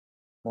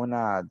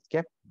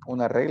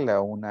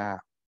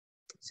regla,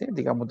 sí,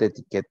 digamos de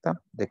etiqueta,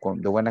 de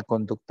buena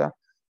conducta,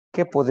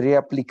 que podría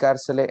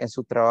aplicársele en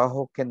su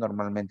trabajo que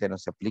normalmente no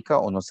se aplica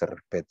o no se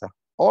respeta.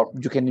 Or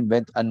you can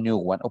invent a new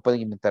one, o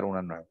pueden inventar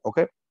una nueva,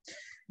 ¿ok?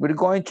 We're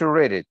going to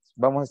read it.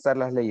 Vamos a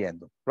estarlas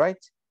leyendo, right?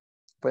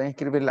 Pueden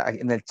escribirla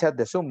en el chat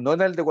de Zoom, no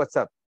en el de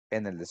WhatsApp,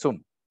 en el de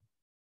Zoom.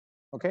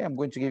 Okay, I'm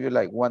going to give you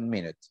like 1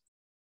 minute.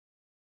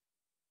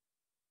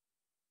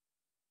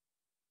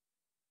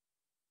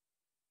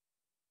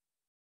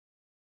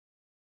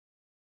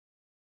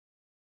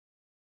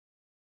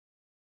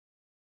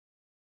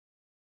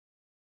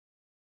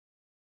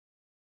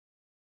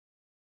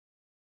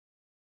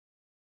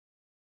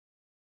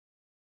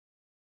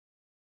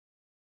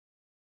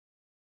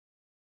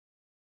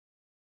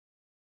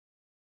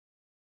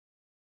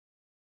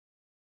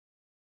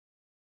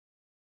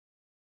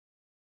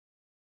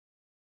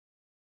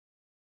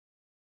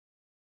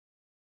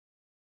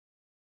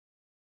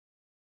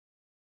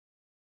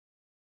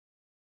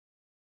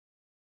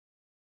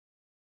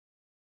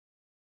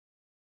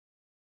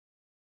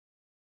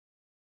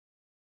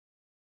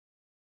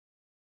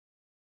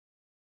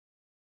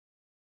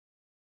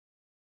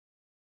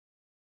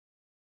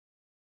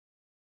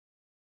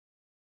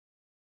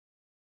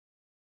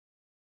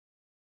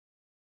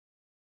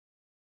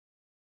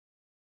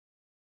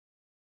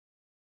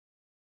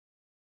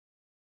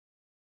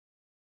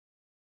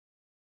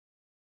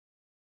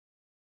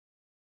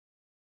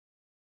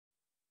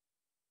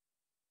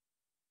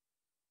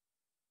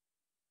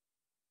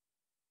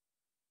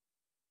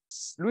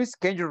 Luis,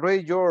 can you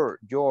read your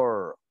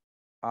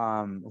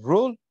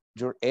rule,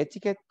 your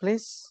etiquette,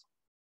 please?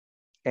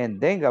 And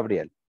then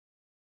Gabriel.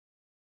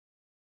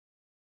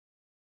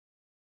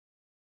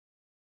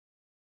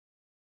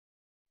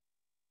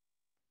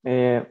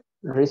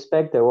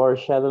 Respect the word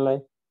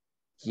schedule.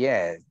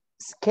 Yeah,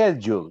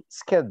 schedule.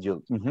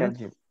 Schedule.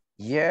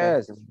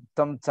 Yes, Schedule.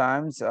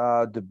 sometimes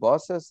the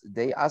bosses,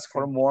 they ask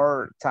for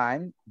more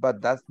time,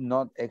 but that's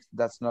not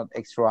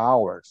extra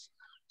hours.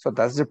 So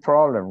that's the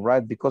problem,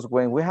 right? Because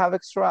when we have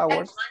extra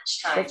hours,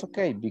 that's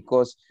okay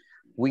because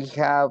we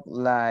have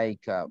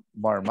like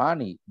more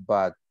money,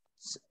 but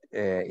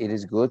it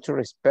is good to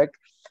respect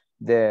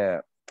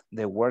the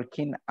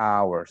working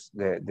hours,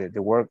 the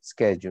work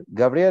schedule.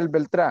 Gabriel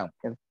Beltran,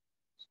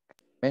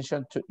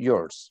 mention to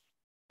yours.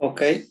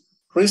 Okay,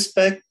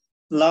 respect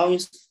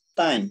lunch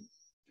time.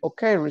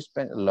 Okay,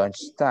 respect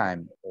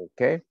lunchtime,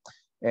 okay?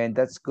 And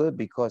that's good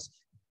because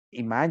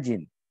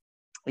imagine,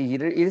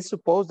 it is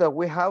supposed that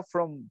we have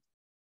from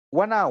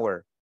 1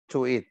 hour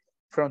to eat,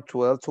 from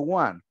 12 to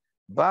 1.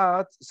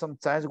 But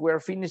sometimes we are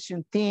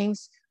finishing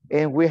things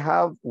and we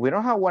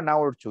don't have 1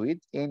 hour to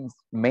eat, and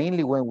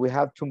mainly when we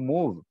have to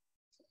move.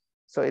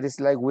 So it is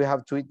like we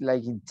have to eat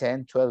like in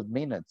 10, 12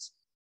 minutes.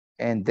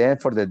 And then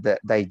for the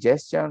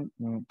digestion,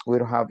 we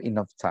don't have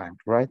enough time,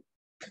 right?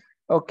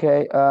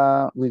 Okay,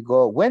 we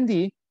go.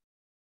 Wendy.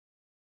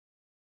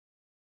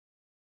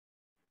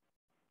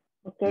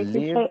 Okay,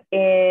 Leave. teacher,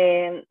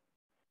 and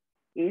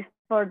it's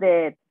for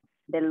the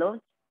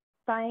lunch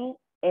time,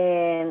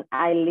 and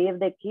I leave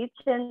the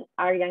kitchen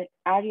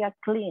area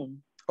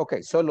clean.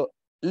 Okay, solo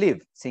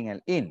live, sin el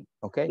in,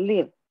 okay?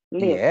 Live.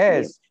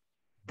 Yes,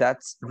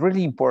 that's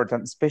really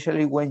important,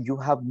 especially when you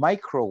have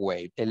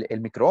microwave, el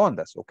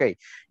microondas, okay?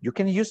 You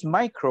can use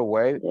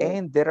microwave, Yes.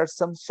 and there are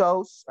some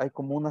sauce, hay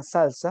como una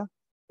salsa.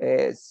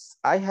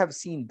 I have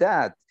seen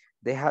that.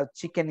 They have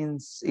chicken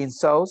in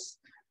sauce,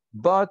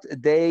 but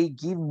they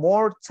give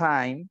more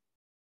time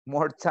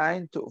for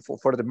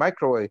the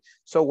microwave.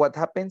 So what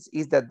happens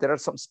is that there are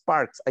some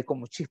sparks, hay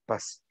como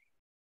chispas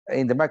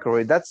in the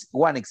microwave. That's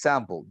one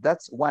example,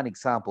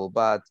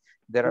 but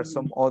there are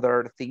some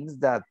other things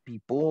that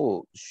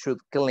people should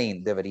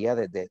clean, debería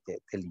de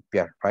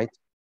limpiar, right?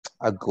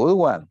 A good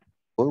one.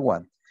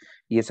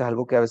 Y eso es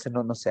algo que a veces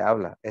no se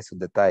habla, esos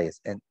detalles,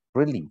 and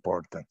really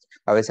important.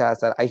 A veces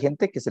hasta hay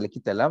gente que se le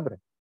quita el hambre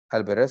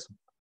al ver eso,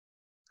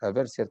 al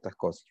ver ciertas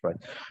cosas, right?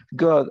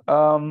 Good.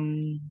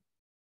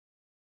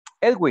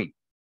 Edwin.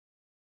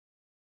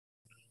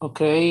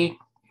 Okay,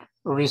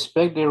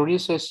 respect the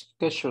recess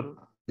schedule.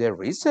 The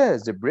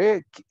recess, the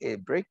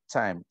break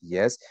time,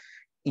 yes.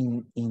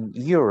 In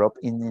Europe,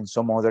 in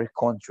some other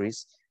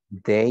countries,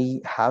 they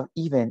have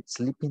even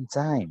sleeping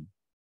time.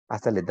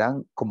 Hasta le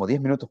dan como 10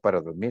 minutos para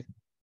dormir.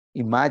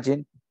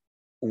 Imagine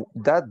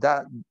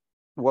that,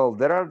 well,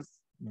 there are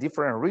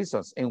different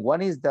reasons. And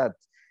one is that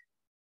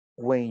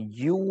when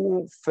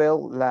you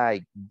feel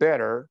like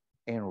better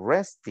and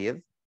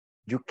rested,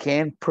 you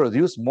can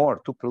produce more.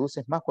 Tú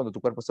produces más cuando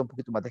tu cuerpo está un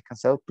poquito más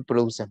descansado, tú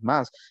produces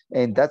más.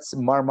 And that's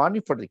more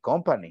money for the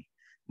company.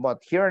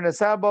 But here in El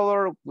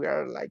Salvador, we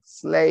are like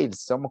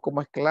slaves. Somos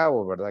como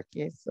esclavos, ¿verdad?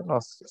 Aquí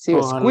sí,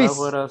 Ojalá squeeze.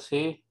 fuera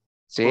así.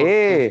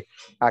 Sí,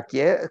 aquí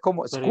es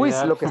como squeeze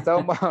ideal. lo que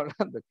estábamos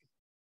hablando.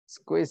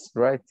 Squeeze,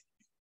 right?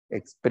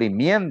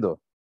 Exprimiendo.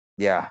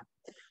 Yeah.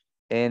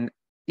 And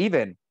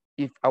even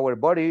if our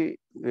body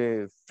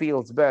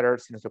feels better,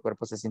 si nuestro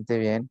cuerpo se siente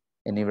bien,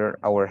 and even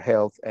our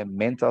health and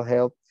mental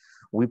health,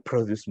 we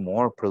produce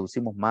more,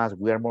 producimos más,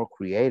 we are more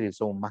creative,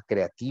 somos más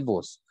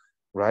creativos,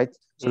 right?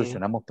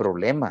 Solucionamos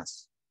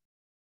problemas.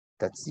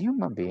 That's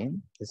human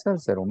being, es el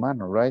ser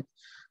humano, right?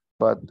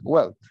 But,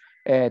 well,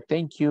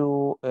 thank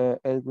you,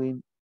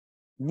 Edwin.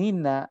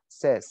 Nina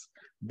says,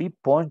 be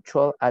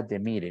punctual at the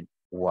meeting.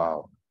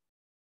 Wow.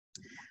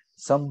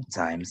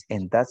 Sometimes,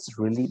 and that's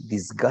really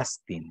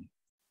disgusting.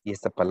 Y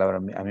esta palabra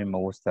a mí me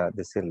gusta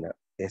decirla.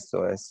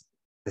 Esto es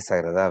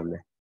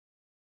desagradable.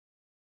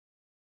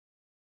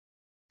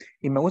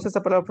 Y me gusta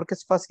esta palabra porque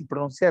es fácil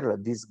pronunciarla.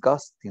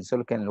 Disgusting,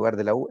 solo que en lugar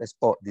de la U es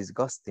O,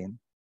 disgusting.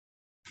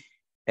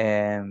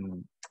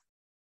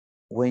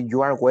 When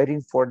you are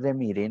waiting for the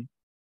meeting,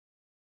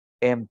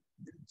 and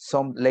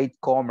some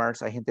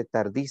latecomers, hay gente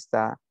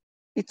tardista,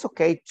 it's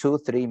okay, 2,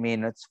 3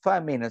 minutes,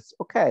 5 minutes,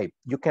 okay,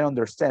 you can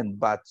understand,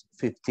 but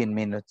 15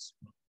 minutes,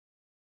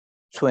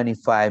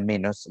 25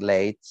 minutes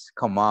late,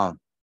 come on.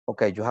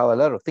 Okay, you have a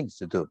lot of things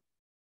to do.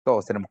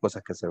 Todos tenemos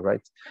cosas que hacer,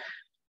 right?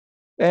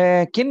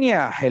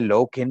 Kenya,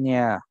 hello,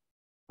 Kenya.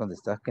 ¿Dónde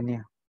estás,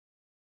 Kenya?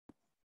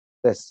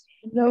 Yes.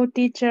 Hello,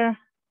 teacher.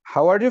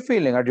 How are you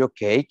feeling? Are you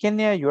okay,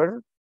 Kenya?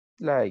 You're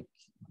like...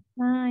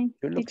 Ay,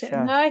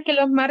 teacher. No, es que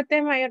los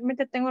martes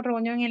mayormente tengo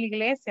reunión en la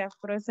iglesia,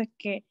 por eso es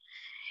que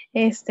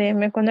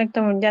me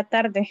conecto ya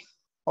tarde.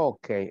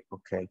 Okay,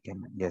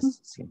 Kenya.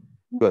 Yes, sí.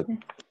 Good.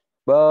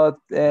 But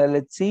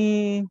let's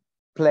see,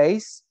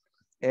 place.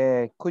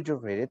 Could you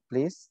read it,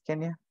 please,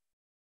 Kenya?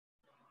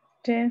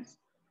 Yes.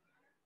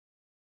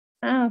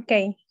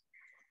 Ok.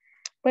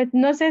 Pues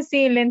no sé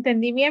si le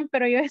entendí bien,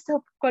 pero yo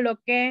eso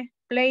coloqué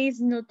place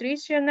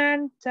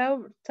nutritional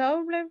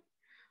table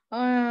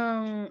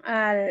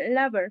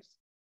Lovers.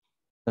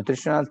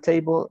 Nutritional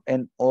table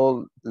and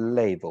all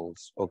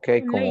labels,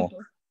 ok, como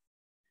Labels.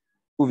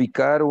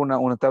 ubicar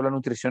una tabla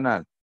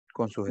nutricional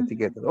con sus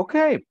etiquetas,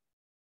 ok,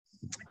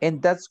 and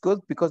that's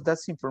good because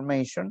that's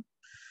information,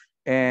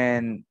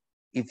 and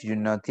if you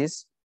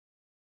notice,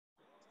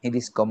 it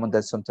is common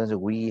that sometimes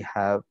we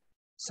have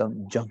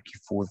some junky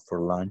food for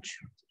lunch,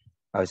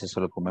 a veces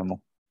solo comemos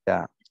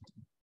ya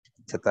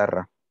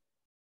chatarra,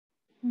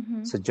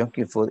 so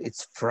junky food,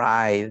 it's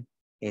fried,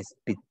 it's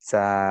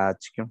pizza,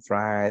 chicken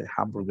fried,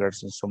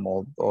 hamburgers, and some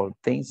old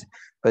things.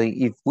 But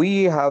if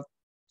we have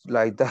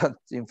like that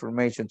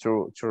information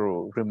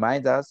to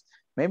remind us,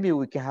 maybe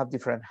we can have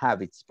different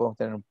habits. Podemos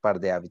tener un par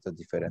de hábitos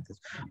diferentes.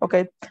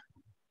 Okay,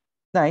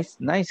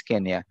 nice,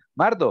 Kenya.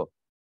 Mardo.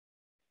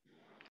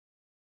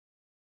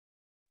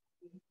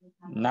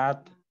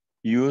 Not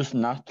use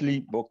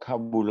nasty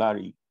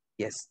vocabulary.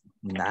 Yes,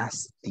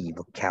 nasty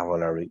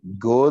vocabulary.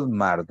 Good,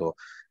 Mardo.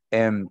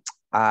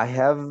 I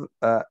have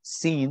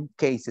seen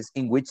cases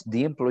in which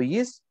the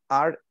employees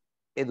are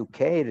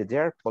educated, they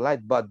are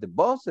polite, but the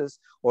bosses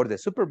or the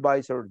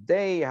supervisor,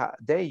 they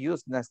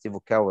use nasty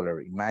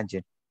vocabulary.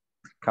 Imagine,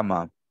 come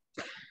on.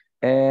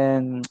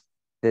 And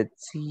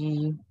let's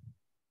see.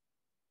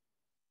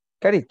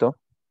 Carito.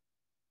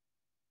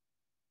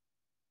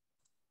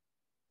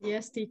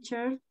 Yes,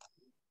 teacher.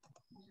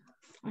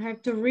 I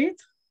have to read.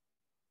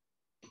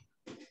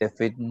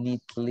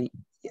 Definitely,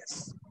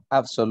 yes.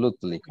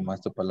 Absolutely, como es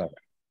tu palabra.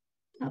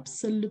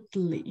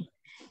 Absolutely.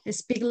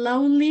 Speak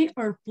loudly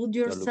or put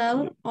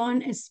yourself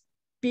on a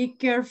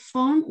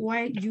speakerphone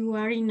while you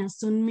are in a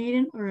Zoom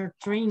meeting or a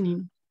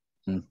training.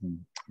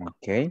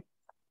 Okay.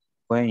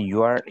 When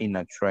you are in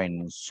a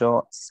training,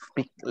 so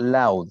speak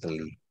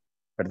loudly,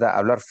 ¿verdad?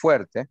 Hablar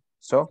fuerte.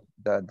 So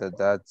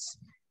that's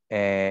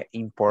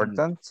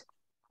important.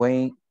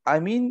 When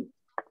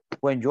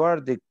you are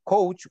the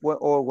coach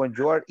or when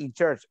you are in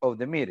charge of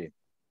the meeting.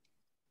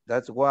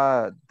 That's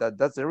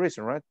the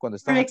reason, right? Cuando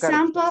For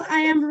example, I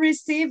am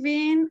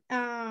receiving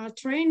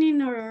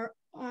training or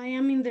I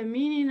am in the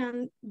meeting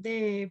and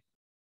the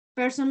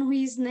person who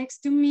is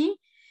next to me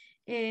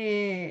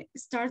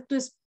start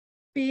to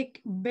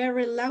speak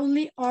very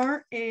loudly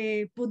or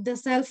put the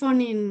cell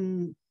phone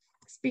in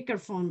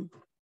speakerphone.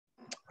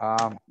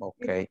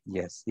 Okay,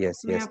 yes.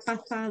 Me ha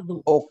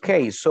pasado.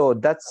 Okay, so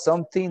that's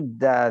something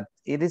that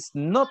it is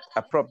not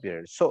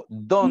appropriate. So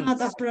don't.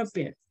 Not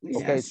appropriate.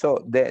 Okay, yes.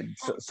 so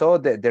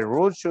the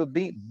rule should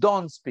be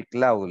don't speak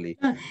loudly.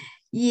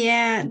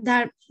 Yeah,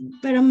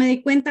 pero me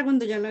di cuenta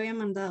cuando ya lo había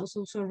mandado,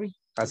 so sorry.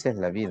 Así es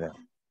la vida.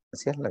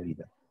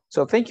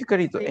 So thank you,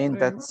 Carito. And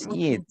that's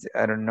it.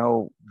 I don't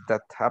know,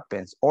 that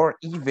happens. Or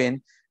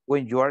even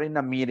when you are in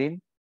a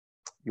meeting,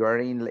 you are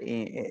in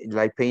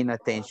like paying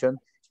attention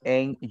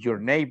and your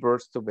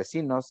neighbors, tu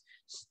vecinos,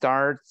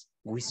 start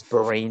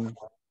whispering,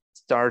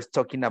 start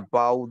talking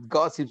about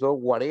gossips or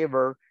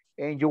whatever,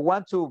 and you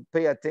want to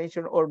pay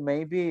attention, or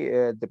maybe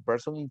the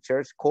person in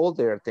charge called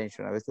their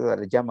attention. A veces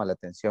le llama la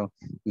atención.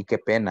 Y qué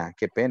pena,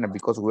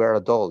 because we are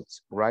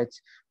adults, right?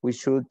 We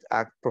should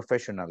act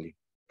professionally,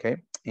 okay?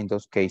 In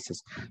those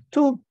cases.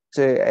 To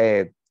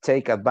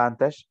take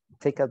advantage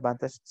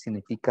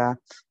significa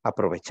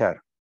aprovechar.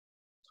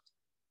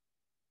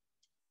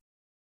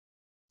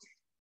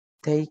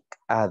 Take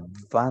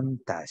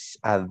advantage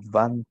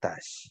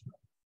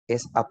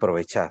es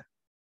aprovechar,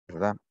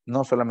 ¿verdad?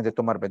 No solamente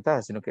tomar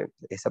ventaja, sino que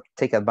es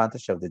take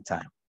advantage of the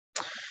time.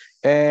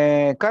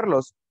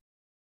 Carlos.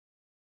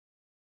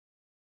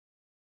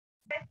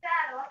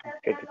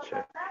 Okay,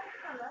 teacher.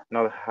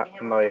 Not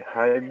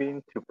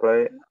having to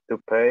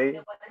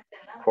pay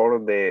for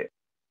the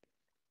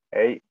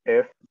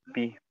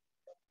AFP.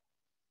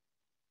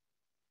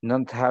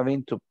 Not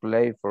having to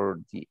pay for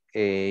the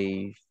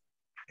AFP,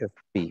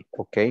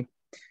 ok.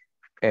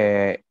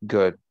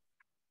 Good.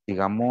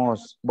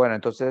 Digamos, bueno,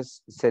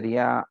 entonces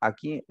sería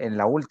aquí en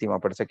la última,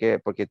 parece que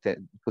porque te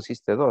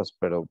pusiste dos,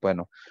 pero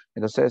bueno,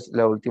 entonces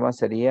la última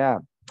sería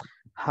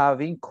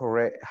having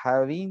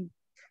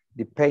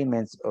the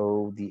payments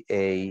of the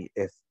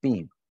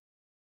AFP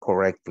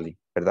correctly,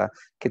 ¿verdad?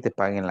 Que te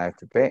paguen la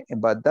AFP,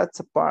 but that's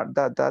a part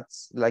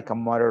that's like a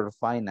matter of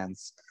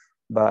finance,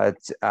 but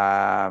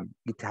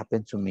it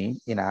happened to me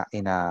in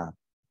a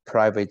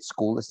private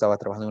school. Estaba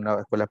trabajando en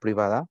una escuela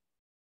privada,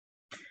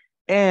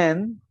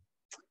 and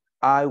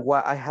I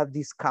had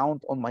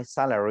discount on my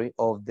salary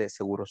of the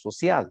Seguro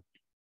Social.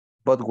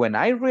 But when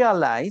I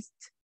realized,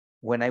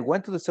 when I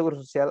went to the Seguro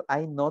Social,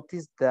 I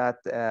noticed that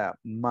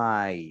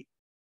my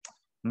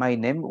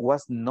name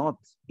was not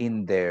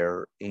in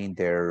their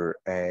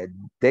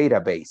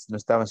database. No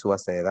estaba en su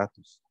base de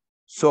datos.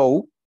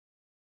 So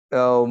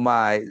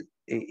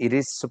it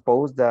is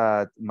supposed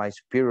that my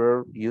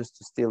superior used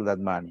to steal that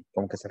money.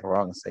 Como que se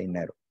robaban ese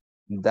dinero.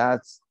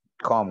 That's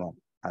common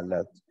a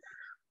lot.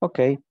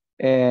 Okay.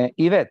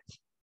 Yvette.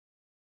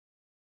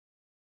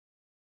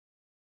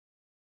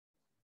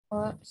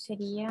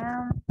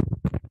 Sería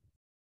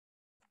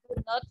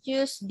do not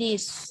use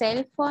this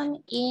cell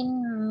phone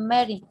in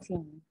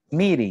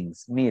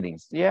meetings.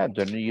 Meetings. Yeah,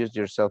 don't use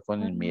your cell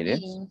phone in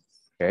meetings.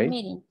 Okay.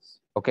 Meetings.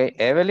 Okay,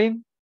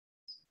 Evelyn.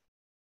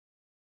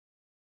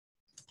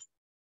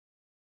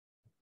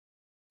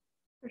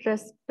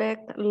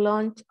 Respect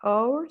lunch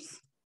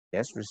hours.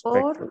 Yes,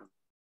 respect.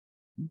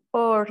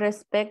 Or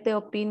respect the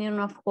opinion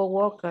of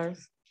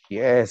coworkers.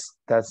 Yes,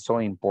 that's so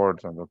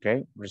important,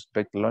 okay?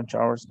 Respect lunch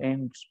hours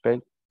and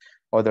respect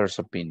others'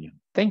 opinion.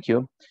 Thank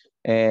you.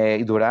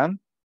 Duran?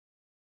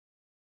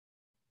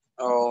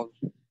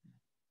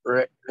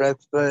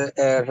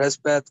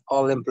 Respect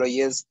all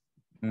employees.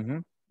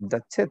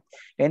 That's it.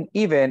 And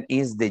even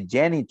is the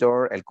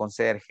janitor, el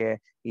conserje,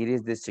 it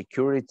is the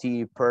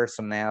security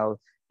personnel,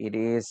 it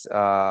is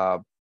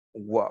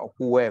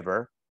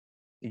whoever,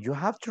 you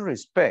have to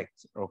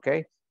respect,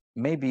 okay?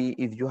 Maybe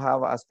if you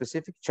have a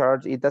specific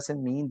charge, it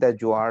doesn't mean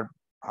that you are,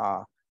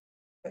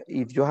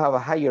 if you have a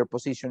higher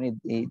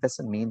position, it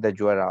doesn't mean that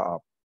you are a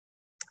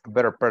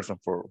better person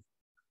for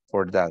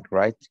that,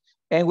 right?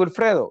 And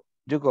Wilfredo,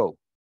 you go.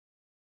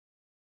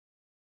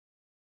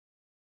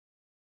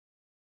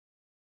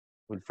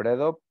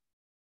 Wilfredo.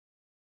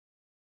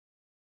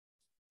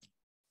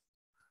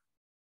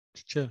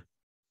 Teacher.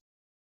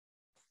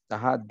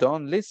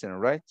 Don't listen,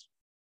 right?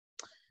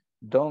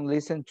 Don't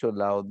listen to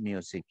loud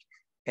music.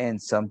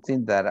 And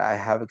something that I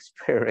have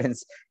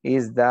experienced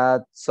is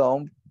that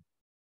some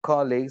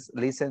colleagues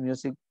listen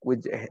music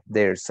with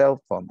their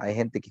cell phone. Hay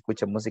gente que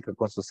escucha música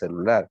con su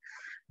celular.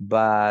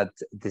 But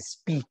the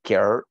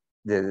speaker,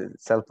 the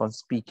cell phone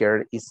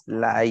speaker is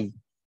like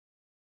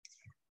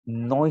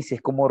noise,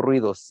 es como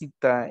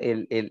ruidosita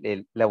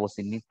la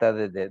bocinita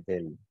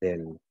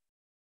del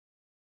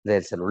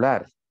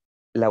celular.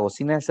 La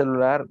bocina del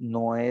celular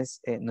no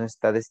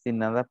está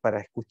destinada para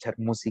escuchar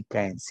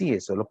música en sí,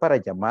 es solo para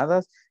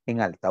llamadas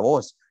en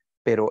altavoz.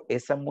 Pero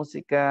esa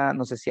música,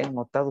 no sé si han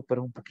notado,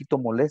 pero es un poquito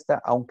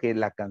molesta, aunque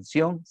la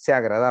canción sea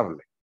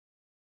agradable.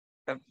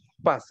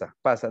 Pasa.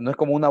 No es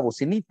como una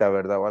bocinita,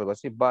 ¿verdad? O algo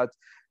así. But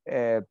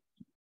the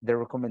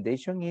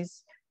recommendation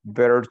is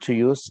better to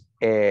use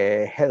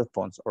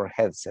headphones or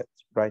headset,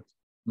 right?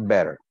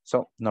 Better.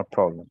 So no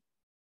problem.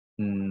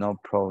 No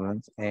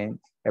problems and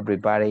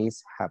everybody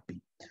is happy.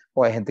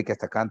 O hay gente que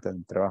hasta canta en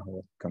el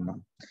trabajo. Come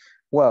on.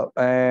 Well,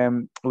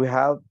 we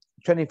have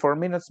 24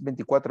 minutes,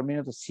 24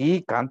 minutos.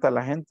 Sí, canta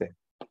la gente.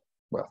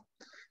 Well.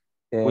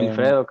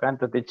 Wilfredo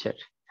canta, teacher.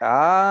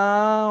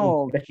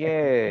 Ok.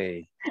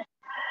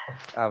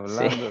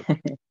 Hablando.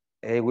 Sí.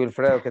 Hey,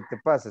 Wilfredo, ¿qué te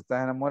pasa?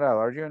 ¿Estás enamorado?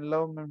 Are you in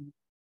love, man?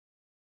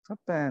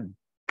 What's happened?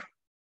 O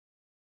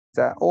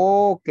sea,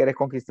 quieres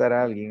conquistar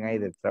a alguien ahí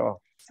del trabajo.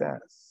 O sea,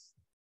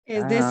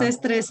 es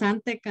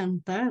desestresante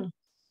cantar.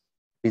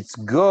 It's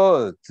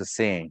good to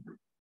sing.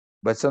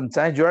 But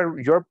sometimes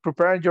you're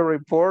preparing your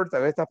report, a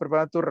veces estás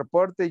preparando tu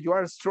reporte, you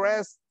are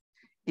stressed.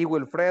 Y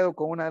Wilfredo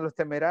con una de los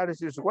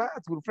temerarios, y dices, what,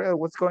 Wilfredo,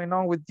 what's going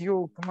on with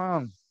you? Come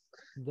on.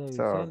 De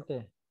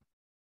Vicente.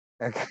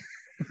 Okay.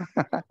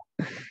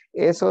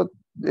 Eso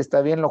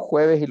está bien los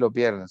jueves y los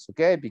viernes,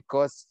 okay?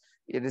 Because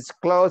it is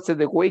close to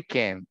the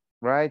weekend,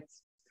 right?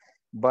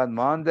 But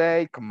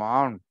Monday, come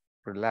on,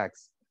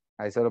 relax.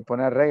 Ahí solo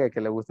pone a reggae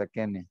que le gusta a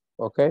Kenny,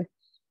 okay?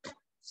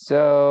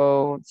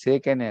 So, sí,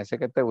 Kenny, sé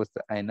que te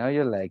gusta. I know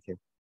you like it.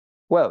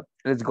 Well,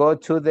 let's go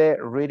to the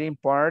reading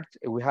part.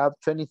 We have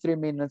 23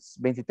 minutes,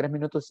 23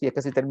 minutos y ya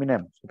casi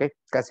terminamos, okay?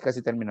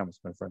 Casi terminamos,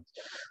 my friends.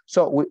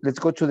 So, let's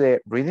go to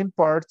the reading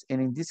part. And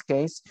in this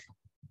case,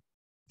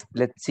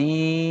 let's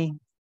see.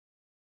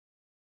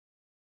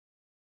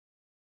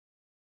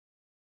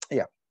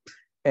 Yeah.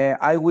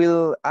 I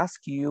will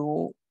ask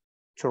you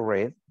to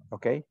read,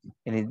 okay?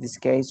 And in this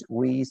case,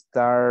 we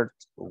start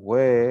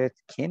with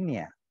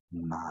Kenya.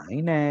 My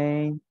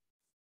name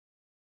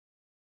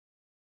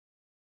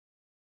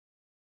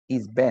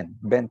is Ben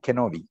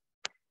Kenobi.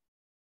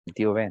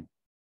 Tío Ben.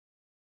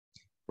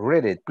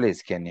 Read it,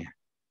 please, Kenya.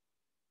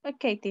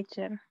 Okay,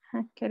 teacher.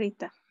 Aquí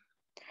ahorita.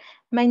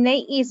 My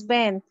name is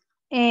Ben,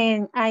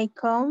 and I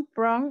come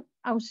from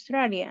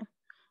Australia.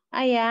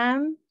 I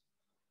am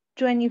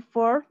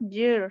 24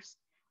 years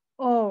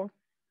old,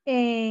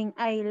 and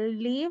I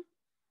live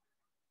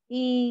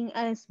in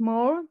a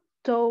small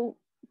town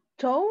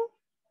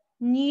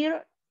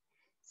near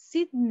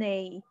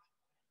Sydney,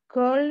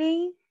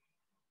 calling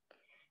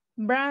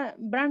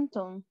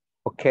Brampton.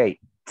 Okay,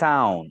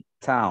 town.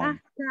 Town.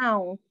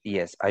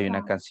 Yes, hay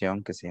una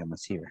canción que se llama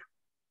así.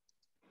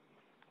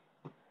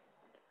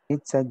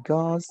 It's a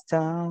ghost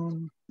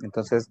town.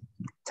 Entonces,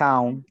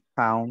 town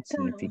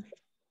significa.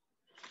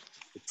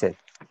 That's it.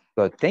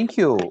 Good, thank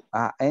you.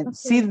 And okay.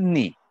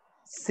 Sydney.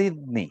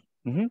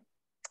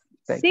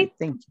 Thank you.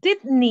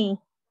 Sydney.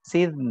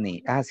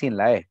 Sin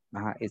la E.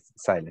 It's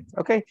silent.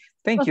 Okay,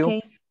 thank you.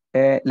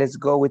 Let's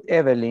go with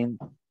Evelyn.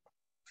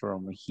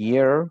 From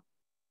here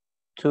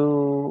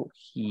to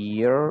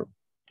here.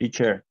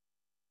 Teacher.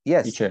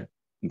 Yes. Teacher.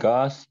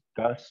 Ghost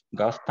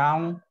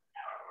Town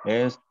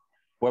es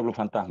Pueblo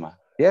Fantasma.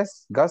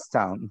 Yes, Ghost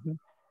Town.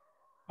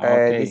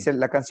 Okay. Dice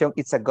la canción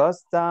It's a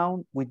Ghost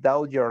Town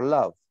Without Your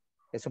Love.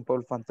 Es un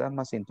pueblo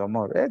fantasma sin tu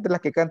amor. Es de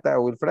las que canta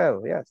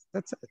Wilfredo. Yes,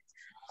 that's it.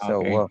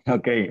 So,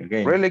 okay.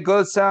 Really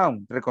good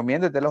sound.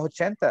 Recomiendo de los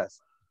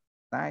 80s.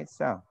 Nice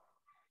sound.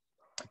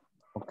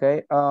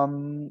 Okay,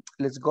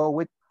 let's go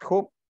with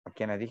who? ¿A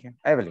quién le dije?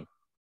 Evelyn.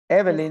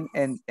 Evelyn,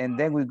 and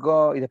then we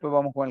go, y después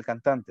vamos con el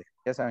cantante.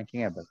 Ya saben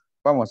quién es, ¿verdad?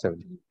 Vamos,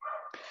 Evelyn.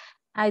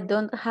 I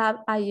don't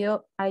have a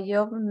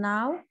job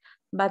now,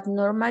 but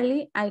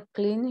normally I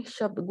clean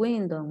shop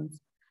windows.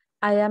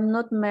 I am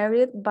not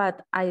married,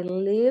 but I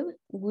live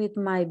with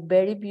my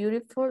very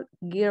beautiful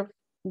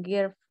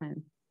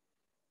girlfriend,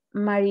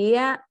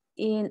 Maria,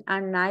 in a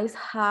nice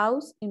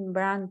house in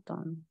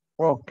Brampton.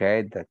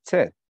 Okay, that's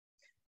it.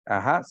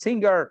 Ajá,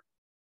 singer,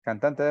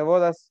 cantante de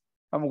bodas.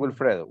 Vamos,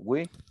 Wilfredo.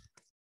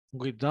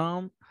 We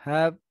don't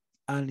have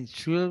any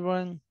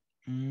children.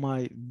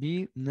 Might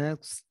be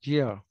next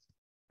year.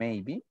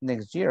 Maybe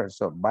next year.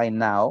 So by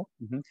now,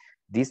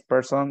 this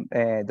person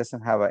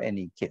doesn't have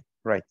any kid,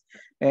 right?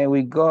 And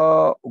we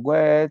go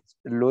with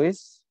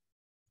Luis.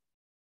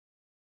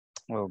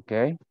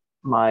 Okay.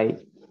 My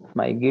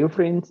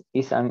girlfriend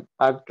is an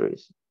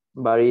actress,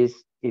 but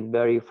is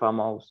very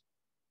famous.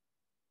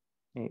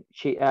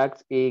 She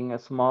acts in a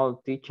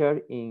small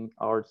theater in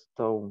our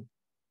town.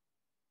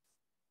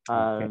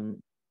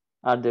 And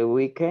at the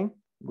weekend,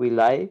 we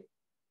like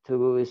to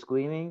go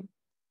swimming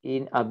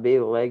in a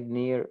big lake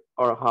near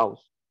our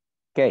house.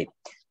 Okay,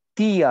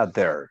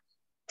 theater.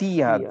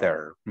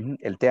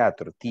 El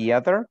teatro,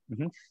 theater,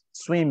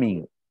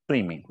 swimming,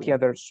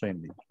 theater,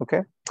 swimming,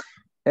 okay?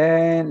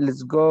 And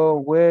let's go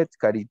with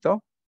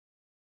Carito.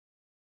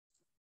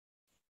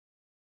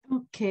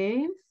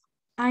 Okay,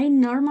 I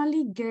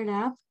normally get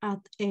up at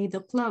 8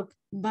 o'clock,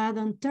 but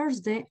on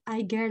Thursday,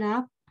 I get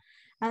up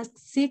at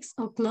 6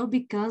 o'clock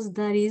because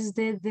that is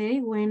the day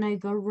when I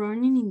go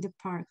running in the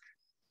park.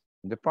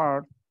 The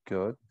park,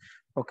 good.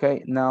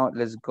 Okay, now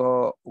let's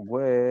go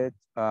with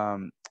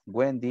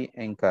Wendy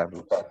and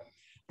Carlos.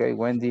 Okay,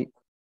 Wendy,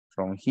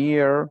 from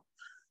here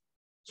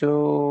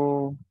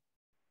to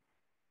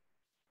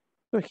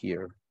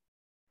here.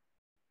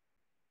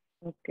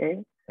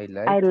 Okay.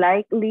 I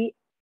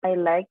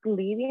like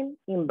living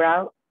in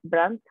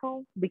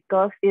Brampton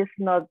because it's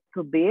not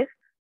too big.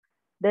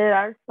 There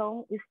are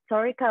some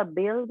historical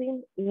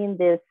buildings in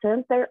the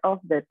center of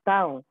the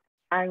town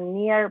and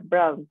near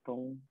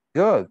Brampton.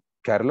 Good.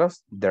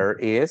 Carlos, there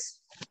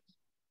is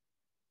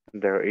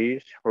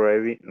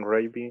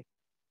Raven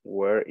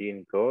where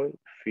in go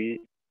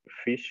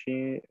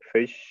fishing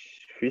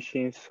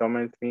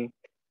something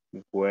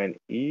when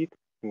it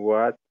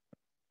what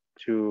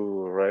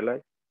to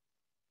realize.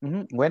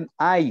 When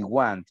I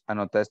want,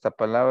 anota esta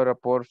palabra,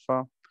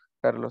 porfa,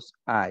 Carlos.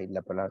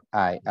 La palabra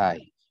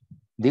I.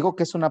 Digo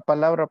que es una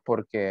palabra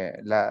porque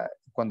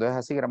cuando es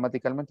así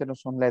gramaticalmente no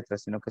son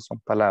letras, sino que son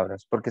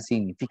palabras, porque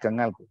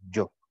significan algo,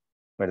 yo,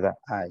 ¿verdad?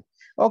 I.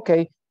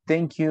 Okay,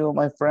 thank you,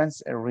 my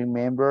friends.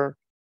 Remember,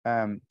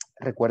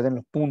 recuerden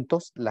los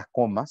puntos, las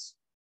comas.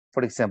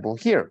 For example,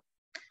 here,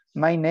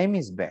 my name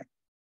is Ben,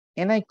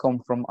 and I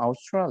come from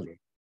Australia.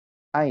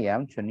 I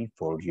am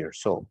 24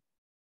 years old.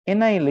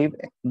 And I live,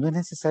 no es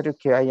necesario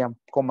que haya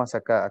comas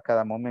a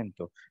cada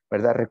momento,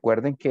 ¿verdad?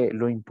 Recuerden que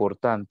lo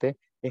importante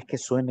es que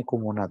suene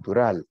como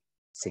natural.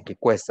 Sé que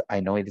cuesta.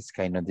 I know it is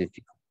kind of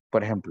difficult.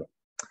 Por ejemplo,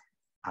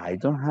 I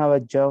don't have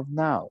a job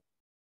now,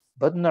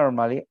 but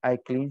normally I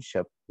clean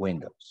shop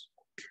windows.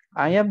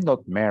 I am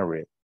not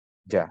married.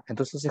 Ya,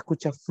 entonces se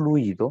escucha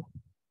fluido,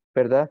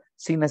 ¿verdad?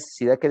 Sin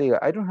necesidad que diga,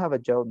 I don't have a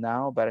job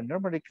now, but I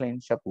normally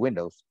clean shop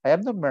windows. I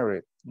am not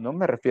married. No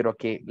me refiero a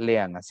que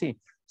lean así,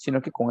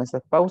 sino que con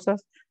esas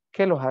pausas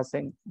que los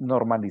hacen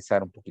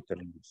normalizar un poquito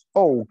el inglés.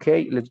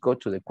 Okay, let's go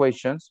to the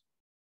questions.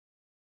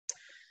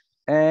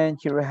 And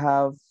here we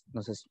have,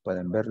 no sé si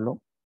pueden verlo.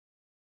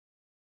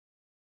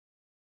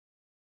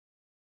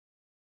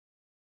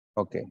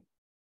 Okay.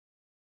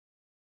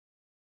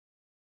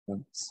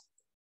 Oops.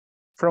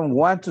 From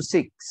 1 to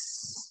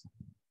 6.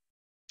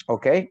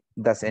 Okay,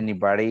 does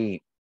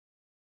anybody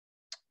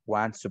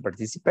want to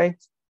participate?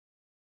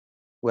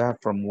 We have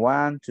from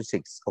 1 to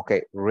 6.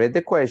 Okay, read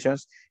the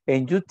questions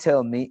and you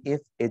tell me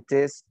if it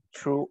is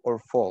true or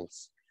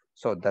false.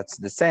 So that's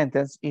the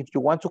sentence. If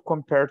you want to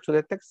compare to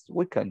the text,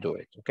 we can do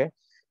it, okay?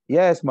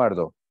 Yes,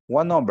 Mardo,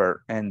 one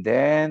number and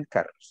then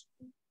Carlos.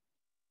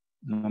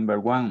 Number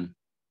 1.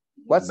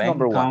 What's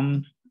number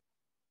 1?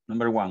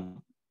 Number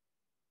 1.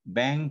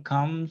 Ben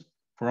comes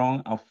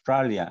from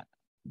Australia,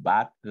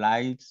 but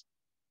lives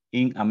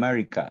in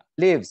America.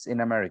 Lives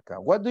in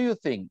America. What do you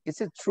think? Is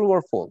it true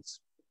or false?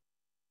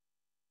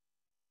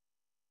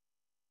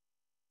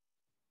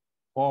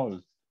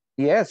 False.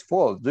 Yes,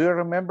 false. Do you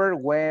remember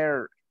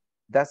where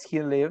does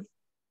he live?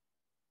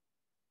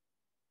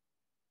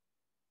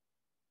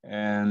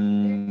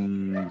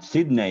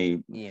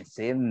 Sydney. In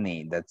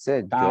Sydney, that's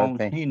it. Town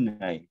good.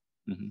 Sydney.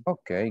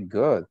 Okay,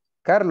 good.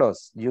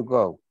 Carlos, you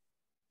go.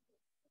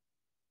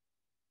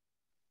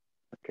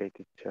 Okay,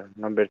 teacher.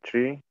 Number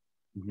 3.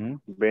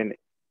 Ben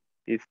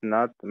is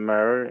not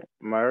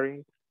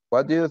married.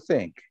 What do you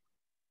think?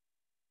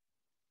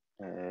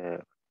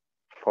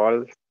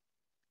 False.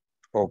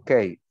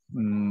 Ok,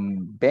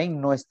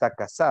 Ben no está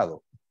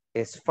casado.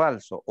 Es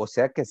falso, o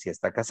sea que sí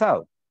está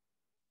casado.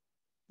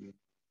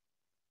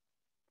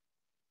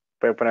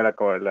 Puede poner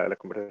la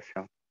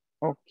conversación.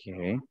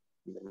 Ok.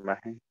 la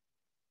imagen.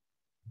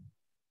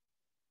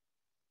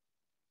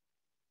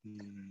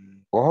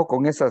 Ojo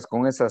con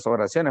esas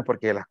oraciones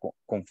porque las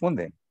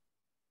confunden.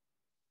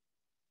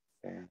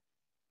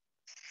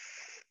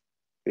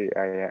 Sí,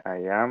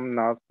 I am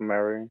not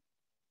married.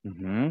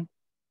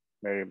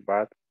 Married,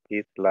 but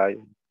it's like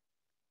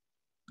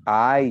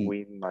I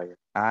with my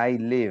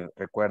live.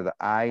 Recuerda,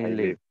 I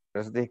live.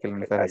 Por eso dije que le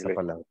necesitas esa live.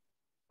 palabra.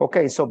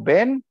 Okay, so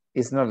Ben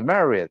is not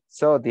married.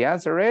 So the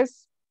answer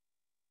is?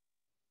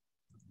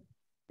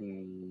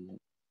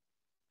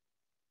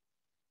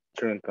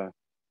 True.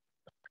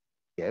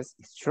 Yes,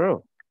 it's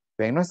true.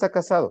 Ben no está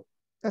casado.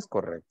 Es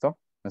correcto.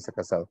 No está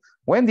casado.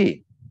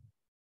 Wendy.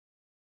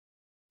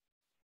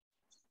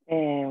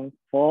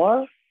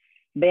 Four.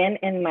 Ben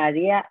and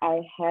Maria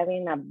are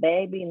having a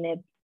baby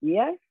next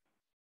year.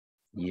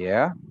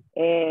 Yeah.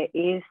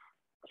 Is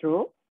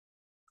true.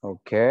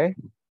 Okay.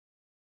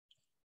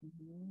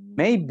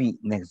 Maybe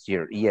next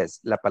year. Yes.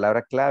 La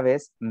palabra clave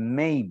es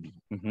maybe.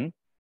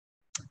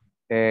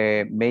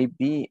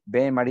 Maybe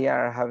Ben and Maria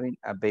are having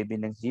a baby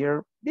next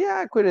year.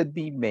 Yeah, could it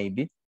be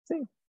maybe?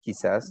 Sí,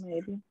 quizás.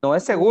 Maybe. No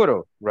es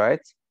seguro,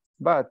 right?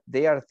 But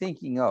they are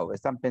thinking of,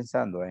 están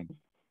pensando en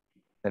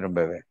tener un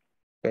bebé.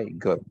 Okay,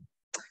 good.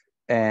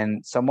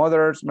 And some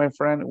others, my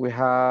friend, we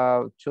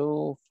have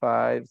 2,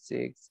 5,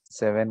 6,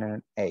 7,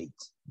 and 8.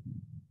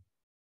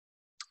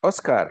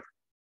 Oscar.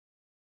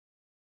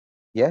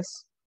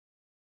 Yes?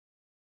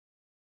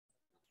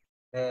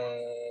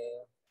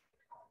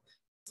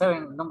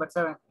 7, number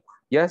 7.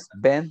 Yes,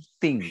 Ben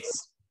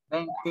thinks.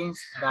 Ben thinks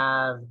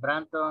that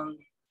Brandon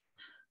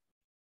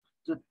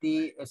too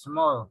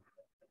small.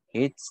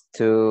 It's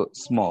too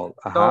small.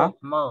 Too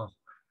small.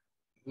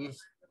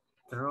 Is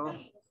true.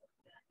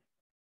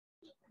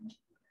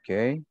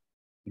 Okay.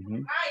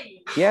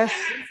 Yes,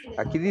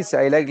 aquí dice,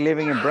 I like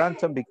living in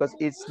Brampton because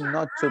it's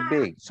not too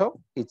big. So,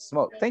 it's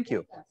small. Thank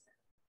you.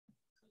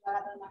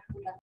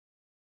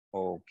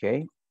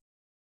 Okay.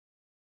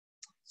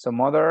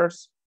 Some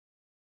others.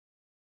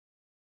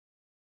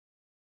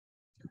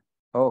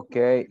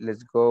 Okay,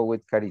 let's go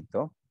with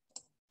Carito.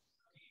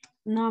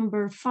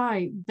 Number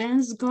 5,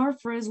 Ben's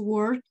girlfriend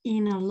works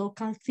in a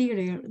local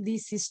theater.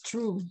 This is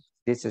true.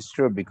 This is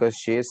true because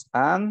she is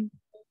an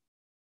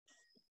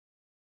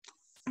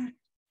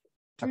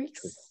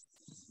actress.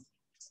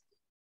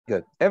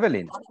 Good.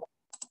 Evelyn,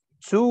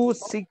 2,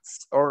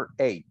 6, or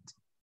 8?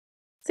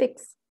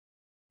 6.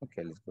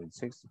 Okay, let's go with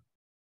 6.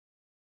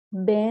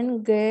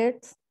 Ben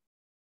get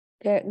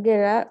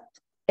up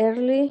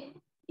early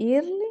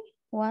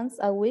once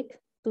a week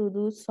to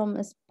do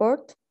some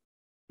sport.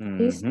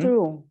 It's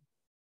true.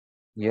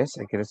 Yes,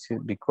 I can see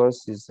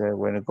because it's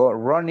when I go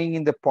running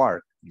in the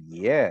park.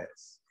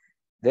 Yes,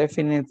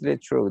 definitely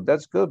true.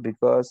 That's good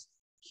because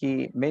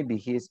maybe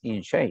he's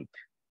in shape.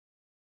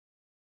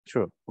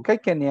 True. Okay,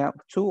 Kenya,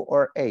 2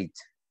 or 8?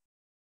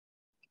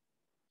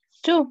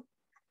 2.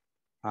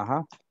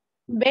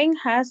 Ben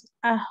has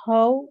a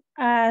hoe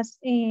as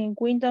in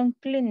window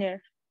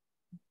cleaner.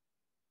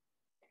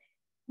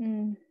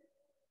 I'm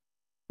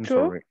True.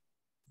 sorry.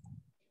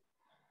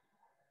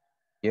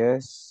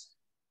 Yes.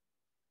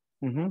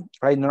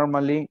 I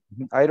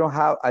don't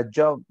have a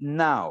job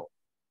now,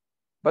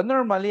 but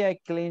normally I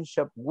clean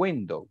shop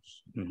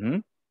windows.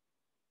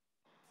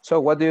 So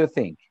what do you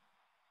think?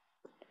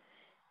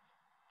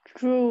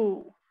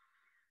 True.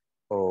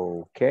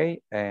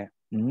 Okay.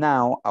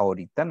 Now,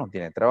 ahorita no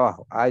tiene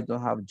trabajo. I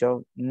don't have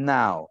job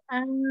now.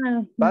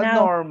 But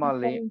now.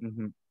 normally,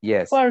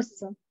 yes.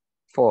 False.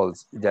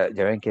 False. Ya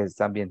ven que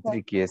están bien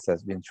tricky,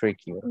 estas bien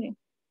tricky. Yeah.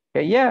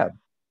 Okay, yeah.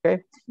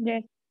 Okay.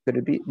 Yes. Could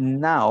it be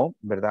now,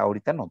 ¿verdad?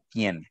 Ahorita no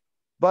tiene.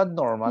 But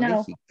normally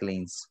No. he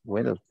cleans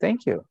windows.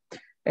 Thank you.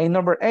 And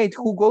number 8,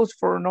 who goes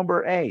for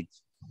number 8?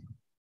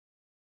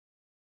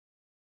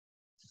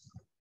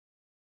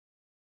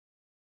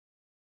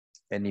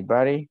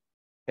 Anybody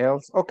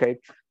else? Okay,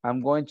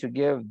 I'm going to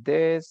give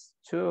this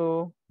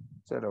to,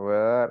 se lo voy a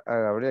dar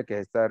a Gabriel que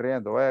se está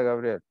riendo. Vaya,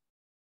 Gabriel.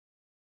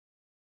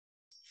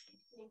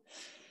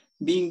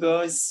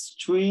 Bingo is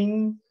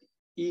swimming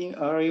in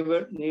a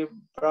river near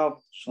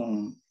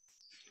Brampton.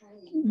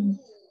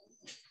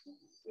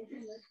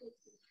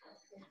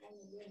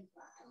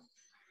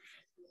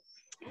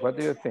 What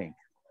do you think?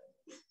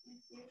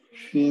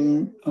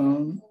 Swim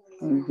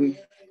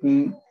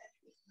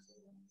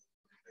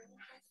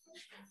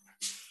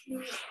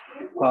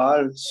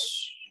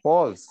false.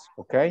 False,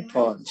 okay?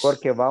 False.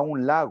 Porque va a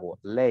un lago,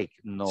 lake,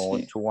 no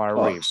to a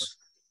river.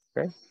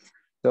 Okay,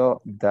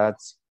 so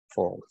that's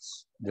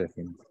false,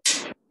 definitely.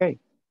 Okay,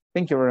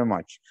 thank you very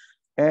much.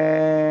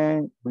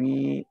 And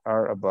we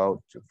are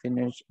about to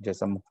finish. Ya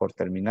estamos por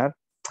terminar.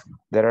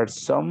 There are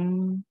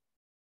some.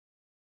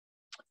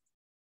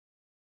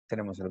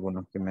 Tenemos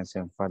algunos que me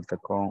hacen falta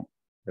con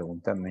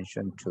pregunta.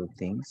 Mention 2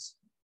 things.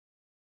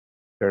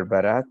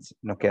 Verbarat,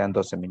 nos quedan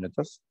 12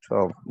 minutos,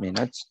 12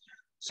 minutes.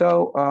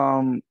 So,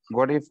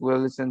 what if we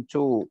listen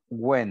to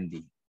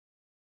Wendy?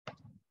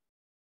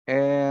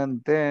 And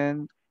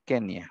then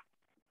Kenya.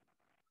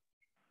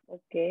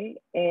 Okay.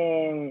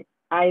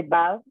 I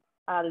bought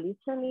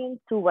listening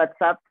to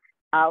WhatsApp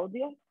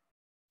audio.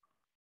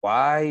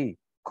 Why?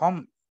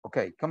 Come.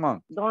 Okay, come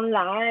on. Don't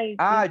like.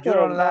 Ah, you Teacher,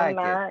 don't like it.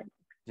 like.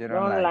 You don't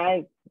Don't like it.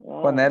 like.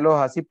 Oh.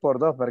 Ponerlos así por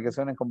dos para que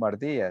suenen como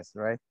ardillas,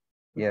 right?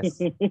 Yes.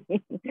 I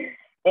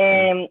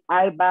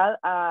bad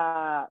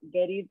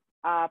get it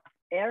up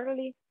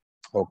early.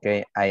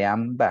 Okay, I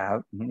am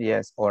bad.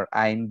 Yes, or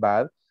I'm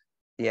bad.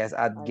 Yes,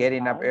 at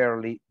getting up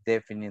early,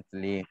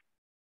 definitely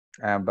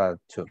I'm bad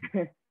too.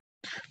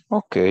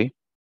 Okay,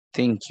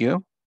 thank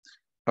you.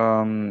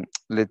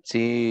 Let's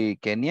see,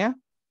 Kenya.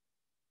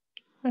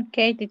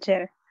 Okay,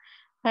 teacher.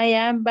 I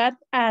am bad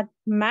at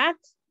math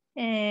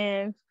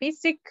and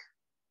physics.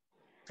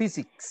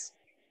 Physics.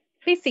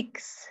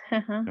 Physics.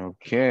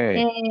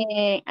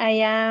 Okay. I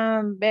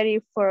am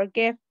very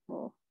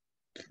forgetful.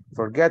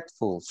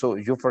 Forgetful. So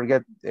you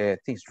forget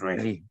things,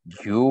 really.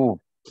 You,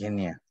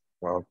 Kenya.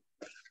 Wow.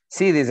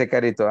 Sí, dice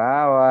Carito.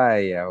 Ah,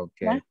 vaya,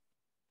 ok.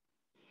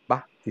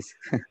 Va, dice.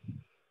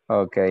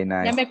 Ok,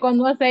 nice. Ya me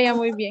conoce ella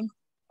muy bien.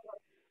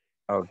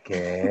 Ok.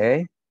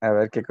 A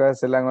ver, ¿qué cosas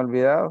se le han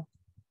olvidado?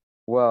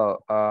 Well,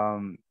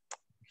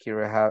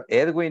 here I have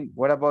Edwin.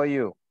 What about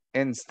you?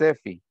 And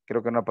Steffi.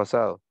 Creo que no ha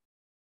pasado.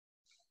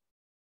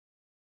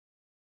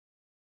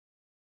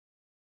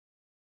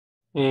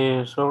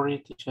 Sorry,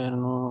 teacher,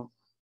 no.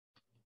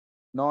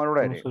 No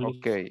already. No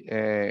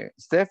Okay.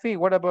 Steffi,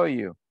 what about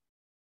you?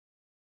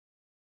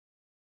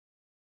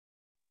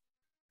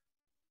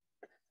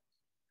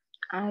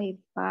 I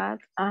bad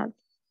at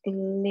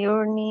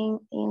learning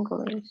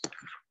English.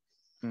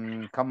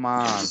 Come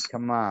on,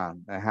 come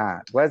on.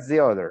 What's the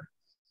other?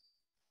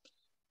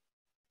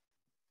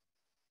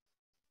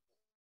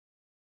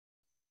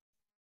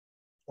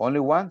 Only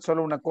one,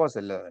 solo una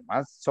cosa. Lo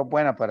demás son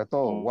buenas para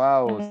todo.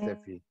 Wow,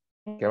 Steffi.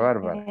 Qué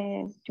bárbara.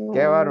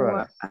 Qué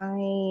bárbara.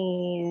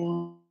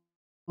 I'm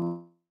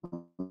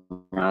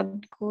not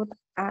good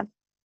at.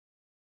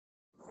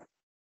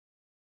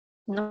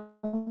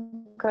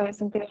 Nunca he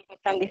sentido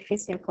tan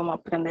difícil como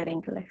aprender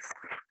inglés.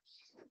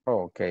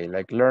 Okay,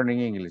 like learning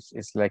English.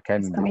 It's like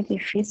Es muy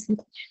difícil.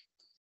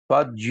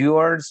 But you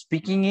are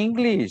speaking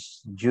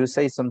English. You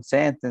say some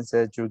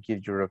sentences, you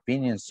give your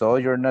opinion, so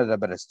you're not a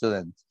bad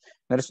student.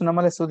 No eres una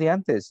mala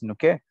estudiante, sino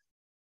que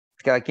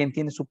cada quien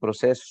tiene su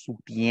proceso, su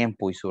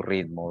tiempo y su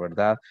ritmo,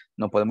 ¿verdad?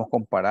 No podemos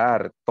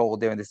comparar, todos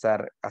deben de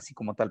estar así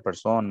como tal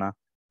persona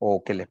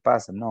o qué les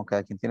pasa, no,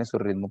 cada quien tiene su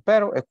ritmo,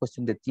 pero es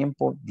cuestión de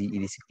tiempo y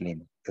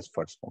disciplina,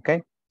 esfuerzo, ¿ok?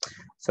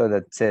 So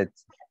that's it.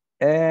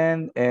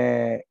 And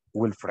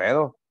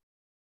Wilfredo,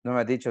 no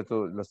me has dicho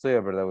tú, lo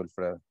tuyos, ¿verdad,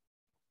 Wilfredo?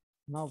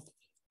 No.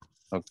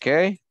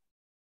 Okay.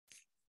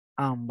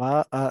 I'm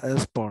bad at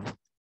sport.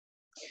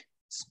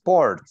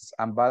 Sports.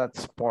 I'm bad at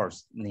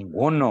sports.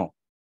 Ninguno.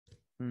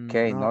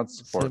 Okay, No, not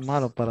soy sports.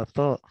 malo para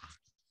todo.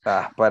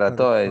 Para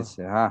todo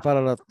eso.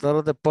 Para todos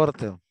los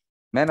deportes.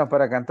 Menos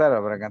para cantar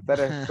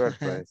es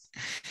experto es.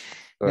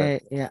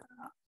 Yeah.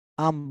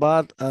 I'm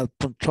bad at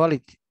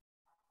punctuality.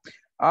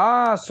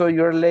 So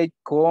you're late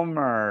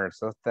comer.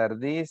 Sos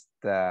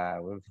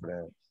tardista,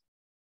 Wilfred.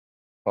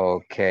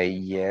 Okay,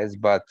 yes,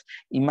 but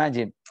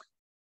imagine,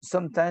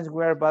 sometimes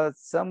we are bad at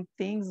some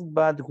things,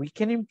 but we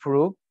can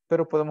improve,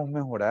 pero podemos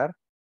mejorar.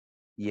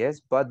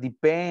 Yes, but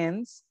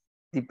depends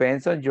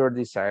on your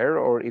desire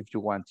or if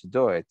you want to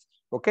do it.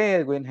 Okay,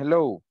 Edwin,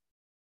 hello.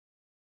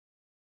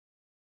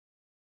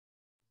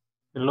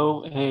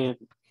 Hello,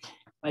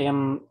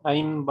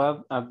 I'm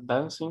bad at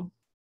dancing.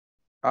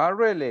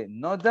 Really?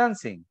 No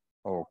dancing?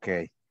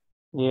 Okay.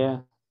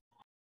 Yeah.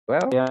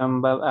 Well, I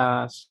am bad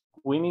at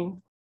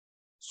swimming.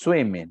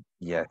 Swimming,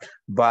 yeah.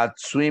 But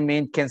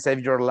swimming can save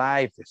your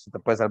life. Eso te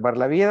puede salvar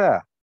la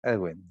vida,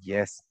 Edwin.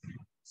 Yes.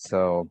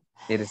 So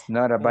it is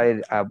not a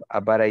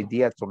bad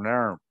idea to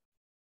learn.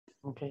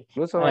 Okay.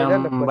 Incluso I bailar le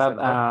am puede bad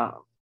salvar. at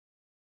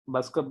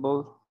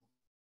basketball.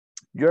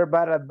 You're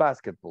bad at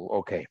basketball.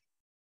 Okay.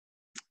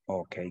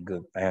 Okay,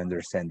 good. I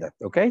understand that.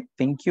 Okay,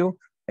 thank you.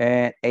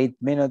 8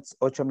 minutes,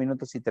 8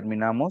 minutos y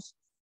terminamos.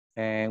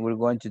 And we're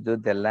going to do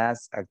the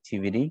last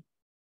activity.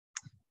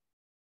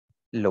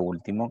 Lo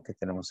último que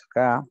tenemos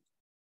acá.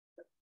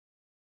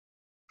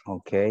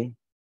 Okay.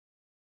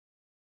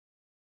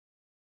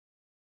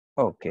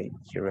 Okay,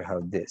 here we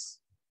have this.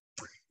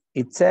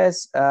 It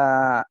says,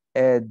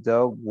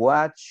 dog,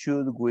 what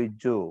should we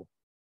do?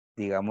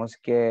 Digamos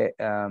que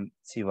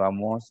si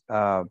vamos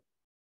a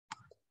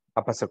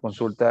pasar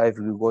consulta, if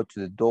we go to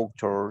the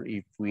doctor,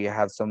 if we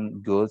have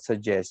some good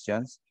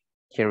suggestions,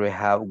 here we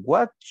have,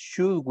 what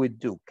should we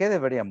do? ¿Qué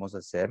deberíamos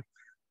hacer?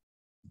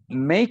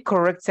 Make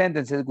correct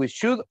sentences with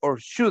should or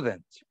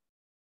shouldn't.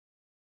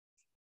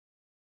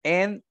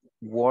 And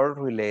word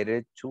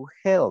related to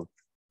health,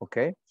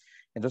 okay?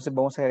 Entonces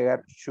vamos a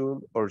agregar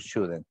should or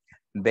shouldn't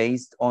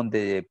based on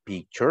the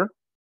picture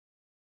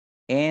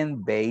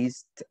and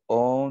based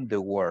on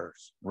the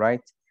words,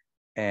 right?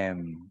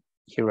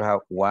 Here we have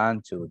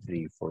 1, 2,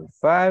 3, 4,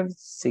 5,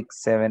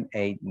 6, 7,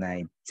 8,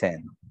 9,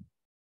 10.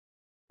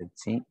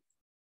 Let's see.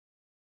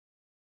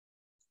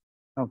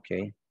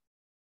 Okay.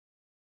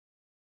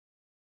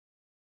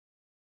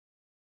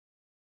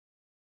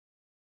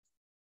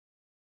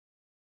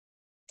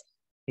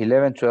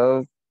 $11,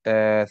 $12,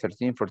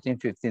 13, 14,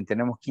 15.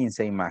 Tenemos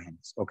 15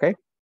 imágenes, ¿ok?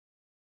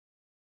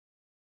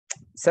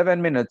 7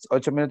 minutes,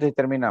 8 minutos y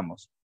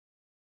terminamos.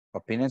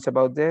 Opinions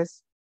about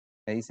this?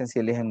 Me dicen si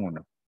eligen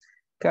uno.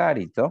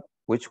 Carito,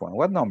 which one?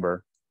 What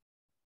number?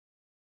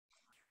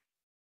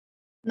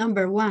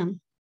 Number 1.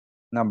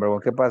 Number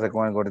 1. ¿Qué pasa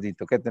con el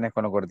gordito? ¿Qué tenés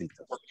con los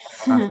gorditos?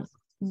 Ah.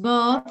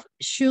 Bob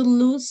should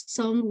lose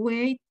some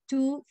weight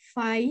to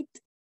fight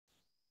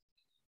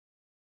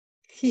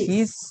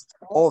He's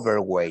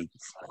overweight.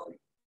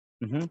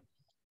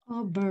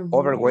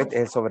 Overweight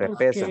es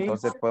sobrepeso, Okay.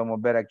 entonces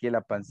podemos ver aquí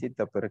la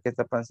pancita, pero es que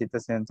esta pancita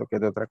siento que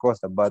es de otra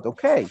cosa. But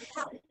okay,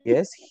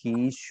 yes,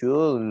 he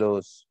should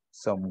lose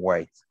some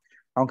weight.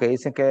 Aunque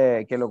dicen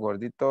que los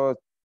gorditos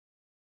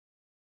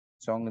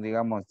son,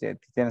 digamos,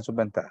 tienen sus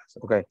ventajas.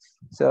 Okay,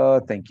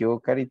 so thank you,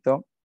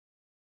 Carito.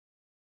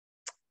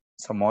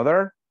 Some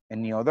other?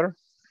 Any other?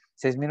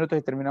 6 minutos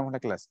y terminamos la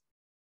clase.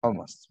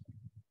 Almost.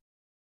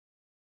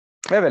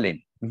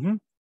 Evelyn.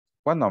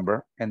 One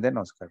number and then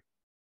Oscar.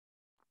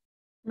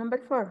 Number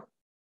 4.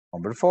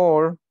 Number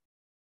 4.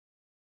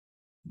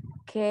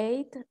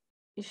 Kate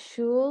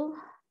should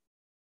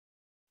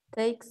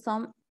take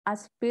some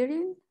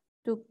aspirin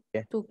to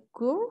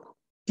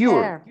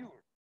cure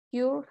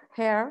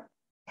her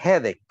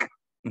headache.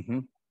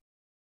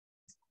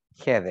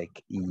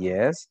 Headache,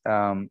 yes.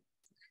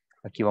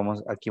 Aquí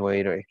voy a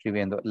ir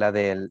escribiendo la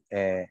del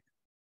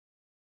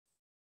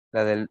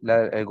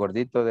el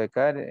gordito de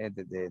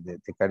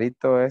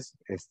Carito es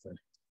esta.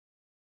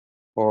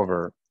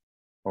 Overweight.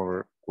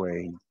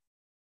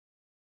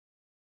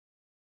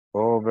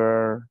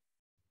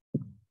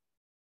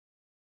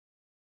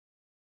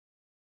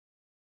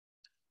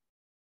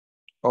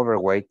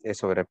 Overweight es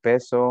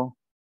sobrepeso.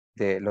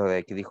 Lo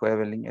de que dijo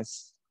Evelyn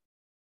es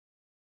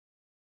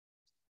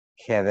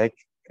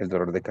headache, el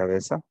dolor de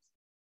cabeza.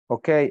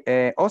 Ok,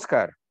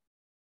 Oscar.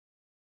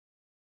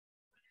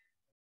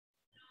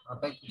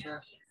 Okay,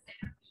 teacher.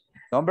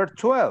 Number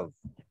 12.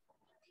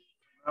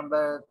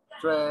 Number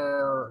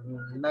 12.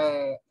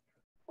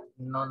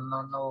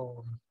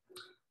 No.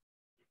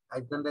 I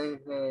don't know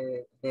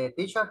the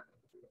teacher.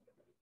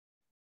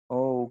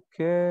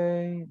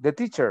 Okay. The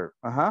teacher.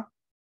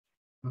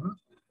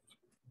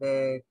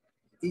 The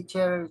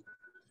teacher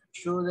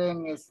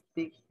shouldn't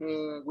speak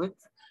with.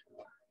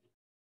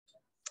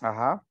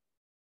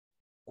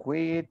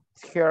 With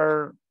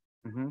her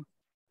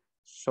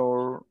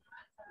sore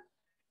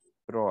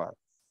throat.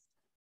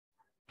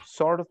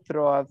 Sore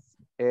throat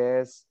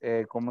es,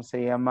 ¿cómo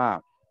se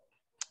llama?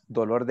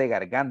 Dolor de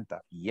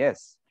garganta.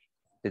 Yes.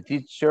 The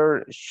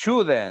teacher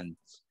shouldn't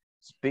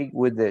speak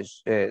with the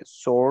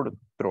sore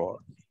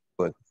throat.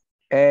 Good.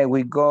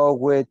 We go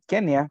with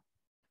Kenya.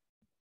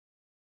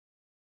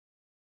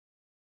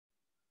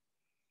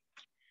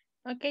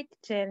 Okay,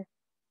 teacher.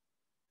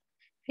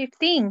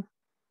 15.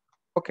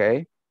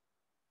 Okay.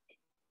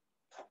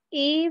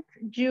 If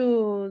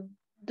you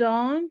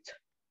don't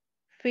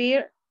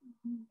feel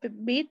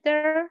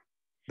better,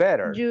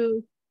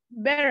 you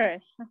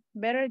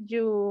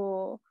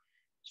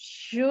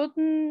should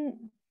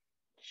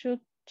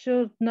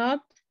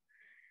not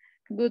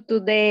go to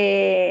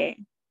the,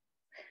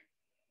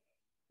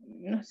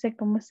 no sé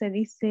cómo se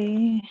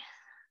dice.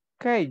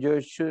 Okay,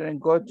 you shouldn't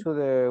go to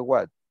the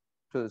what?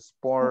 To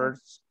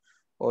sports,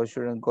 or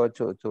shouldn't go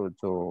to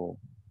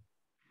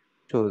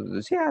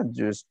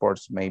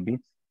sports maybe.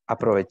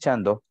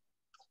 Aprovechando,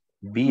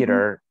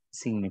 bitter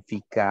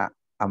significa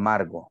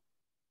amargo.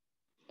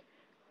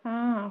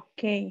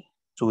 Ok.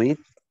 Sweet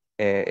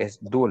es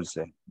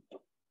dulce.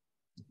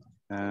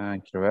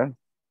 Quiero ver.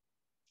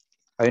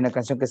 Hay una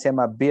canción que se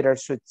llama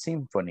Bittersweet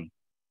Symphony.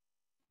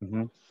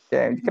 Creo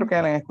que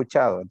ya la han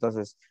escuchado.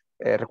 Entonces,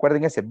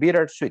 recuerden ese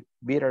bittersweet,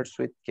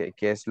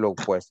 que es lo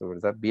opuesto,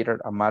 ¿verdad? Bitter,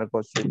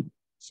 amargo, sweet.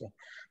 Sí.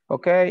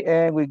 Ok,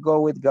 we go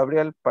with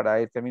Gabriel para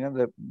ir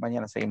terminando.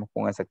 Mañana seguimos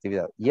con esa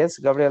actividad. Yes,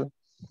 Gabriel.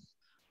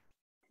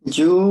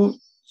 You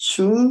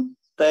should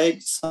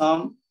take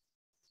some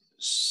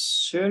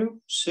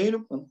syrup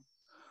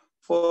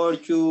for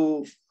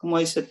you, ¿cómo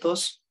dice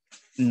tos?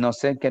 No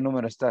sé en qué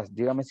número estás.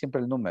 Dígame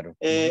siempre el número.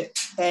 8.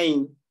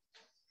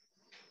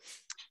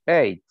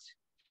 8.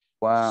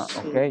 Wow,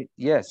 ok,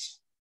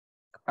 yes.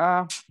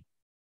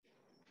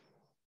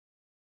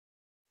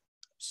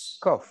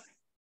 Cough.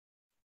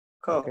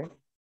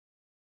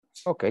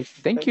 Okay,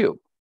 thank you.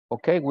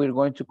 Okay, we're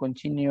going to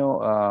continue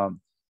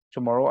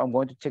tomorrow. I'm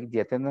going to check the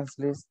attendance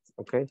list.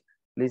 Okay,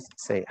 please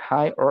say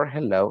hi or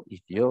hello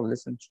if you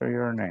listen to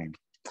your name.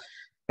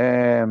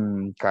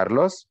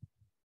 Carlos.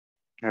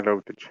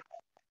 Hello, teacher.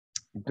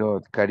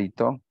 Good.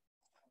 Carito.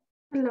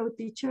 Hello,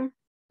 teacher.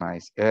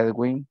 Nice.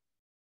 Edwin.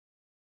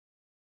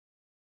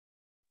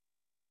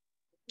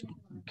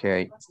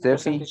 Okay,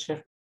 Steffi.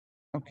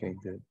 Okay,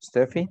 good.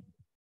 Steffi.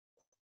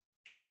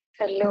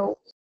 Hello.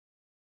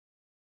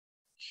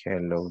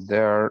 Hello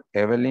there,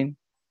 Evelyn.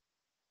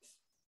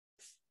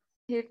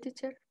 Here,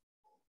 teacher.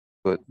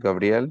 Good.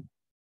 Gabriel.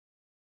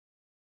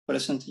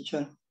 Present,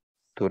 teacher.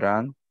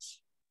 Turan.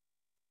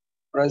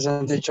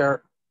 Present,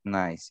 teacher.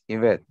 Nice.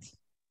 Yvette.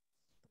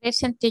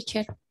 Present,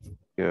 teacher.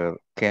 Good.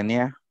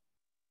 Kenya.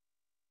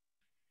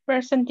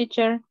 Present,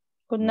 teacher.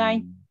 Good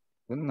night.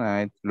 Good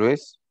night.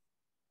 Luis.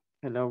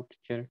 Hello,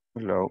 teacher.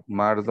 Hello.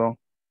 Mardo.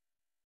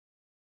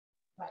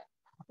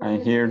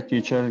 I'm here,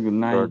 teacher. Good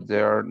night. You're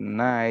there.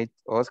 Night.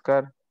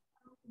 Oscar.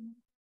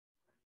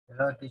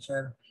 Hello,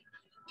 teacher.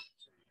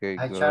 Okay,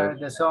 I good. share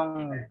the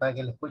song para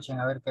que le escuchen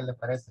a ver qué les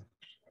parece.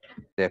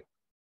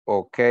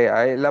 Ok,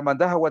 ahí la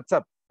mandas a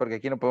WhatsApp, porque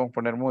aquí no podemos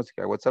poner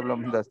música. A WhatsApp lo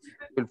mandas.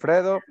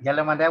 Wilfredo. Ya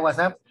le mandé a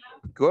WhatsApp.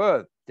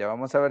 Good. Ya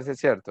vamos a ver si es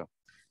cierto.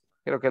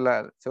 Creo que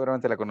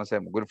seguramente la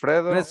conocemos.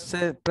 Wilfredo.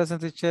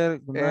 Present, teacher.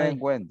 Good night.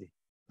 And Wendy.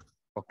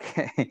 Ok,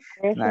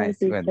 Present, nice.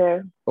 Wendy.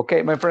 teacher. Ok,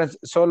 my friends,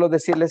 solo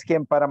decirles que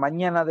para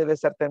mañana debe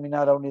estar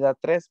terminada la unidad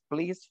 3.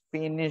 Please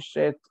finish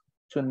it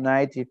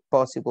tonight if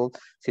possible.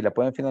 Si la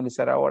pueden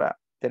finalizar ahora,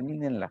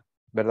 termínenla,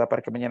 ¿verdad?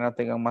 Para que mañana no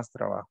tengan más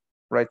trabajo.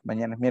 Right,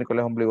 mañana es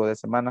miércoles, ombligo de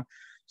semana.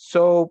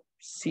 So,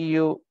 see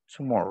you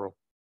tomorrow.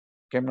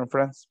 Okay, my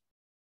friends.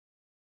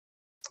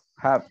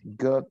 Have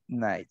good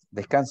night.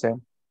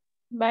 Descansen.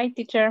 Bye,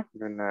 teacher.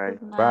 Good night.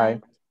 Good Bye.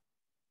 night.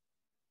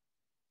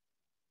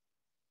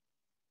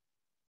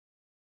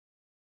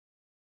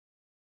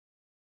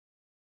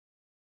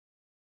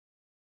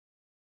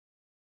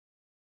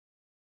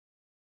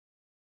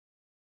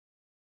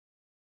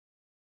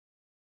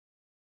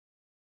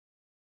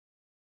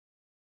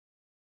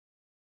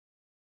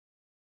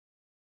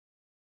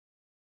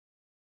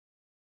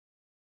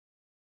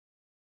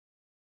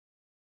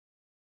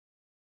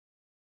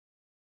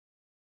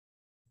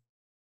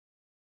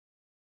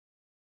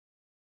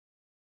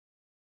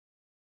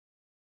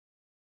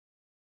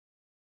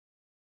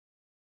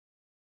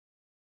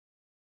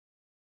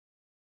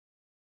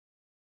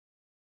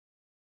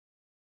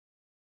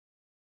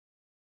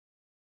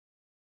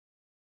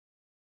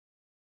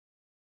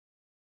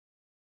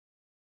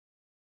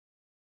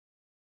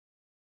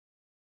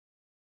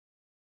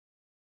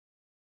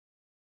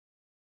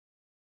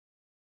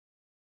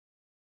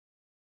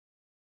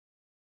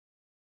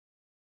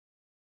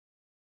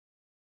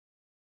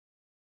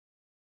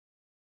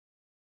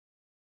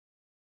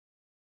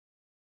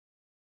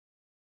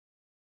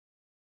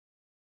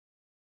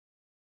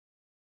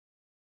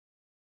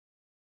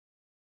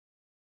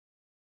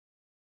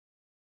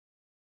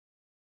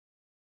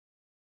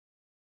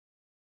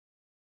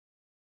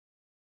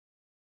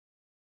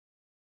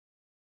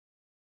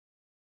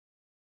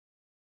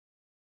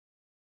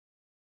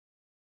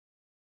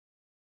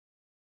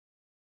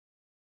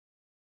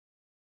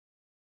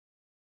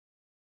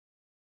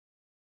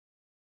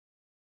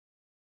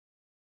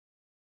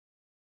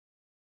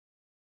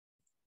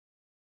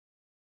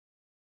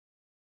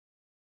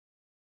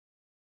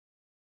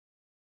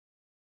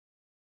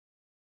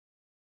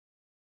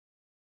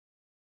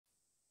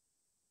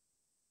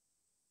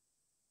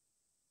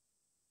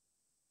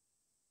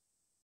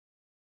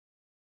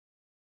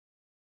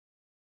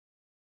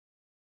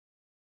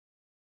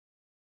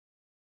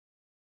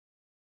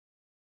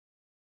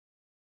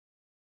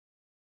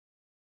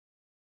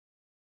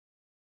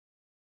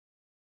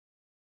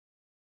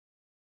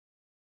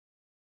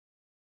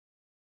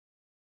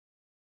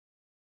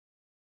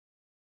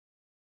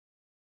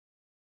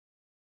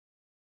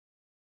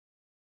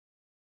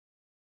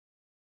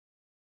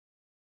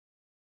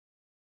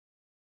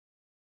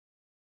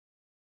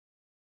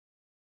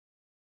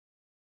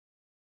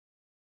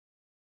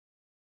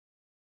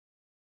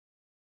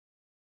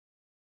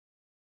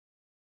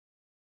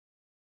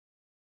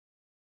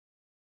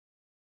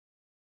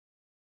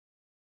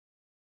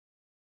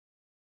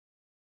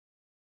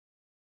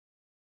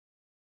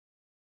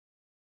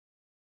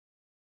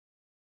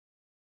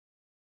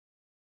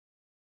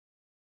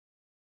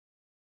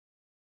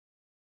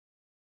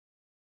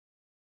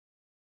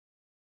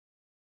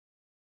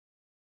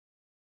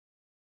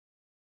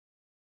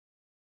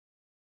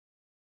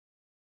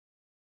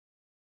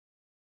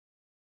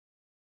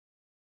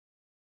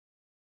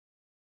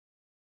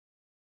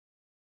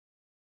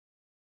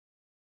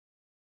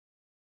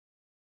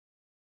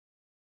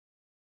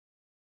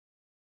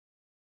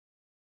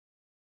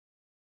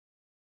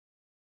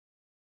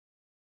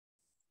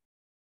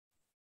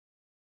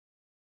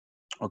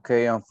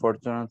 Okay,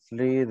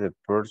 unfortunately, the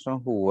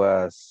person who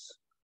was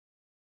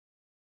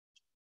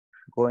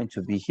going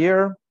to be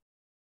here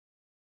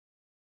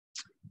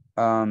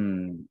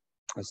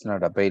is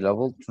not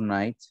available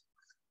tonight.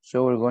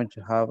 So we're going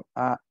to have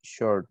a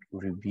short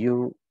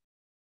review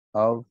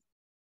of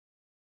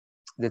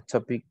the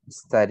topic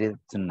studied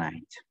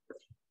tonight.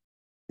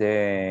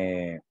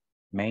 The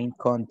main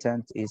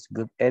content is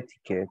good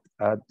etiquette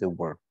at the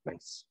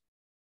workplace.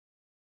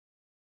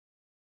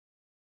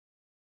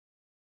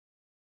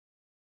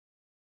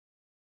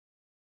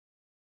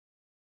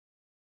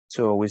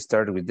 So we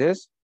start with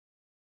this.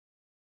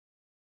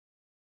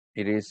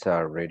 It is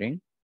a reading.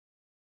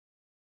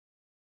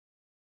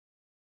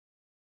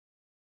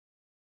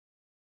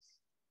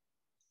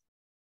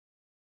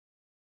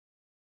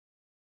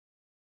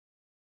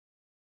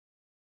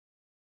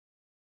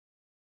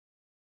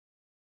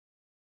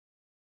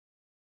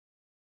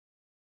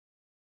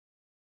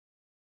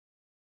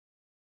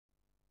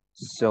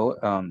 So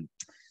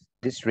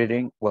this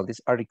reading, well,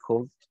 this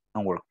article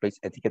and workplace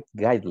etiquette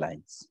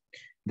guidelines.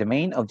 The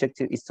main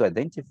objective is to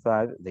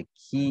identify the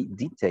key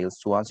details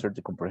to answer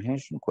the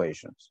comprehension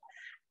questions.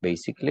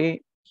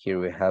 Basically, here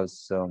we have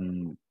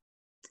some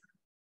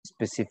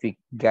specific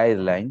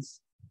guidelines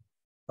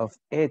of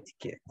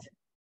etiquette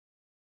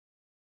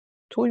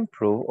to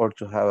improve or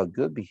to have a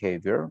good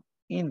behavior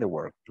in the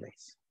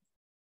workplace.